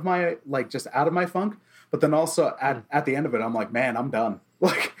out of my just out of my funk. But then also at the end of it, I'm like, man, I'm done.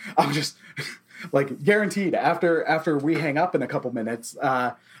 Like I'm just like guaranteed after we hang up in a couple minutes,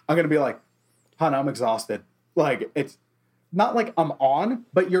 I'm gonna be like, hon, I'm exhausted. Like it's not like I'm on,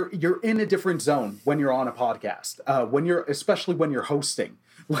 but you're in a different zone when you're on a podcast. Especially when you're hosting.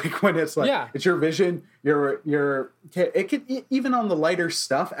 Like when it's like it's your vision, it could even on the lighter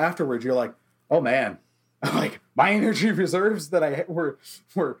stuff afterwards, you're like, oh man, like my energy reserves that were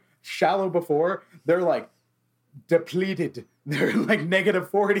shallow before, they're like depleted. They're like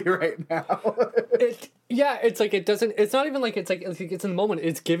 -40 right now. It's like it's not even like it's in the moment,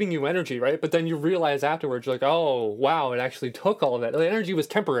 it's giving you energy, right? But then you realize afterwards, you're like, oh wow, it actually took all of that. The energy was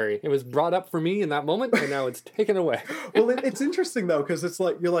temporary. It was brought up for me in that moment, and now it's taken away. Well, it's interesting though, because it's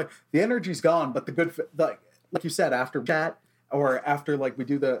like you're like the energy's gone, but the good like you said, after chat or after like we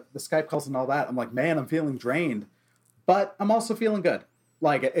do the Skype calls and all that, I'm like, man, I'm feeling drained, but I'm also feeling good.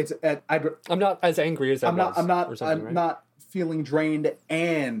 Like I'm not as angry as I'm not feeling drained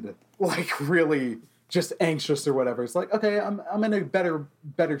and like really just anxious or whatever. It's like, okay, I'm in a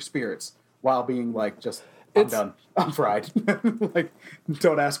better spirits while being like just I'm done. I'm fried. Like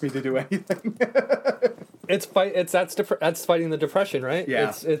don't ask me to do anything. That's fighting the depression, right?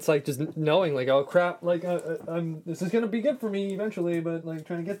 Yeah. It's like just knowing like, oh crap, like this is gonna be good for me eventually, but like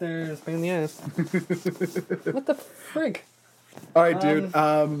trying to get there is a pain in the ass. What the frig? All right, dude.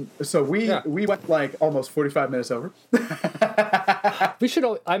 So we went like almost 45 minutes over. We should.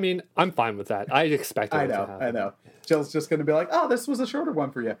 I mean, I'm fine with that. I expected it to happen. I know. Jill's just going to be like, "Oh, this was a shorter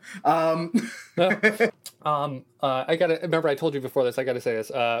one for you." I gotta remember. I told you before this. I gotta say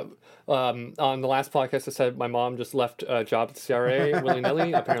this. On the last podcast, I said my mom just left a job at the CRA willy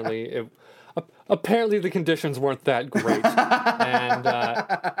nilly. Apparently, the conditions weren't that great, and.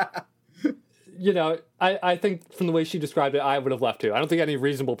 You know, I think from the way she described it, I would have left too. I don't think any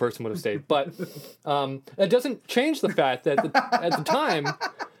reasonable person would have stayed. But it doesn't change the fact that at the time,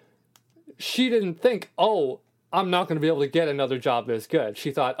 she didn't think, oh, I'm not going to be able to get another job this good.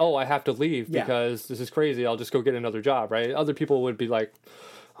 She thought, oh, I have to leave because this is crazy. I'll just go get another job, right? Other people would be like,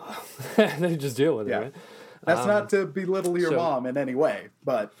 they just deal with it, right? That's not to belittle your mom in any way,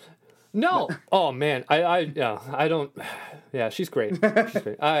 but... No. Oh man, I don't. Yeah, she's great. She's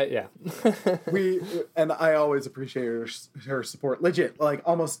great. Yeah. I always appreciate her support. Legit, like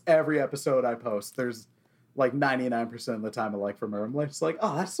almost every episode I post, there's like 99% of the time I like from her. I'm like, just like,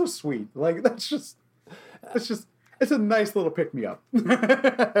 oh, that's so sweet. Like it's a nice little pick me up.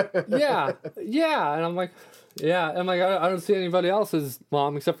 Yeah, and I'm like, I don't see anybody else's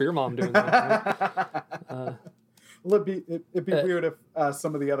mom except for your mom doing that. Right? Well, it'd be weird if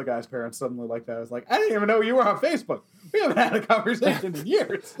some of the other guys' parents suddenly like that. I was like, I didn't even know you were on Facebook. We haven't had a conversation in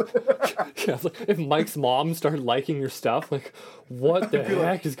years. Yeah, like, if Mike's mom started liking your stuff, like, what the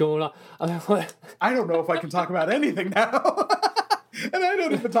heck is going on? I don't know if I can talk about anything now. And I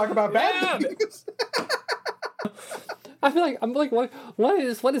don't even talk about bad things. I'm like, what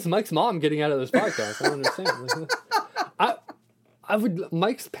is Mike's mom getting out of this podcast? I don't understand.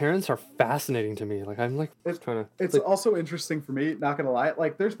 Mike's parents are fascinating to me. Like I'm like trying to. It's also interesting for me. Not gonna lie.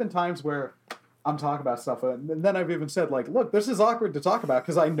 Like there's been times where I'm talking about stuff, and then I've even said like, "Look, this is awkward to talk about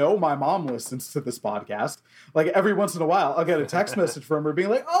because I know my mom listens to this podcast. Like every once in a while, I'll get a text message from her being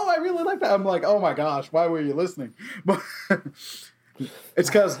like, "Oh, I really like that." I'm like, "Oh my gosh, why were you listening?" But it's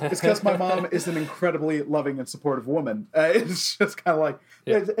because my mom is an incredibly loving and supportive woman. It's just kind of like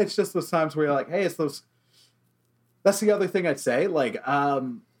it's just those times where you're like, "Hey, it's those." That's the other thing I'd say. Like,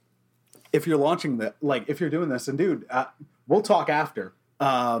 if you're launching if you're doing this, and dude, we'll talk after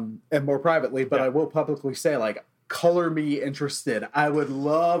and more privately, but I will publicly say, like, color me interested. I would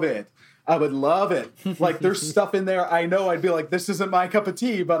love it. Like, there's stuff in there. I know I'd be like, this isn't my cup of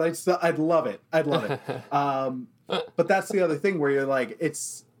tea, but I'd love it. But that's the other thing where you're like,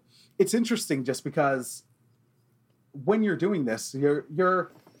 it's interesting just because when you're doing this, you're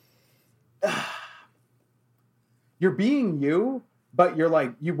being you, but you're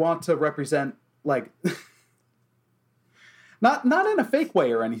like, you want to represent, like, not in a fake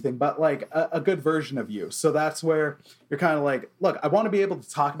way or anything, but like a good version of you. So that's where you're kind of like, look, I want to be able to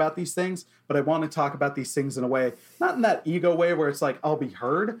talk about these things, but I want to talk about these things in a way, not in that ego way where it's like I'll be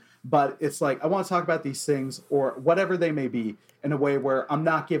heard, but it's like I want to talk about these things or whatever they may be in a way where I'm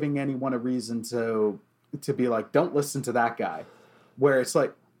not giving anyone a reason to be like, don't listen to that guy. Where it's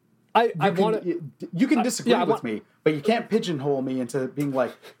like, you can disagree with me, but you can't pigeonhole me into being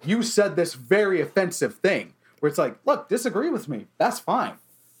like, you said this very offensive thing. Where it's like, look, disagree with me. That's fine.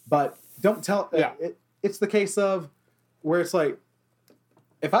 But don't tell. Yeah. It's the case of where it's like,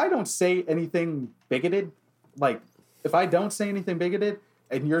 if I don't say anything bigoted, like, if I don't say anything bigoted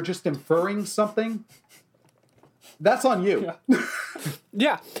and you're just inferring something, that's on you.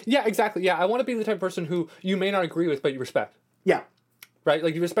 Yeah. Yeah, exactly. Yeah, I want to be the type of person who you may not agree with, but you respect. Yeah. Right?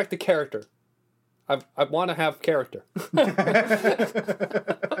 Like, you respect the character. I want to have character.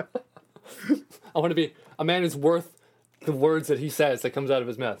 I want to be a man who's worth the words that he says that comes out of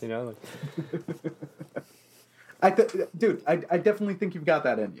his mouth, you know? Like, Dude, I definitely think you've got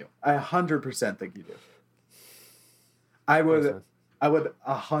that in you. I 100% think you do. I would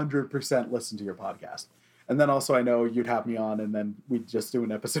 100% listen to your podcast. And then also I know you'd have me on and then we'd just do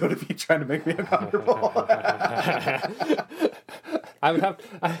an episode of you trying to make me uncomfortable.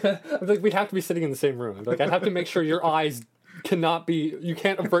 We'd have to be sitting in the same room. Like, I'd have to make sure your eyes you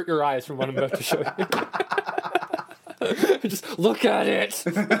can't avert your eyes from what I'm about to show you. Just look at it.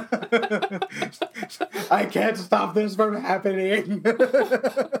 I can't stop this from happening.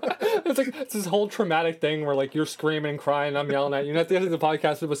 It's this whole traumatic thing where like you're screaming and crying and I'm yelling at you. And at the end of the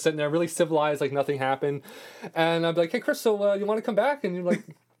podcast, it was sitting there really civilized, like nothing happened. And I'm like, hey Chris, so you want to come back? And you're like,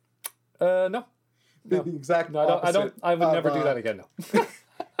 no. The exact I would never do that again. No.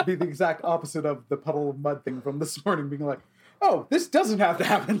 Be the exact opposite of the puddle of mud thing from this morning, being like, oh, this doesn't have to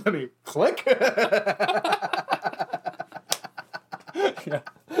happen to me. Click. Yeah,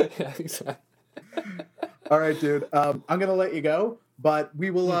 exactly. All right, dude. I'm gonna let you go, but we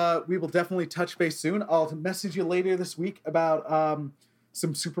will definitely touch base soon. I'll message you later this week about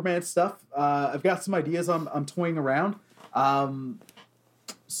some Superman stuff. I've got some ideas I'm toying around.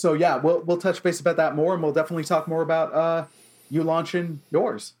 So yeah, we'll touch base about that more, and we'll definitely talk more about you launching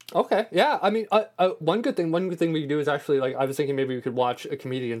yours. Okay, yeah. I mean, one good thing we could do is actually, like, I was thinking maybe we could watch a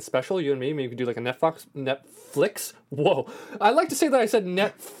comedian special, you and me. Maybe we could do like a Netflix. Whoa, I like to say that I said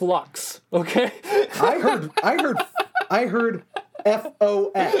Netflix. Okay. I heard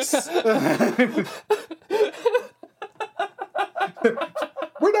FOX.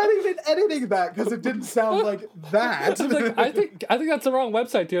 We're not even editing that because it didn't sound like that. Like, I think that's the wrong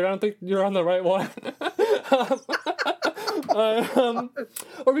website, dude. I don't think you're on the right one.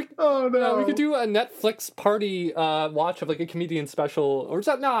 Or we could do a Netflix party watch of like a comedian special, or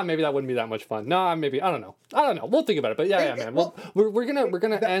maybe that wouldn't be that much fun. Maybe I don't know. We'll think about it. But yeah, man. We're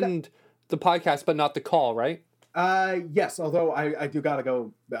gonna end the podcast, but not the call, right? Yes. Although I do gotta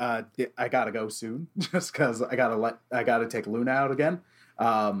go. I gotta go soon, just because I gotta take Luna out again.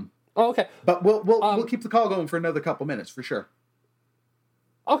 Okay. But we'll keep the call going for another couple minutes for sure.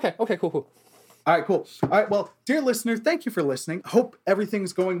 Okay. Cool. All right, cool. All right, well, dear listener, thank you for listening. Hope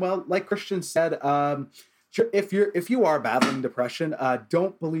everything's going well. Like Christian said, if you are battling depression,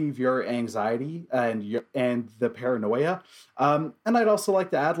 don't believe your anxiety and the paranoia. And I'd also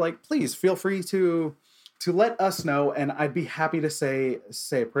like to add, like, please feel free to let us know, and I'd be happy to say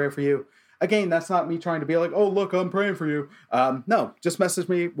a prayer for you. Again, that's not me trying to be like, oh, look, I'm praying for you. No, just message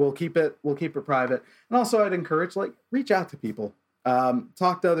me. We'll keep it private. And also, I'd encourage, like, reach out to people.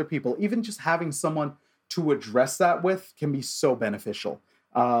 Talk to other people. Even just having someone to address that with can be so beneficial.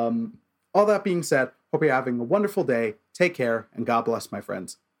 All that being said, hope you're having a wonderful day. Take care, and God bless, my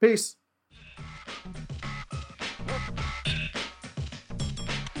friends. Peace.